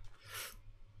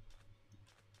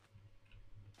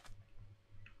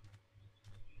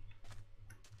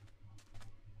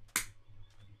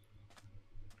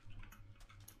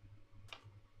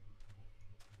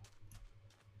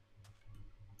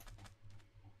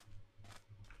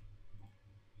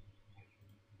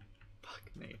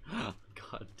 Fuck me.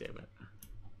 God damn it.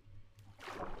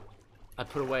 I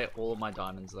put away all of my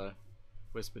diamonds though.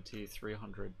 Whisper T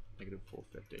 300, negative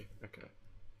 450. Okay.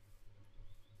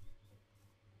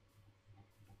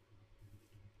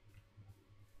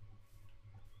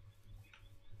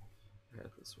 Okay,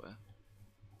 this way.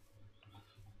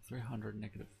 300,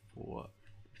 negative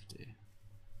 450.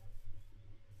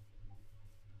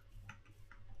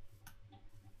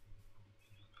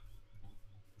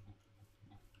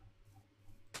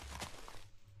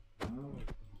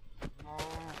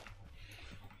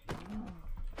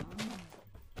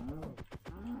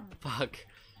 Fuck.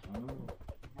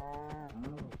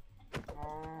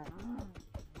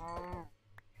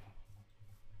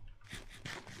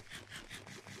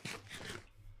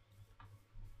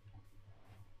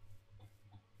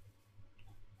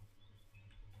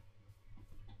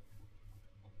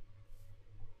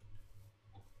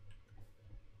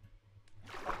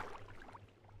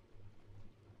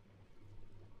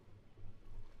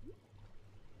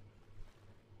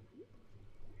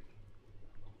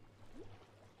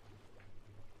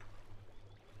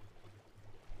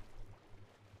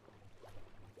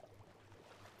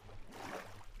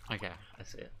 Okay, I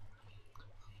see it.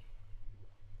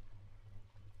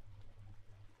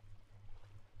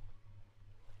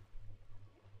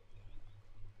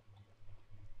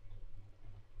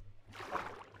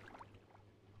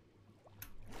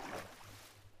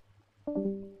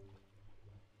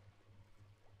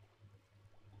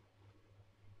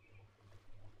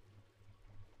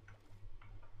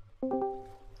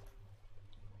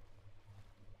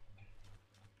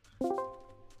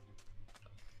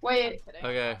 Wait.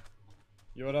 Okay.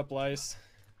 You what up, Lice?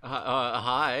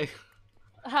 Hi.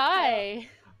 Hi.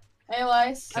 Hey,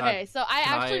 Lice. Can Okay, so I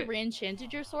can actually I-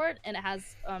 re-enchanted your sword, and it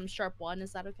has sharp 1.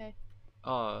 Is that okay?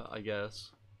 I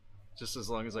guess. Just as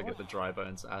long as I get the dry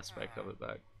bones aspect of it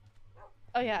back.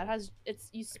 Oh yeah,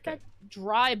 you spent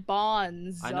dry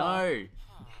bonds. I know.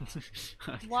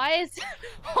 Why is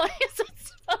it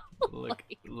so Look,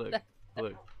 like that?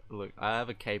 look. I have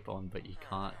a cape on, but you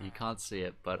can't see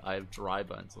it. But I have dry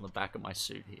bones on the back of my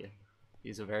suit here.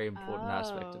 These are a very important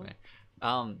aspect to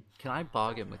Oh. me. Can I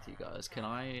bargain with you guys? Can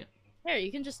I? Here,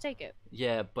 you can just take it.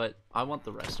 Yeah, but I want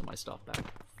the rest of my stuff back.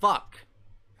 Fuck.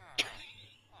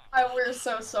 We're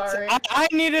so sorry. I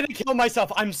needed to kill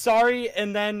myself. I'm sorry,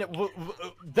 and then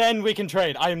we can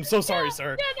trade. I am so sorry,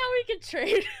 sir. Yeah, now we can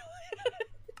trade.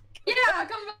 Yeah,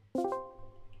 come back.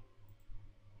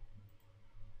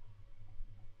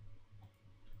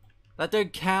 That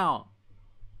don't count.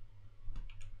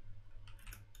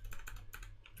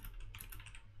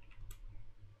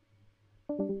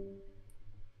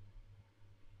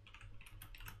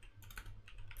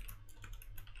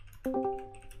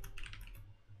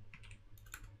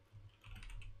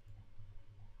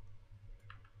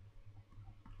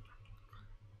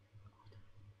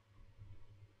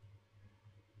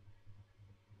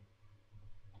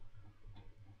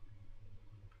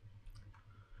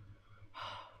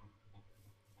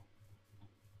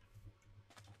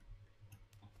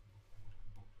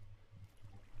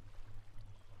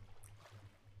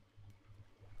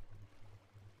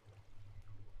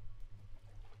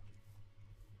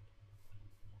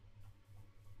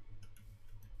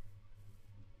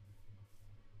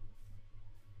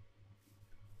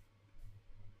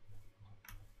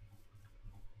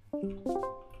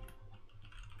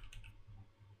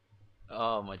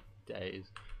 Oh my days.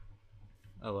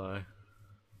 Hello.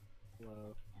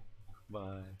 Hello.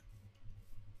 Bye.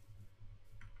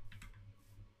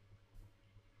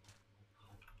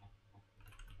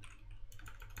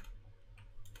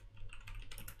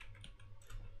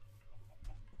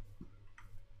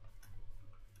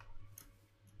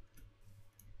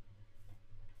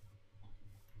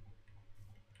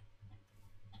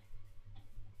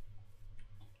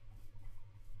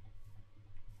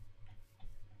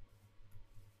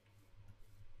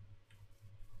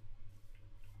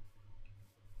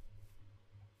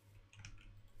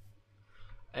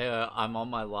 I'm on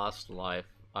my last life.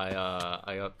 I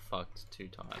got fucked 2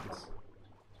 times.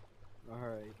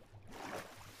 Alright.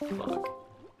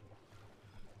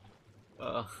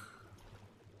 Fuck.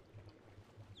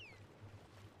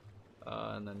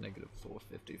 And then negative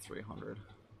 450, 300.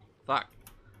 Fuck.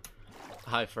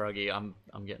 Hi Froggy, I'm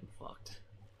getting fucked.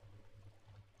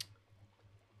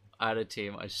 I had a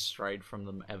team, I strayed from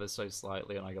them ever so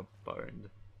slightly and I got boned.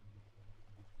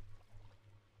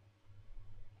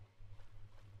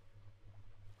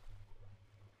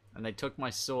 And they took my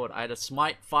sword. I had a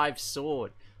Smite 5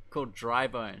 sword called Dry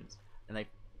Bones. And they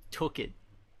took it.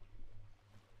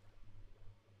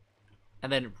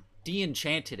 And then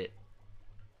de-enchanted it.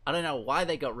 I don't know why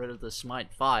they got rid of the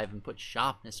Smite 5 and put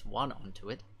Sharpness 1 onto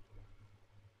it.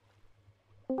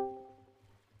 What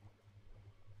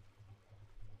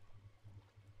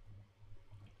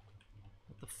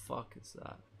the fuck is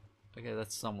that? Okay,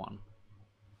 that's someone.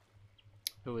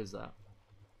 Who is that?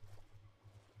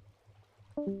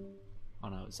 Oh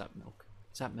no, is that milk?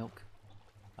 Is that milk?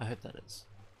 I hope that is.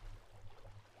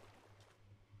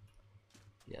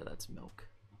 Yeah, that's milk.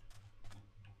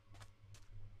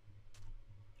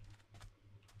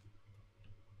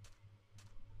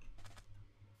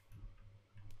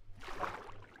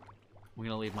 I'm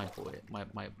gonna leave my boy, my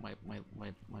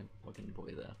fucking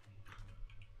boy there.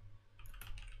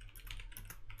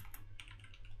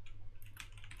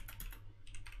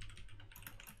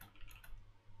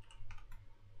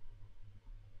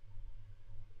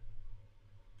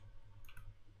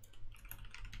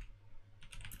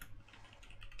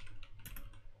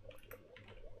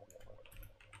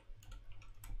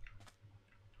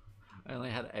 I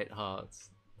only had 8 hearts.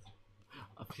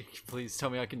 Please tell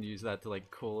me I can use that to like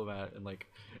call him out and like,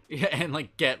 yeah, and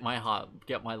like get my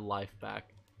life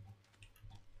back.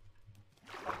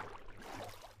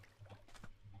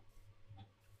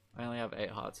 I only have 8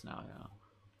 hearts now. Yeah.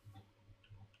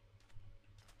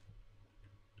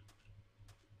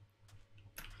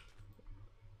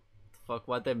 Fuck!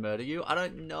 Why'd they murder you? I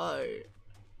don't know.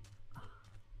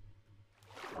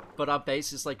 But our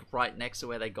base is like right next to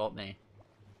where they got me.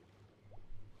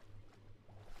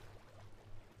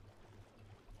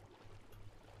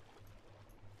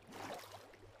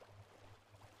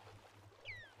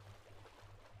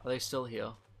 Are they still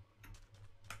here?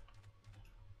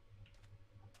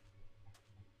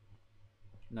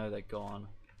 No, they're gone.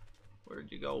 Where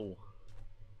did you go?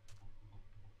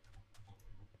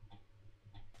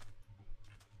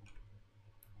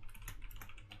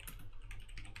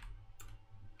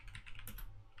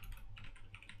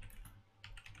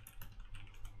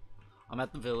 I'm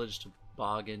at the village to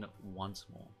bargain once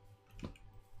more.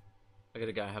 I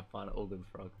gotta go have fun. All good,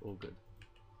 frog. All good.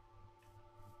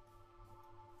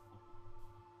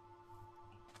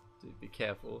 Dude, be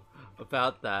careful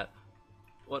about that.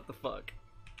 What the fuck?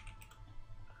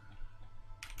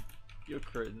 You're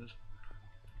cringe.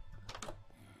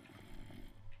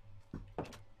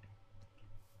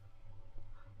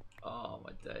 Oh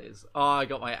my days. Oh, I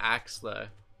got my axe though.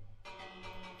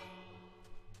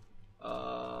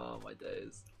 Oh my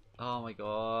days. Oh my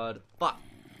god. Fuck.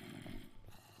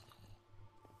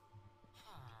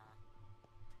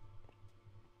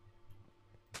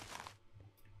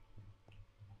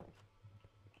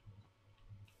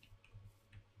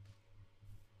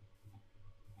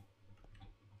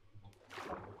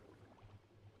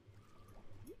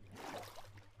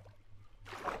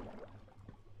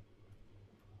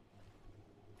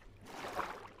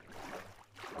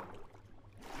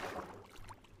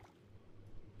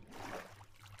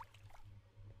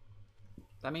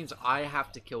 That means I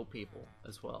have to kill people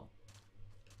as well.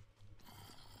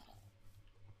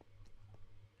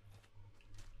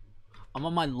 I'm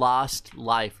on my last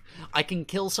life. I can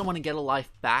kill someone and get a life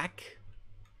back.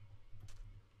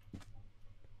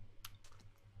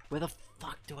 Where the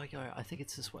fuck do I go? I think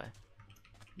it's this way.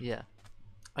 Yeah.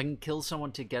 I can kill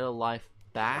someone to get a life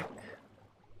back.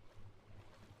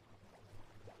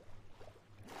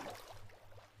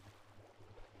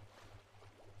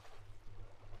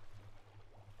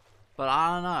 But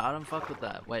I don't know, I don't fuck with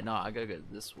that. Wait, no, I gotta go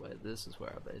this way. This is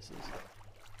where our base is,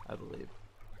 I believe.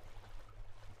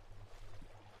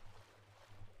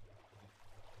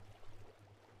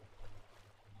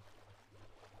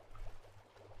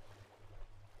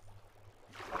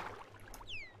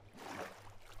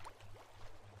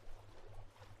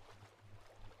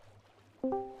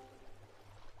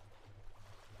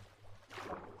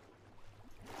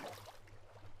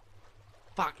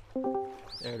 Fuck!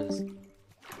 There it is.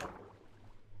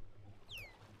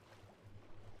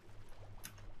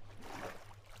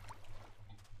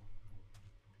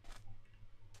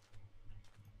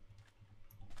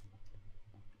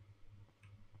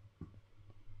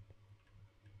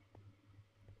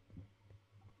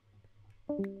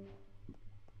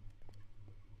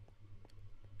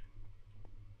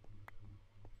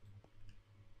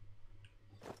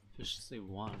 Efficiency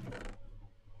 1.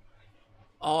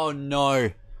 Oh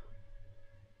no!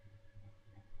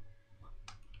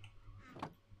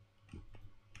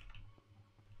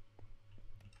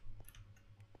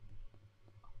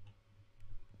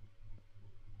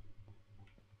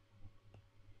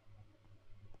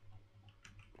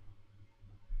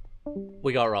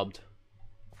 We got robbed.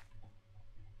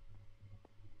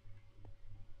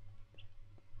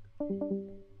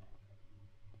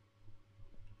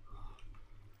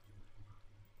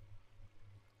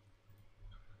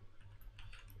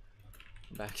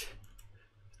 Back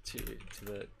to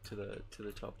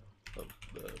the top of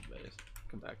the base.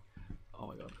 Come back. Oh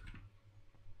my god.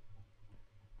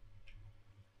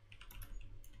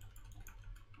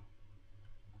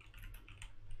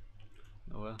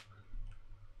 Oh well.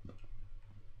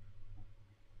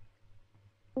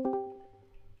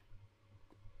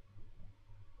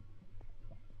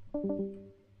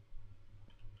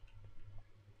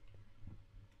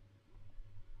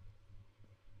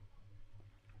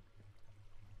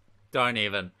 Don't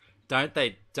even. Don't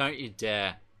you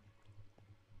dare.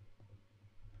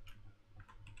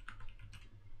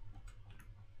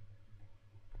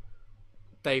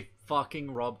 They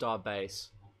fucking robbed our base.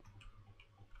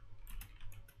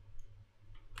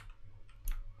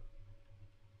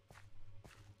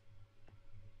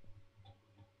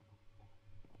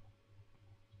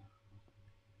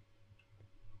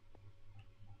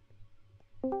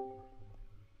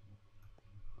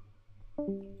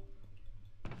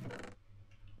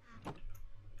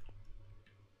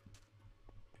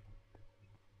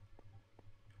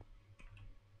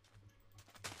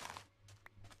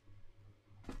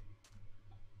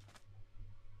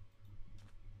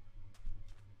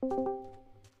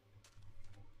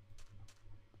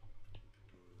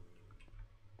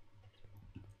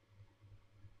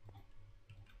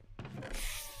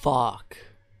 Fuck.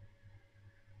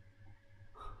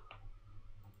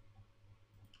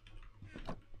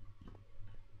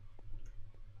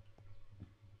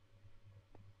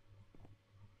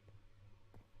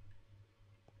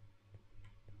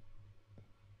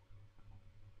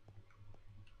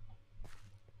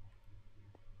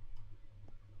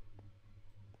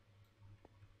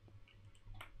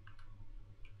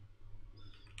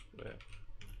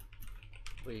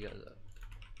 Where you guys at?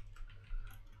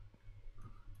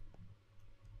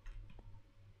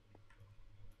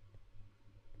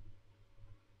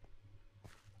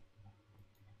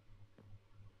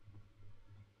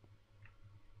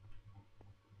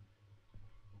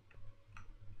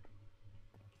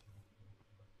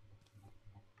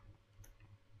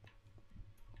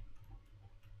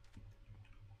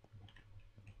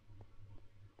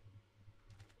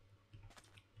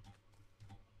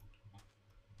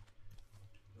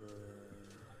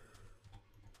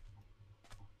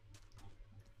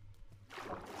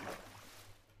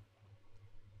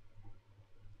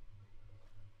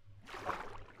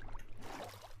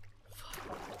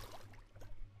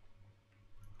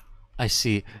 I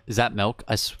see. Is that milk?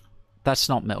 That's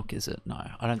not milk, is it? No,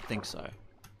 I don't think so.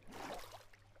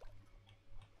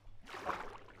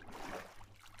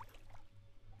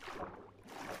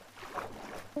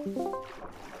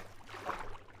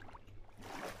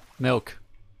 Milk.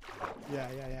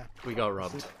 Yeah. We got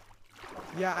robbed.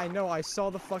 Yeah, I know. I saw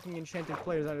the fucking enchanted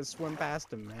players. I just swim past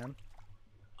them, man.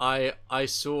 I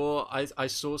saw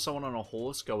someone on a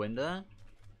horse go in there.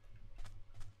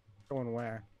 Going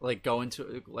where? Like go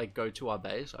to our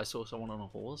base. I saw someone on a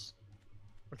horse.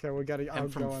 Okay, we gotta.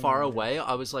 And from far away,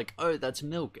 I was like, "Oh, that's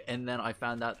milk," and then I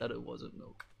found out that it wasn't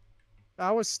milk.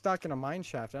 I was stuck in a mine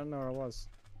shaft. I don't know where it was.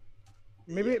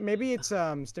 Maybe it's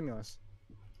stimulus.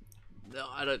 No,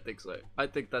 I don't think so. I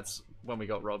think that's when we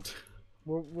got robbed.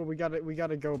 Well, we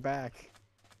gotta go back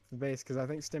to the base because I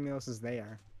think stimulus is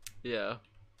there. Yeah,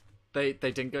 they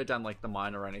didn't go down like the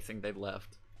mine or anything. They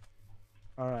left.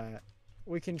 All right,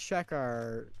 we can check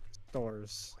our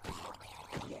stores.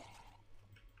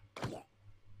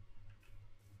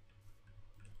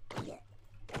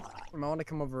 I want to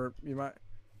come over. You might.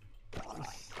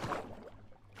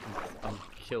 I'm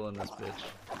killing this bitch.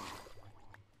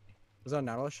 Is that a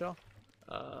nautilus shell?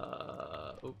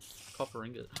 Oops, copper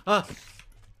ingot. Ah!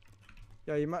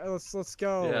 Yeah, you might. Let's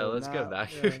go. Yeah, let's go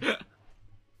back.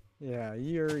 Yeah,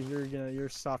 you're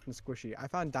soft and squishy. I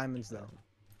found diamonds though.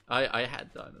 I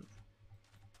had diamonds.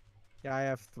 Yeah, I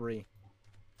have 3.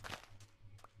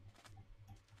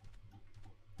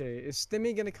 Okay, is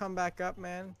Stimmy gonna come back up,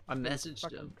 man? I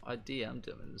messaged him. I DM'd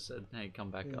him and said, "Hey,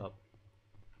 come back up."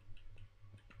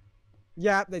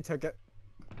 Yeah, they took it.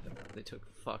 They took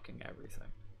fucking everything.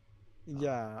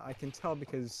 Yeah, I can tell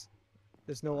because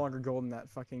there's no longer gold in that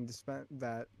fucking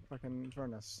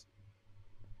furnace.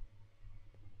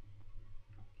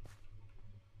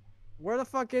 Where the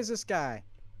fuck is this guy?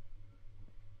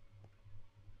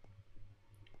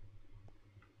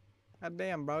 God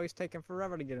damn, bro, he's taking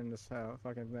forever to get in this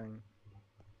fucking thing.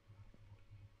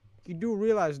 You do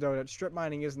realize though that strip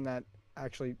mining isn't that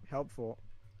actually helpful.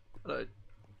 I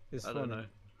don't know.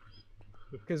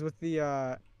 Because with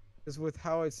the is with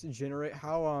how it's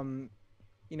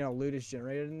you know, loot is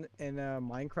generated in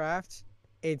Minecraft,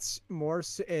 it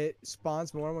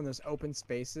spawns more when there's open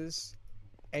spaces,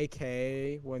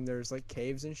 aka when there's like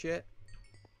caves and shit.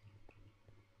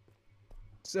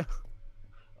 So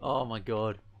Oh my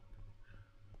god.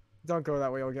 don't go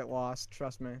that way, you'll get lost,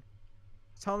 trust me.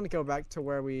 Tell him to go back to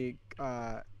where we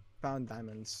found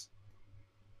diamonds.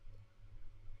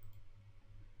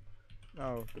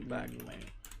 Oh, Come back, man.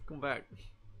 Come back.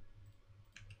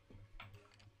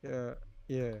 Yeah,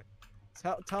 yeah.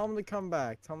 Tell him to come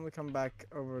back. Tell him to come back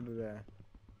over to there.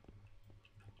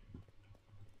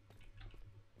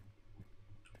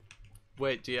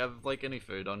 Wait, do you have like any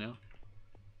food on you?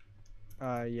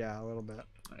 Yeah, a little bit.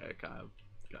 I kind of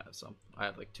have some. I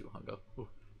have like 2 hunger. Ooh.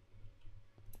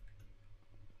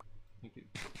 Thank you.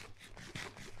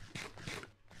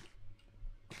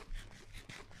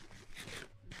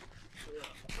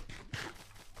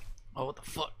 Oh, what the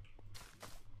fuck?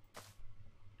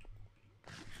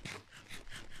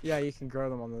 Yeah, you can grow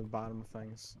them on the bottom of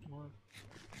things. What?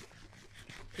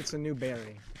 It's a new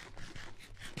berry.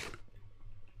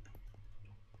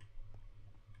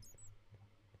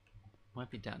 Might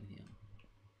be down here.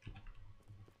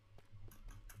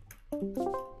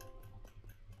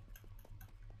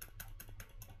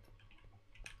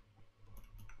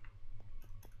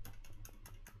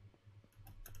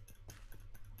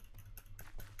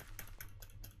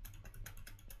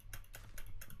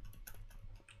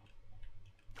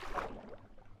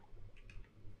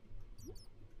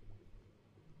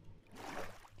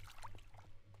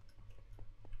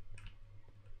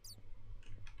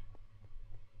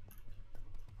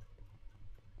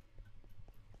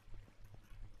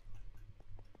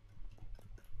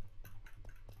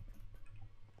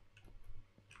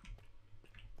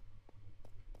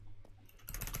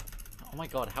 Oh my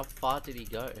god, how far did he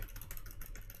go?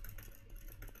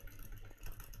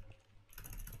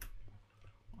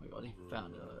 Oh my god, he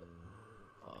found a...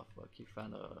 Oh fuck, he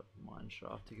found a mine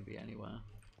shaft. He could be anywhere.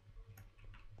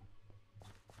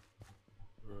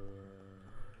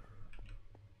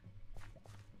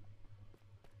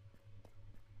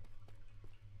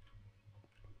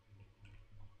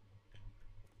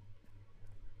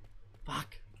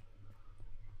 Fuck.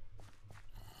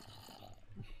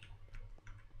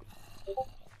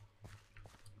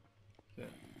 Okay.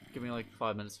 Give me like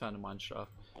 5 minutes, found a mine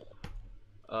shaft.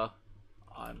 I'm...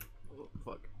 Oh,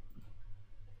 fuck.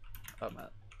 I'm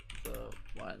at the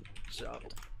mine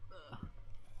shaft.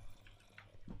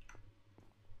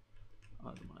 I'm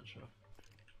at the mine shaft.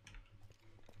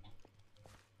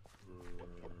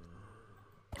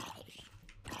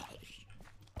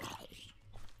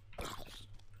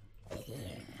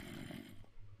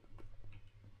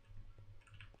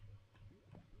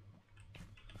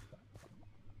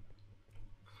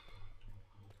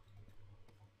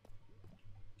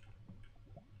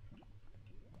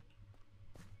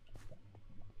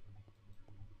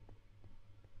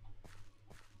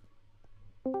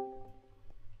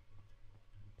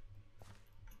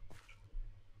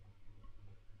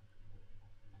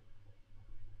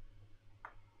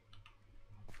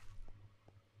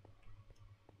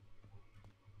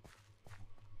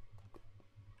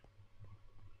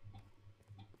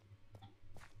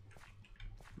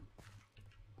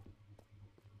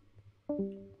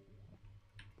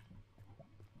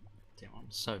 Damn, I'm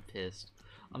so pissed.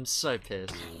 I'm so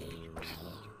pissed.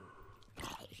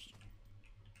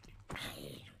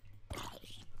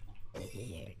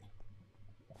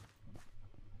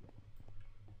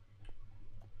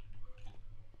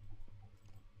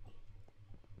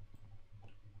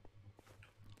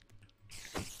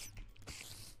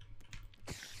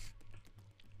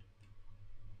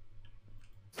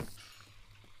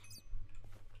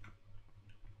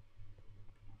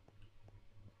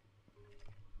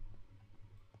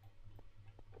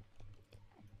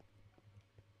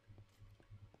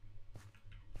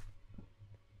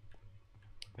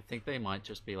 I think they might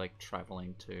just be like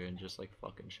traveling to and just like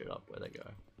fucking shit up where they go.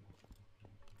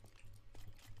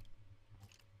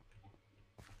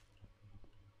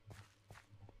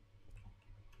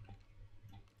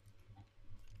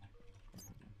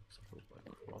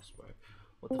 Crossbow.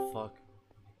 What the fuck?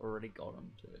 Already got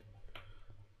him too.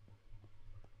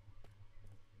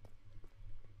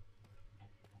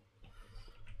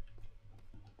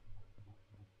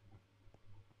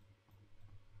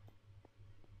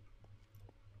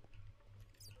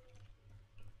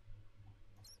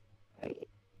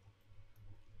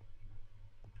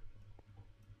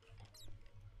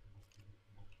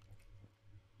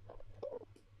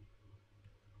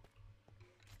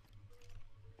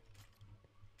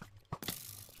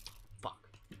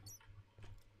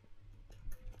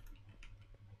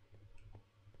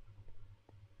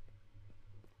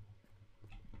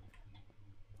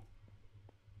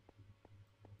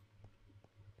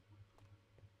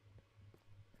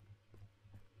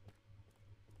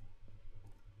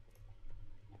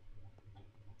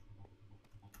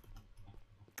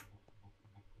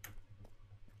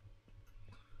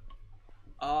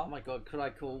 Oh my god, could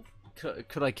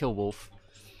I kill Wolf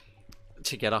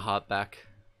to get a heart back?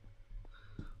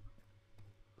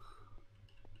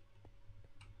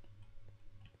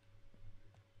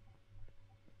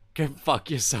 Go fuck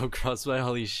yourself, Crossway.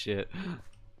 Holy shit.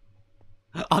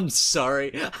 I'm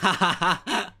sorry.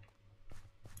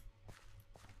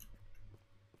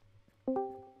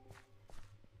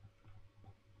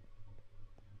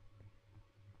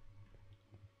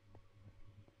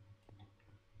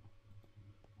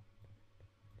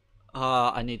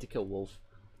 I need to kill Wolf.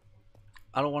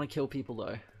 I don't want to kill people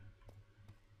though.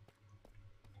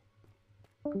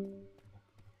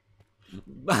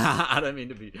 I don't mean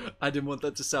to be. I didn't want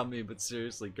that to sound mean, but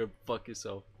seriously, go fuck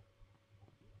yourself.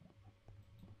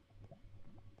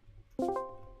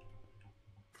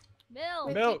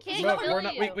 Milk,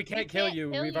 we can't kill you.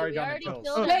 We've already done it.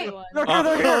 killed Hey, everyone. they're here,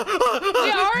 they're here.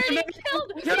 We already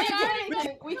killed. We can't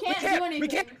do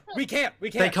anything. We can't.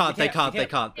 They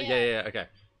can't. Yeah, okay.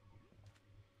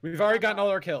 We've already gotten all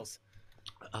our kills.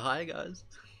 Hi, guys.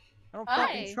 I don't Hi.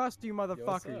 fucking trust you,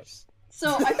 motherfuckers.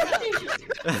 So I think you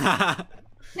should.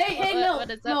 Hey, Milk,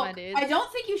 what is up, my Milk, dude? I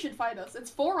don't think you should fight us.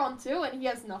 It's 4-on-2 and he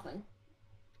has nothing.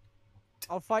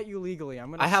 I'll fight you legally.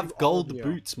 I'm gonna. I have shoot all of gold you.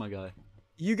 boots, my guy.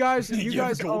 You guys You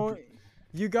have gold own.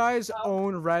 You guys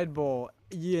own Red Bull.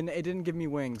 And it didn't give me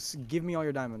wings. Give me all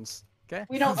your diamonds. Okay.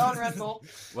 We don't own Red Bull.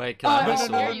 Wait, can I have a no,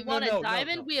 sword? no, You want a no,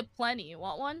 diamond? no. We have plenty. You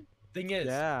want one? Thing is,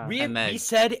 Yeah. we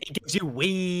said it gives you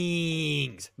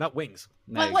wings, not wings.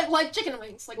 Meg, Like chicken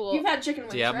wings. Like Cool. you've had chicken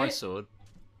wings, do you have right? my sword?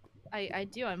 I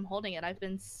do. I'm holding it. I've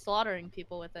been slaughtering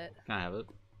people with it. Can I have it?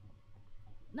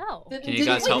 No. Can you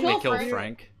guys help me kill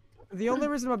Frank? The only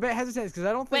reason I'm a bit hesitant is because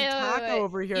I don't think Taco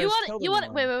over here. You has want? killed You want?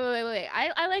 anyone. Wait.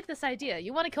 I like this idea.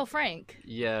 You want to kill Frank?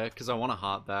 Yeah, because I want a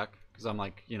heart back. Because I'm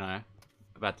like, you know,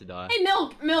 about to die. Hey,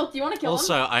 Milk, do you want to kill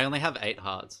Also, him? I only have 8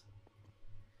 hearts.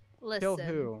 Listen. Kill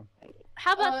who?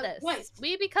 How about this? Weiss.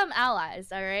 We become allies,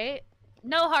 all right?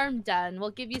 No harm done.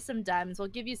 We'll give you some diamonds. We'll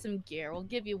give you some gear. We'll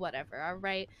give you whatever, all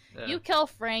right? Yeah. You kill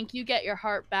Frank. You get your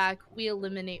heart back. We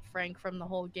eliminate Frank from the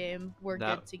whole game. We're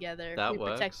good together. that We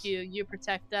protect works. you. You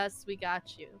protect us. We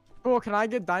got you. Cool. Can I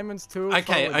get diamonds too?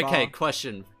 Okay, Probably okay. not.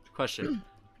 Question.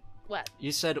 What?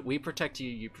 You said we protect you,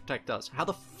 you protect us. How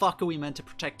the fuck are we meant to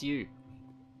protect you?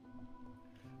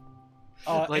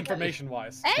 Like-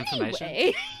 Information-wise. Information?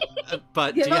 Anyway.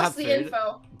 But Give do you us have the food?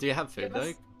 info. Do you have food Give though?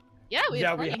 us- Yeah, we Yeah,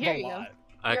 have we plenty. have Here a you go.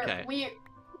 lot. Okay.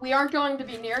 We aren't going to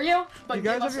be near you, but You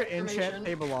guys give have us your information. enchant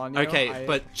table on you. Okay,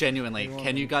 but genuinely, I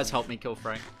can you guys help me kill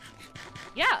Frank?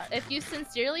 Yeah, if you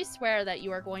sincerely swear that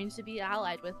you are going to be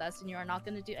allied with us and you are not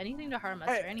going to do anything to harm us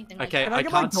Hey, or anything like Okay, Can that. I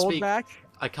get my can't gold speak. back?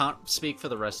 I can't speak for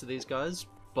the rest of these guys,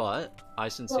 but I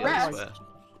sincerely rest? swear.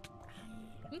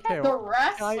 Okay. The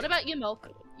rest? I- What about you, Milk?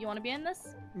 You want to be in this?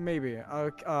 Maybe.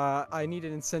 I need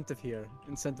an incentive here,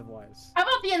 incentive-wise. How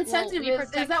about the incentive we is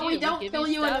protect that we you, we don't give kill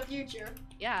you you in the stuff. future?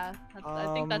 Yeah,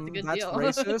 I think that's a good That's deal.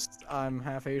 racist. I'm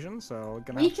half Asian, so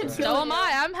gonna We have can to... kill- So am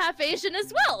I. I'm half Asian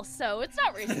as well, so it's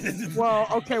not racist. Well,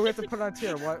 okay, we have to put it on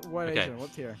tier. What Okay. Asian?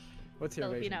 What tier? What tier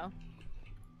of Asian? Filipino.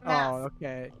 Oh,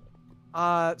 okay.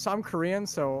 So I'm Korean,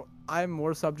 so I'm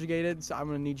more subjugated, so I'm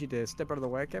gonna need you to step out of the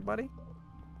way, okay, buddy?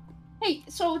 Hey,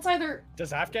 so it's either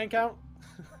Does Afghan count?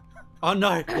 Oh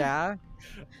no! Yeah.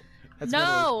 That's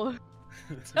No!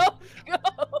 Don't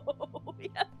go! We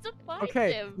have to find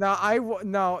Okay, him. now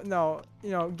no,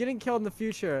 you know, getting killed in the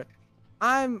future,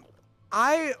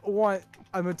 I want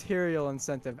a material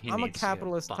incentive. He I'm a needs to get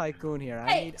capitalist fucked. tycoon here.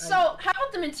 hey, so how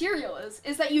about the material is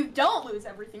that you don't lose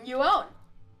everything you own?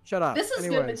 Shut up. this is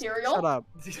good Anyways, material. Shut up.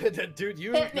 Dude,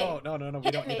 you Hit me. no. We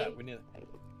Hit don't need me. that. We need.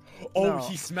 Oh, No.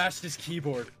 he smashed his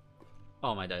keyboard.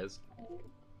 Oh my days.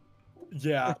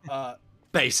 Yeah.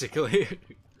 Basically.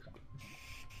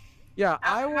 Yeah,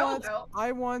 I How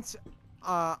about-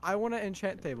 want an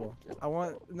enchant table. I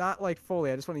want not like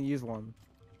fully. I just want to use one.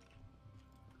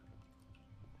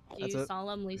 Do That's you it.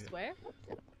 solemnly swear?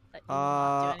 That you will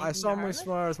not do anything I to solemnly harm us?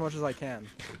 swear as much as I can.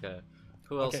 Okay.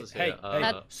 Who else Okay. is Hey, here? hey.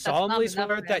 That's Solemnly not enough,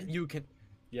 swear that man. you can.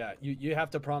 Yeah, you have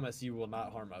to promise you will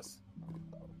not harm us.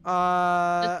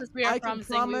 Just as we are I can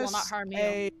promising we will not promise harm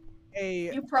you.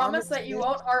 You promise that you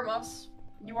won't armistice- harm us.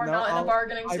 You are No, not in a I'll-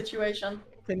 bargaining I- situation.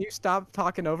 Can you stop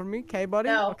talking over me, okay, buddy?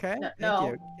 No, Okay. no, Thank no.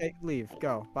 you. Okay, leave.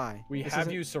 Go. Bye. We This have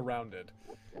isn't- you surrounded.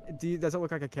 does it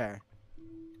look like I care?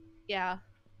 Yeah.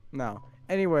 No.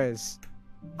 Anyways,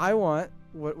 I want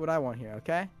what I want here,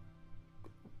 okay?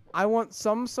 I want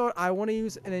I want to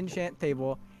use an enchant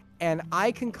table, and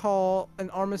I can call an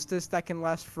armistice that can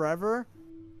last forever,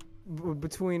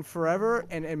 between forever,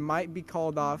 and it might be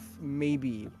called off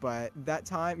maybe, but that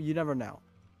time you never know.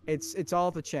 It's all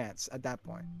up to chance at that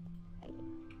point.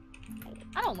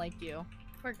 I don't like you.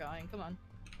 We're going. Come on.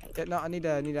 Yeah, no, I need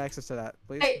access to that,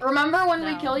 please. Hey, remember when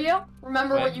we No. kill you?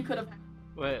 Remember Wait. what you could have.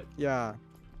 Wait. Yeah.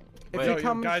 If Wait, you No,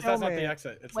 come guys, kill that's not me... the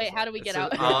exit. It's Wait, this how way. do we It's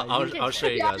get this- out? I'll show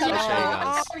you guys.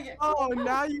 I'll show you guys. Oh,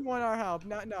 now you want our help.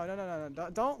 No.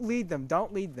 Don't lead them.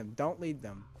 Don't lead them. Don't lead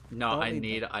them. No, Don't I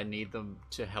lead need them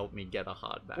to help me get a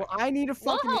heart back. Well, I need a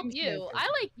We'll fucking help instant. you. I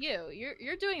like you.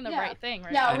 You're doing the Yeah. right thing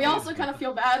right Yeah, now. we also kind of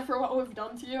feel bad for what we've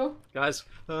done to you. Guys.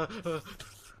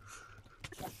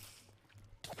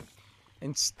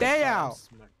 And stay out.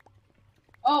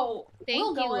 Oh, Thank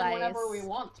we'll go you, in whenever Lice. we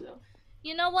want to.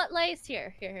 You know what, Lice?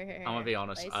 Here. I'm gonna be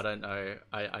honest. Lice. I don't know.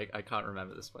 I can't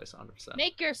remember this place 100%.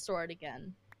 Make your sword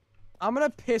again. I'm gonna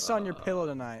piss on your pillow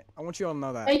tonight. I want you all to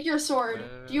know that. Make your sword.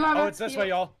 Do you have Oh, a it's this way,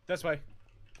 y'all. This way.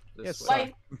 This Yes, way.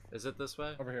 Like, Is it this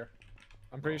way? Over here.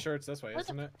 I'm pretty sure it's this way,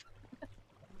 isn't it?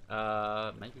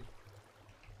 Maybe.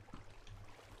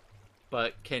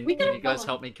 But can We you can guys kill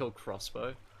help me kill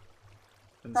Crossbow?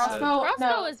 Crossbow? Crossbow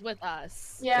No. is with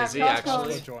us. Yeah, Is he crossbow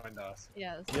actually? is- Joined us.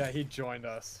 Yes. Yeah, he joined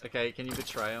us. Okay, can you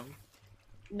betray him?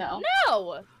 No.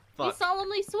 No! He Fuck,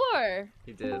 solemnly swore.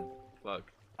 he did.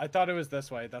 Fuck. I thought it was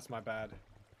this way. That's my bad.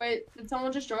 Wait, did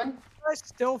someone just join? You guys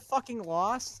still fucking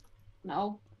lost?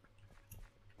 No.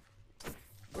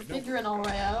 We're figuring our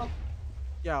way out.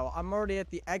 Yo, I'm already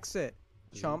at the exit,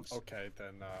 chumps. Okay,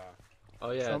 then, Oh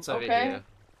yeah, it's over Okay. here.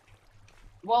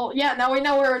 Well, yeah, now we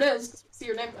know where it is. See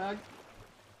your name tag.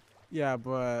 Yeah,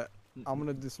 but I'm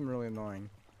gonna do some really annoying.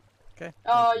 Okay?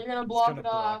 Oh, you're gonna block gonna it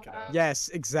off. block it out. Yes,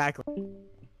 exactly.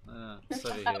 It's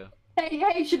over here.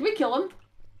 Hey, should we kill him?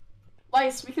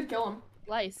 Lice, we could kill him.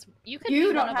 Lice, you could You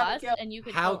be don't one of have to us, kill- and you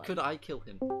could How kill him. could I kill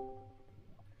him?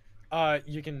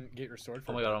 you can get your sword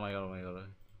for Oh my god, oh my god, oh my god.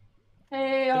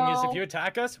 Hey, Thing is, if you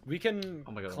attack us, we can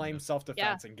Oh my God, oh my claim God.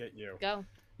 self-defense and get you. Go.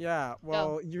 Yeah,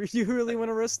 well, you really want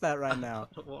to risk that right now.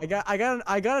 I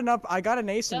got an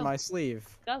ace in Go. my sleeve.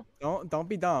 Go. Don't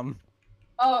be dumb.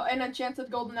 Oh, an enchanted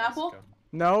golden apple?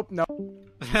 Nope.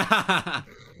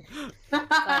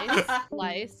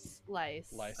 Lice.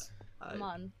 Lice. Come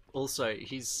on. Also,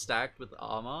 he's stacked with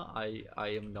armor. I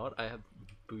am not. I have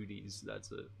booties.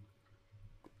 That's it.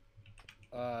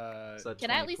 So that's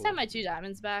Can I at least 24. have my 2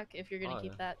 diamonds back if you're gonna Oh,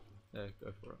 keep yeah. that? Yeah,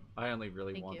 go for it. I only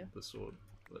really Thank want you. the sword,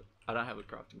 but I don't have a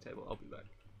crafting table. I'll be back.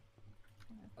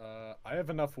 I have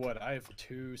enough wood. I have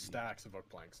 2 stacks of oak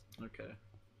planks. Okay.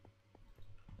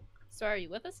 So are you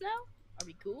with us now? Are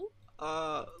we cool?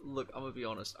 Look, I'm gonna be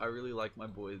honest. I really like my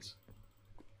boys,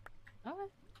 Okay.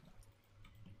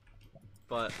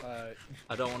 but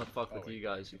I don't want to fuck oh, with wait. you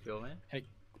guys. You feel me?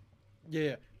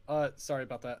 Yeah. Sorry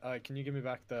about that. Can you give me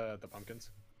back the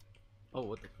pumpkins? Oh,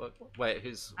 what the fuck? Wait,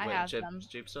 who's I wait, have them.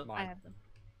 Jeepster? Mine. I have them.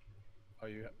 Oh,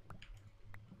 you.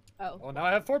 Oh. Oh, now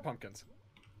I have 4 pumpkins.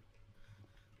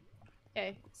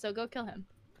 Okay. So go kill him.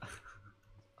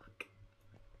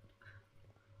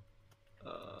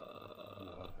 One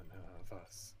of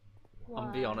us. I'm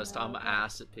gonna be honest. I'm One.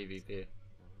 ass at PvP.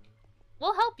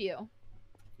 We'll help you.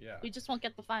 Yeah. We just won't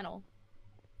get the final.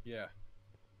 Yeah.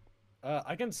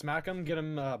 I can smack him, get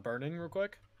him burning real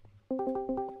quick.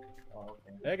 Oh,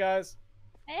 okay. Hey guys.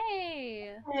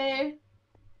 Hey. Hey,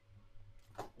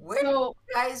 Where so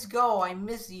you guys go? I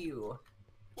miss you.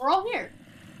 we're all here.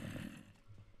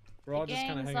 We're all The just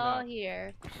kind of gang's hanging all out.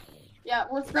 here. Yeah,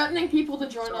 we're threatening people to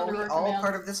join So are under we our all command.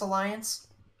 part of this alliance?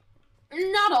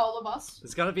 Not all of us.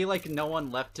 There's gonna be like no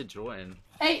one left to join.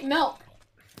 Hey, Milk.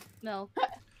 No.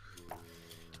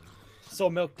 So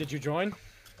Milk, did you join?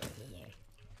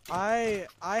 I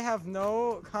have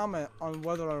no comment on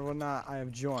whether or not I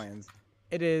have joined.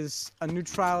 It is a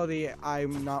neutrality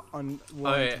I'm not Oh,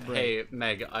 unwilling to break. hey,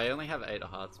 Meg. I only have 8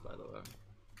 hearts, by the way.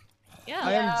 Yeah.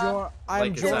 I am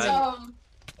Like, is joining that-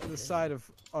 the side of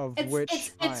It's which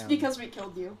I it's am. because we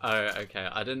killed you. Oh, okay.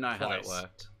 I didn't know how that Twice.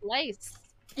 worked. Lice.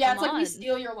 Yeah, Come it's like we on.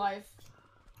 steal your life.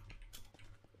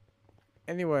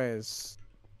 Anyways,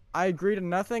 I agree to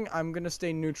nothing. I'm gonna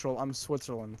stay neutral. I'm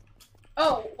Switzerland.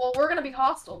 Oh, well, we're gonna be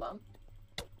hostile then.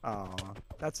 Oh,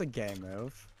 that's a gay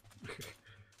move.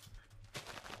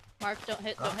 Mark, don't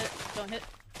hit, don't hit, don't hit.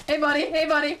 Hey, buddy. Hey,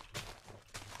 buddy.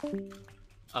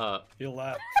 Feel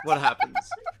that. What happens?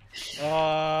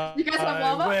 You guys have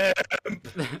I lava?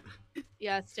 win.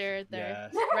 Yeah, stare right there.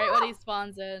 Yes. Right when he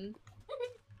spawns in.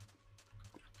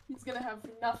 He's gonna have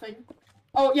nothing.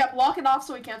 Oh, yeah, block it off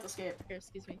so he can't escape. Here,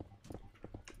 excuse me.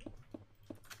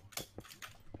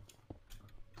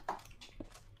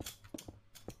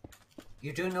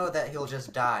 You do know that he'll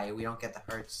just die. We don't get the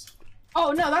hurts.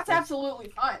 Oh, no, that's absolutely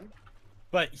fine.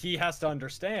 But he has to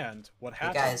understand what Hey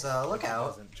happens. guys, look if he out.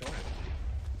 doesn't join.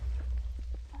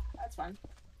 That's fine.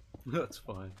 That's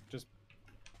fine. Just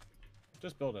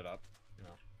build it up, you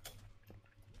know.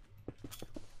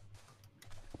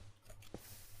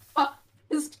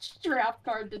 draft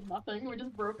card did nothing. We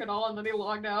just broke it all and then he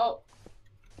logged out.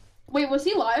 Wait, was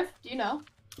he live? Do you know?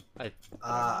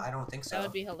 I don't think so. That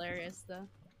would be hilarious, though.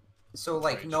 So,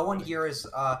 like, no one here is,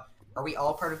 are we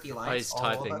all part of the Oh, alliance? he's All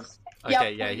of typing. us?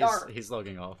 Okay, Yep, we yeah, are. he's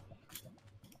logging off.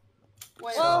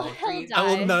 Wait, Well, So, he'll three- I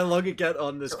will die. no longer get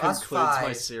on. This So us concludes my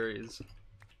five. series.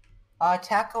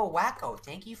 Taco Wacko,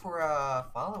 thank you for,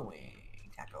 following.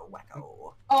 Taco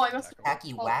Wacko. Oh, I must.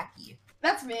 Tacky Oh, Wacky.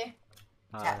 that's me.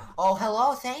 Oh,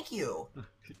 hello, thank you.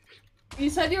 You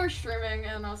said you were streaming,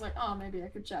 and I was like, oh, maybe I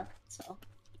could check. So.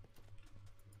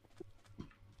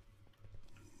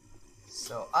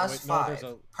 So, us wait, no, five, there's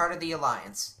a- part of the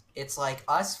alliance. It's like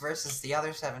us versus the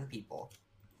other 7 people.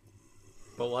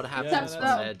 But what Yeah, happens That's when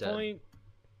the they're dead? point.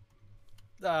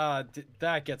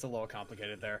 That gets a little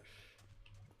complicated there.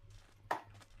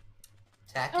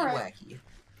 Tacky Alright.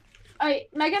 Wacky.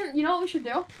 Megan, you know what we should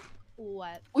do?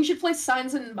 What? We should place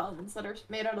signs and buttons that are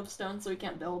made out of stone so we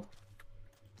can't build.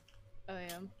 Oh,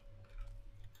 yeah.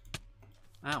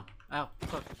 Ow, ow,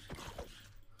 fuck.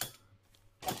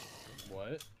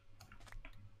 What?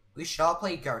 We should all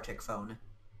play Gartic Phone.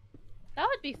 That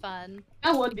would be fun.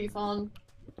 That would be fun.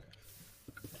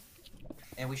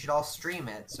 And we should all stream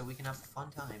it so we can have a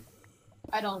fun time.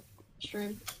 I don't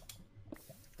stream.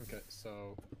 Okay,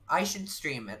 so I should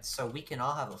stream it so we can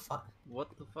all have a fun. What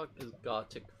the fuck is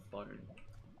Gartic Phone?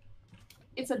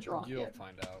 It's a draw. you'll kid.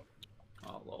 find out.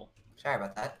 Oh, lol. Sorry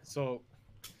about that. So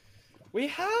we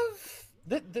have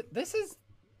this is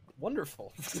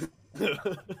wonderful.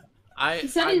 He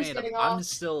said he was mean, getting I'm off.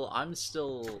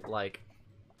 still like,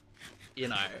 you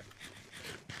know,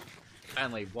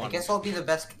 only one. I guess I'll be the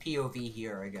best POV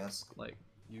here, I guess. Like,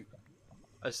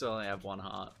 I still only have 1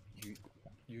 heart.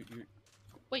 you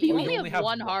Wait, you Oh, only have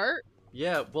one heart?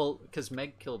 Yeah, well, because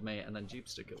Meg killed me and then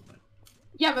Jeepster killed me.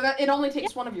 Yeah, but it only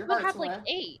takes one of your You hearts have away. like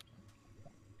 8.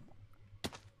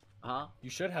 Huh? you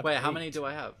should have. Wait, how 8. many do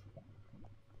I have?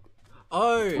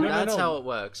 Oh, No, that's no. how it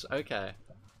works. Okay.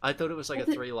 I thought it was like a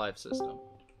 3-life system.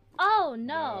 Oh,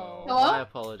 no. No. Hello? My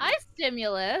apologies. Hi,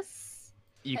 Stimulus.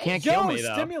 You can't Yo, kill me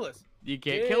though. stimulus. You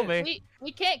can't Yeah. kill me.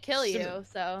 We can't kill you,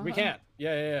 so. We can't.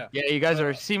 Yeah. Yeah, you guys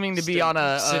are seeming to be on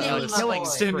a Stimulus. killing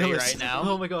spree Stimulus. right now.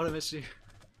 Oh my god, I missed you.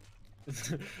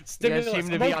 Stimulus. seem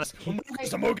to be on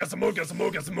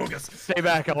Amogus. Stay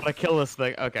back, I want to kill this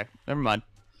thing. Okay, never mind.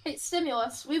 Hey,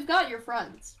 Stimulus, we've got your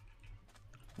friends.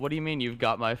 What do you mean you've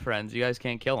got my friends? You guys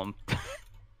can't kill them.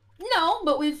 No,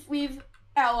 but we've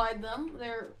allied them.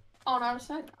 They're on our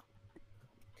side now.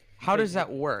 How does that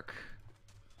work?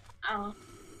 I don't know.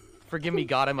 Forgive me,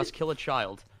 God, I must kill a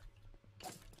child.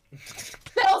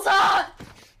 Belza!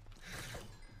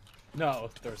 No,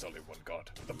 there's only one god.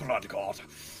 The blood god.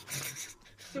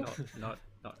 Not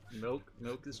milk.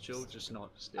 Milk is chill, just not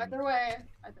stim. Either way.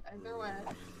 Either way.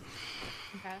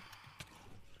 Okay.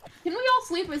 Can we all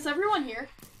sleep? Is everyone here?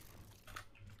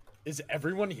 Is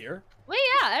everyone here? Wait,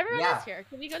 yeah, everyone Yeah. is here.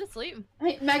 Can we go to sleep?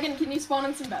 Hey, Megan, can you spawn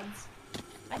in some beds?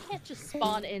 I can't just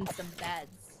spawn in some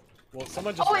beds. Well,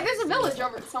 someone just. Oh wait, there's a village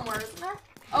over somewhere, isn't there?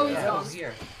 Oh, he's Yeah, gone. he's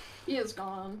here. He is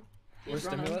gone. Where's He's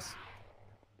running. stimulus?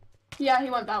 Yeah, he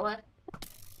went that way.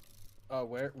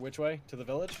 Where? Which way? To the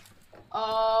village?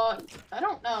 I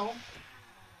don't know.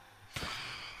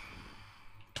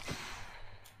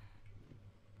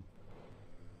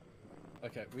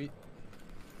 Okay, we.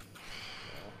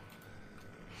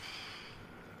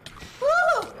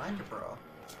 Woo! Land Bro.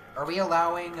 Are we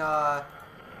allowing, the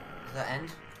end?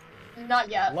 Not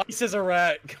yet. Lice is a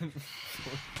rat. Confirm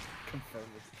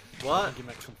this. What?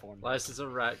 Argument conformed. Lice is a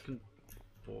rat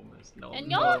conformist. No. Can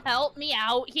no. y'all help me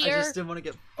out I here? just didn't want to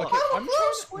get fucked. Okay, Oh, I'm blue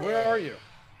trying. Where squid. are you?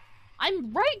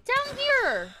 I'm right down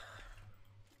here.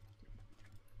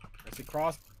 I see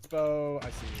crossbow. I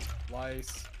see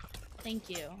lice. Thank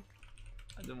you.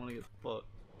 I didn't want to get fucked.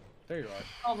 There you are.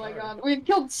 Oh my Sorry. god, we've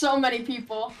killed so many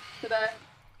people today.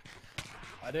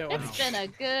 I didn't want It's to. been a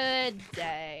good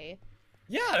day.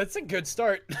 Yeah, it's a good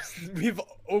start. We've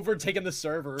overtaken the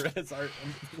server as our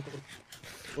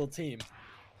little team.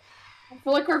 I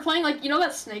feel like we're playing like, you know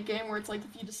that snake game where it's like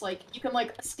if you just like, you can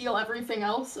like steal everything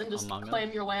else and just Among Us?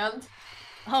 claim your land?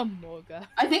 Oh, Moga.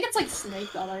 I think it's like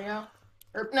snake.io.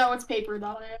 Or no, it's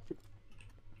paper.io.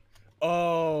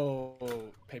 Oh,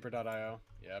 paper.io.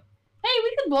 Yep. Hey,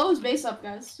 we can blow his base up,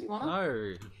 guys. You wanna?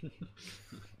 No.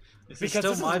 This Because is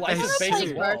still this is my Lice's base base too.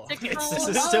 as well. Arctic This phone.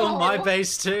 is still my Oh.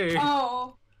 base too.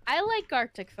 Oh, I like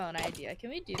Arctic phone idea. Can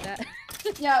we do that?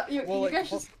 yeah, Well, you like, guys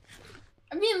just...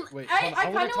 I mean, Wait, I hold on. I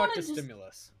kind want of to talk want to to just...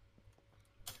 Stimulus.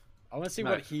 I want to see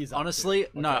No, what he's up to, honestly,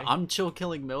 no. okay? I'm chill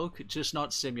killing milk, just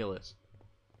not stimulus.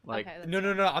 Like, Okay, that's No, no,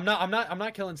 fine. no. I'm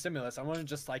not killing Stimulus. I want to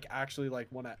just like actually like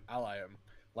want to ally him,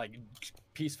 like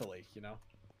peacefully, you know.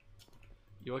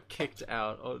 You're kicked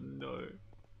out. Oh no.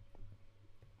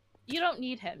 You don't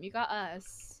need him. You got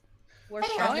us. We're Hey,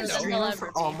 I've stronger been than streaming he'll for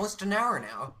ever be. almost an hour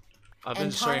now. I've been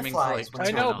And time streaming for like flies when I it's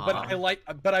two know, and a but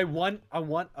half. I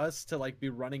want us to like be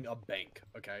running a bank,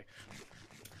 okay?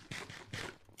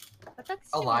 But that's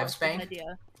A live Stimulus's spank?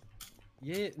 idea.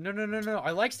 Yeah, no.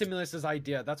 I like Stimulus's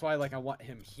idea. That's why I want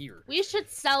him here. We should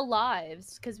sell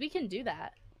lives, because we can do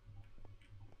that.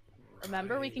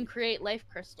 Remember, we can Right. create life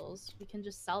crystals. We can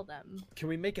just sell them. Can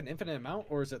we make an infinite amount,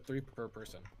 or is it 3 per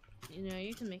person? You know,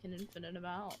 you can make an infinite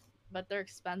amount, but they're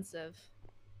expensive.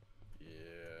 Yeah.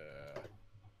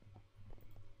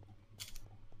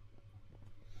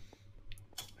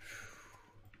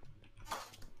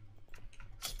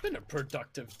 It's been a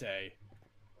productive day.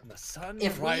 And the sun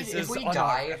rises if we on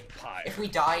die, our empire. if we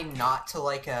die not to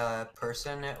like a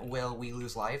person, will we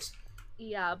lose lives?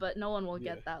 Yeah, but no one will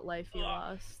Yeah. get that life you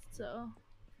lost, so...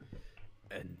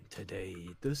 And today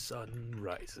the sun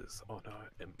rises on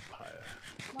our empire.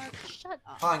 Mark, shut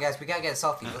up. Hold on, guys. We gotta get a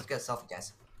selfie. Let's get a selfie,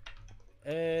 guys.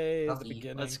 Hey, the Selfie.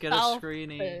 beginning. Let's get a Selfie.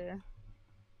 screening.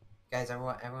 Guys,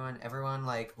 everyone,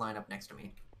 like line up next to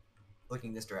me,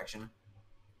 looking this direction.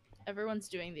 Everyone's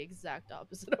doing the exact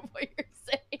opposite of what you're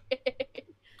saying.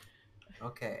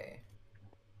 Okay.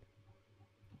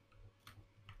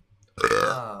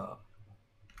 Oh.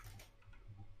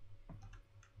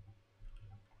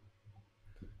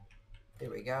 There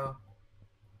we go.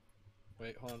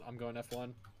 Wait, hold on. I'm going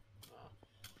F1.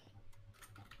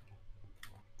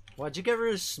 Why'd you get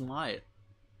rid of Smite?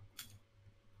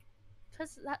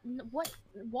 Because that... What?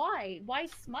 Why? Why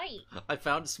Smite? I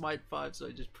found Smite 5, so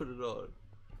I just put it on.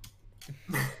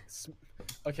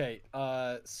 Okay,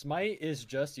 Smite is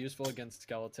just useful against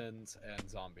skeletons and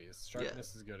zombies.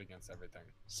 Sharpness is good against everything.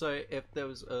 So if there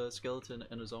was a skeleton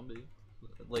and a zombie,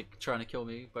 like trying to kill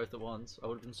me both at once, I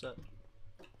would have been set.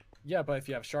 Yeah, but if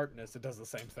you have sharpness, it does the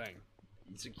same thing.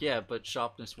 Yeah, but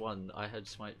sharpness 1, I had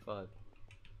Smite 5.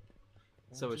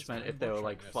 So Well, which just meant go if there more were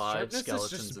like sharpness. 5 Sharpness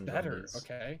skeletons is just and better, zombies.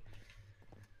 okay?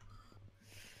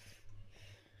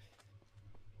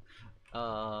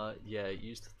 Yeah, you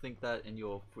used to think that in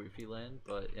your Poofy land,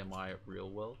 but in my real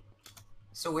world?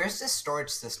 So where's this storage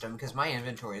system? Because my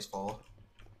inventory is full.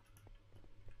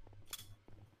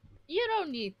 You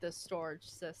don't need the storage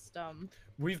system.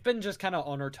 We've been just kind of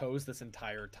on our toes this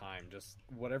entire time. Just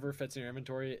whatever fits in your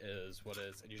inventory is what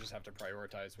is, and you just have to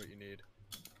prioritize what you need.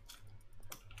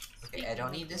 Okay, I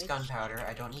don't need this gunpowder.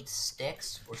 I don't need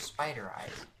sticks or spider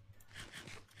eyes.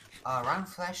 Round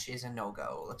flesh is a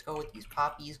no-go. Let's go with these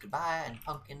poppies, goodbye, and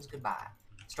pumpkins, goodbye.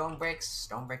 Stone bricks,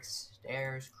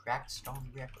 stairs, cracked stone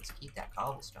brick. Let's keep that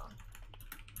cobblestone.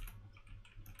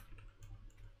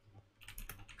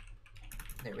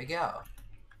 There we go.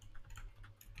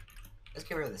 Let's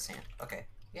get rid of the sand. Okay.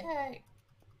 Yay!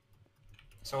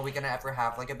 So are we gonna ever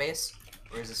have like a base?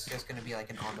 Or is this just gonna be like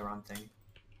an on-the-run thing?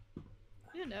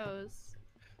 Who knows?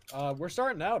 We're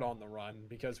starting out on the run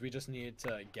because we just need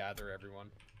to gather everyone.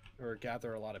 Or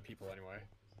gather a lot of people anyway.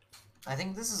 I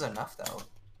think this is enough though.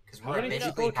 Because How we're many people?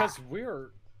 basically Because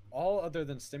we're all other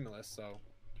than Stimulus, so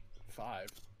 5.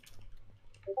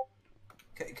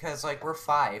 Because like we're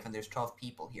 5 and there's 12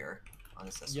 people here on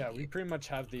the system. Yeah, we pretty much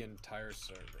have the entire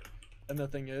server. And the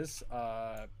thing is,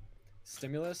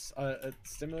 Stimulus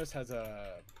has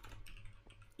a...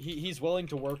 He's willing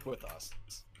to work with us.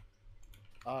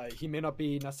 He may not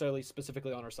be necessarily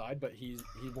specifically on our side, but he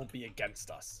won't be against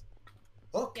us.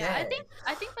 Okay. Yeah,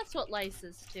 I think that's what Lice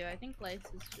is too. I think Lice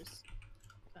is just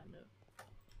kind of...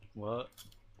 What?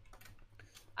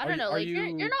 I don't know, are like you're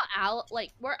you- not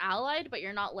like we're allied, but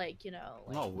you're not like, you know,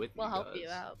 like Not with we'll you help you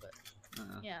guys. out, but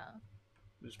yeah.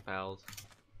 Just pals.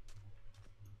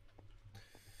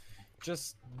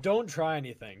 Just don't try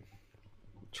anything.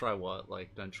 Try what?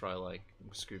 Like, don't try like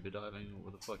scuba diving?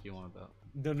 What the fuck you want about?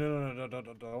 No,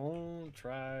 don't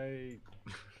try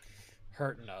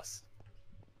hurting us.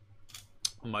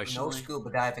 Emotionally? No scuba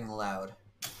diving allowed.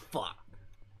 Fuck.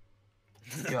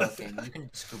 Joking. You can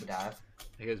scuba dive.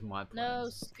 Here's my No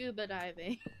plans. scuba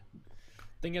diving.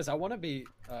 Thing is, I want to be,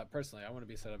 personally, I want to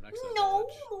be set up next to the No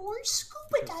village. more scuba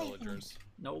Because diving. villagers.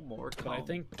 No more. But I cum.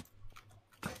 think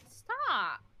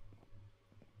Stop.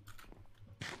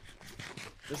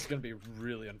 this is going to be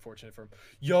really unfortunate for him.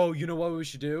 Yo, you know what we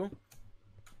should do?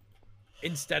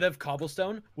 Instead of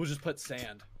cobblestone, we'll just put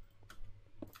sand.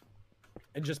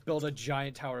 And just build a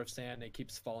giant tower of sand and it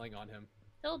keeps falling on him.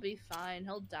 He'll be fine.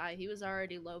 He'll die. He was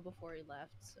already low before he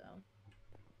left, so.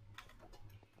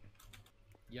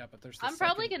 Yeah, but there's the I'm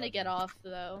probably second gonna get off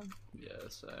though. Yeah,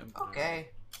 same. Okay.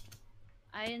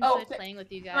 I enjoyed th- playing with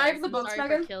you guys. I have the I'm books, sorry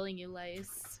Megan? for killing you,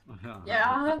 Lice.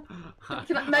 Yeah.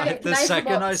 Megan, The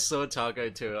second I saw Taco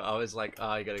 2, I was like, oh,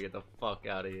 I gotta get the fuck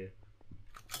out of here.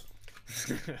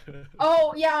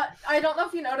 Oh, yeah, I don't know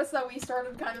if you noticed that we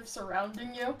started kind of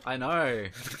surrounding you. I know.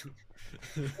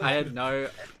 I had no...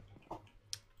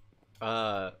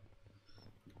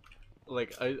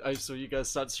 Like, I saw you guys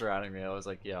start surrounding me, I was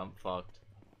like, yeah, I'm fucked.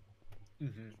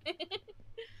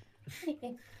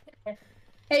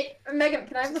 Hey, Megan,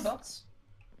 can I have the books?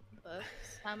 Books?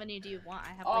 How many do you want?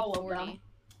 I have All like of 40. them.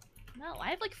 No, I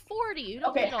have like 40. You don't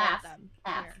Okay, need all half. of them.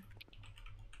 Half. Here.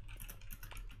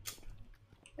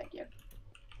 Thank you.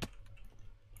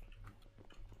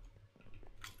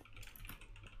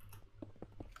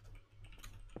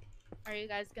 Are you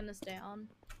guys gonna stay on?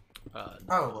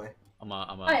 Probably. I'm a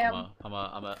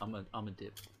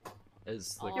dip.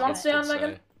 As the You wanna kids stay on, would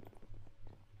Megan?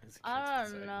 say. I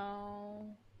don't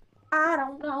know. I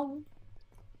don't know.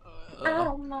 I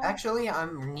don't know. Actually,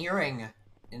 I'm nearing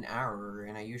an hour,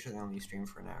 and I usually only stream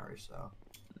for an hour, so.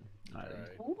 Alright.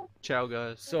 Ooh. Ciao,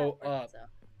 guys. So,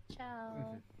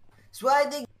 Ciao.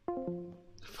 Swag.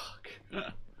 Fuck.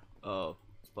 Oh,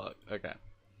 fuck. Okay.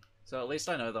 So at least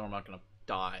I know that I'm not gonna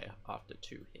die after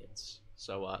 2 hits.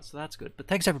 So so that's good. But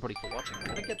thanks everybody for watching. I'm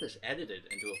gonna get this edited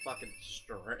into a fucking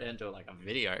into like a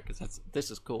video because this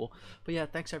is cool. But yeah,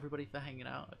 thanks everybody for hanging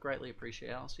out. I greatly appreciate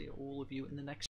it. I'll see all of you in the next